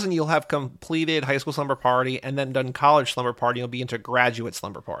 1,000, you'll have completed High School Slumber Party and then done College Slumber Party. You'll be into Graduate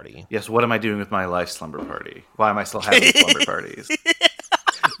Slumber Party. Yes. What am I doing with my life slumber party? Why am I still having slumber parties?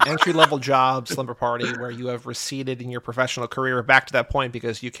 Entry-level job slumber party where you have receded in your professional career back to that point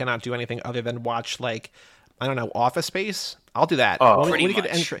because you cannot do anything other than watch, like, I don't know, Office Space. I'll do that. When you get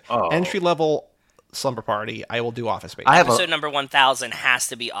entry-level slumber party, I will do Office Space. Episode number 1000 has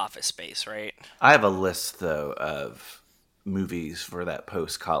to be Office Space, right? I have a list though of movies for that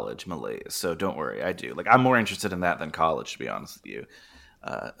post-college malaise, so don't worry, I do. Like, I'm more interested in that than college, to be honest with you.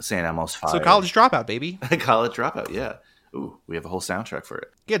 Saying Elmo's Fire. So College Dropout, baby. College Dropout, yeah. Ooh, we have a whole soundtrack for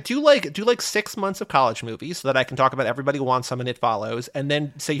it. Yeah, do like 6 months of college movies so that I can talk about Everybody Wants Some and It Follows, and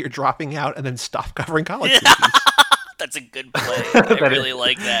then say you're dropping out and then stop covering college movies. That's a good play. I really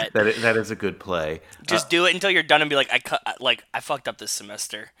like that. That is a good play. Just do it until you're done and be like, I fucked up this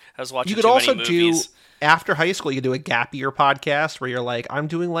semester. I was watching too many movies. You could also do, after high school, you could do a gap year podcast where you're like, I'm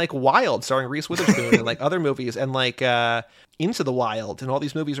doing like Wild, starring Reese Witherspoon, and like other movies, and like Into the Wild, and all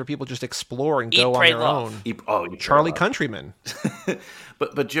these movies where people just explore and go on their own. Charlie Countryman.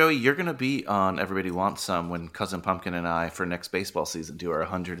 But Joey, you're going to be on Everybody Wants Some when Cousin Pumpkin and I, for next baseball season, do our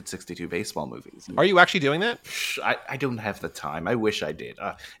 162 baseball movies. Are you actually doing that? I don't have the time. I wish I did.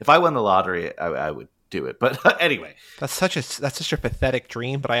 If I won the lottery, I would do it. But anyway. That's such a pathetic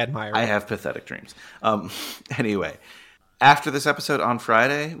dream, but I admire it. I have pathetic dreams. Anyway. After this episode on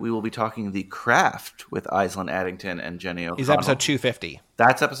Friday, we will be talking The Craft with Aislinn Addington and Jenny O'Connell. Is episode 250.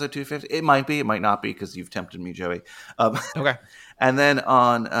 That's episode 250. It might be. It might not be because you've tempted me, Joey. Okay. And then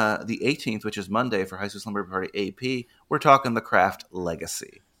on the 18th, which is Monday for High School Slumber Party AP, we're talking The Craft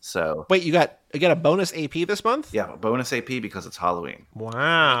Legacy. So wait, you got a bonus AP this month? Yeah, bonus AP because it's Halloween.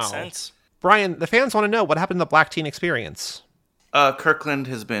 Wow. Makes sense. Brian, the fans want to know what happened to the Black Teen Experience. Kirkland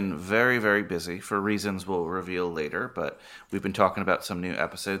has been very, very busy for reasons we'll reveal later, but we've been talking about some new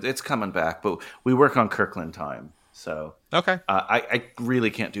episodes. It's coming back, but we work on Kirkland time. So okay, I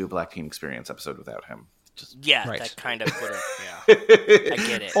really can't do a Black Teen Experience episode without him. That kind of put it. Yeah, I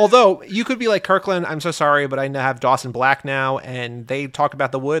get it. Although you could be like Kirkland, I'm so sorry, but I have Dawson Black now, and they talk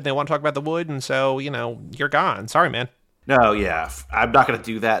about the wood. They want to talk about the wood, and so you're gone. Sorry, man. No, yeah, I'm not going to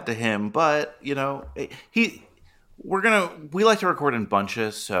do that to him, but we like to record in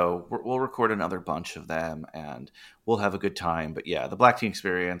bunches, so we'll record another bunch of them, and we'll have a good time. But yeah, the Black Teen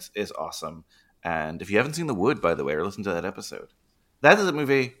Experience is awesome. And if you haven't seen The Wood, by the way, or listened to that episode, that is a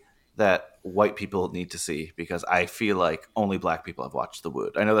movie that white people need to see, because I feel like only black people have watched The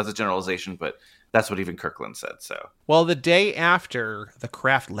Wood. I know that's a generalization, but that's what even Kirkland said. So, well, the day after The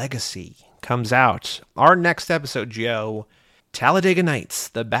Craft Legacy comes out, our next episode, Joe, Talladega Nights,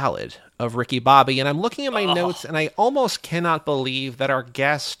 the Ballad of Ricky Bobby. And I'm looking at my notes, and I almost cannot believe that our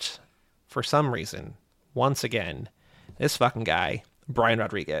guest, for some reason, once again, this fucking guy, Brian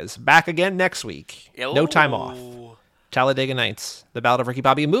Rodriguez, back again next week. No time off. Talladega Nights, the Ballad of Ricky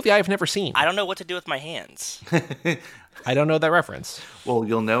Bobby, a movie I've never seen. I don't know what to do with my hands. I don't know that reference. Well,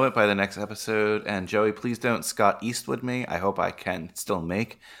 you'll know it by the next episode. And Joey, please don't Scott Eastwood me. I hope I can still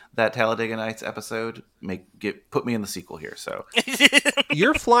make that Talladega Nights episode. Put me in the sequel here. So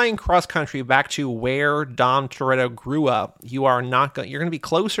you're flying cross country back to where Dom Toretto grew up. You are not going. You're going to be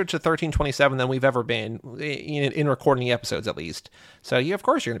closer to 1327 than we've ever been in recording the episodes, at least. So of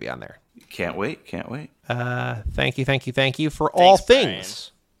course, you're going to be on there. Can't wait. Thank you for all things. Brian.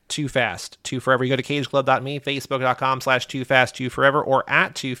 Too Fast, 2 Forever. You go to cageclub.me, facebook.com/Too Fast, 2 Forever, or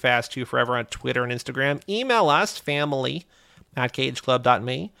at Too Fast, 2 Forever on Twitter and Instagram. Email us,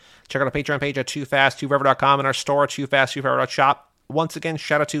 family@cageclub.me. Check out our Patreon page at toofast2forever.com and our store at toofast2forever.shop. Once again,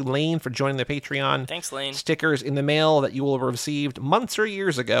 shout out to Lane for joining the Patreon. Thanks, Lane. Stickers in the mail that you will have received months or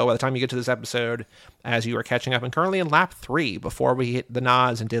years ago by the time you get to this episode, as you are catching up. And currently in lap 3 before we hit the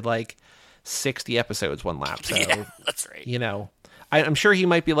Nas and did like 60 episodes one lap. So, yeah, that's right. I'm sure he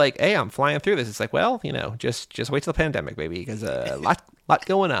might be like, hey, I'm flying through this. It's like, well, just wait till the pandemic, baby, because a lot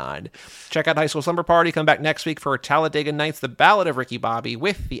going on. Check out High School Slumber Party. Come back next week for Talladega Nights, the Ballad of Ricky Bobby,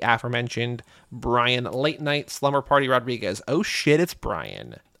 with the aforementioned Brian Late Night Slumber Party Rodriguez. Oh, shit, it's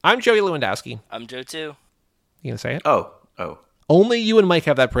Brian. I'm Joey Lewandowski. I'm Joe, too. You gonna say it? Oh. Only you and Mike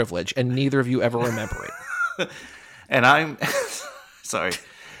have that privilege, and neither of you ever remember it. And I'm... Sorry.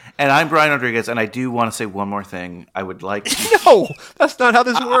 And I'm Brian Rodriguez, and I do want to say one more thing. I would like to... No, that's not how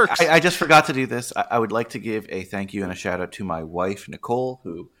this works. I just forgot to do this. I would like to give a thank you and a shout out to my wife, Nicole,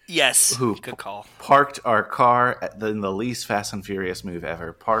 who good call. Parked our car in the least Fast and Furious move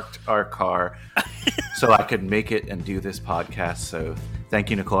ever. Parked our car so I could make it and do this podcast. So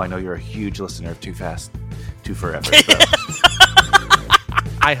thank you, Nicole. I know you're a huge listener of Too Fast, 2 Forever. So.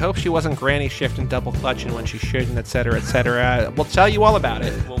 I hope she wasn't granny shifting double clutching when she shouldn't, etc., etc. We'll tell you all about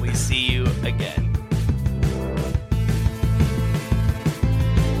it. Will we see you again?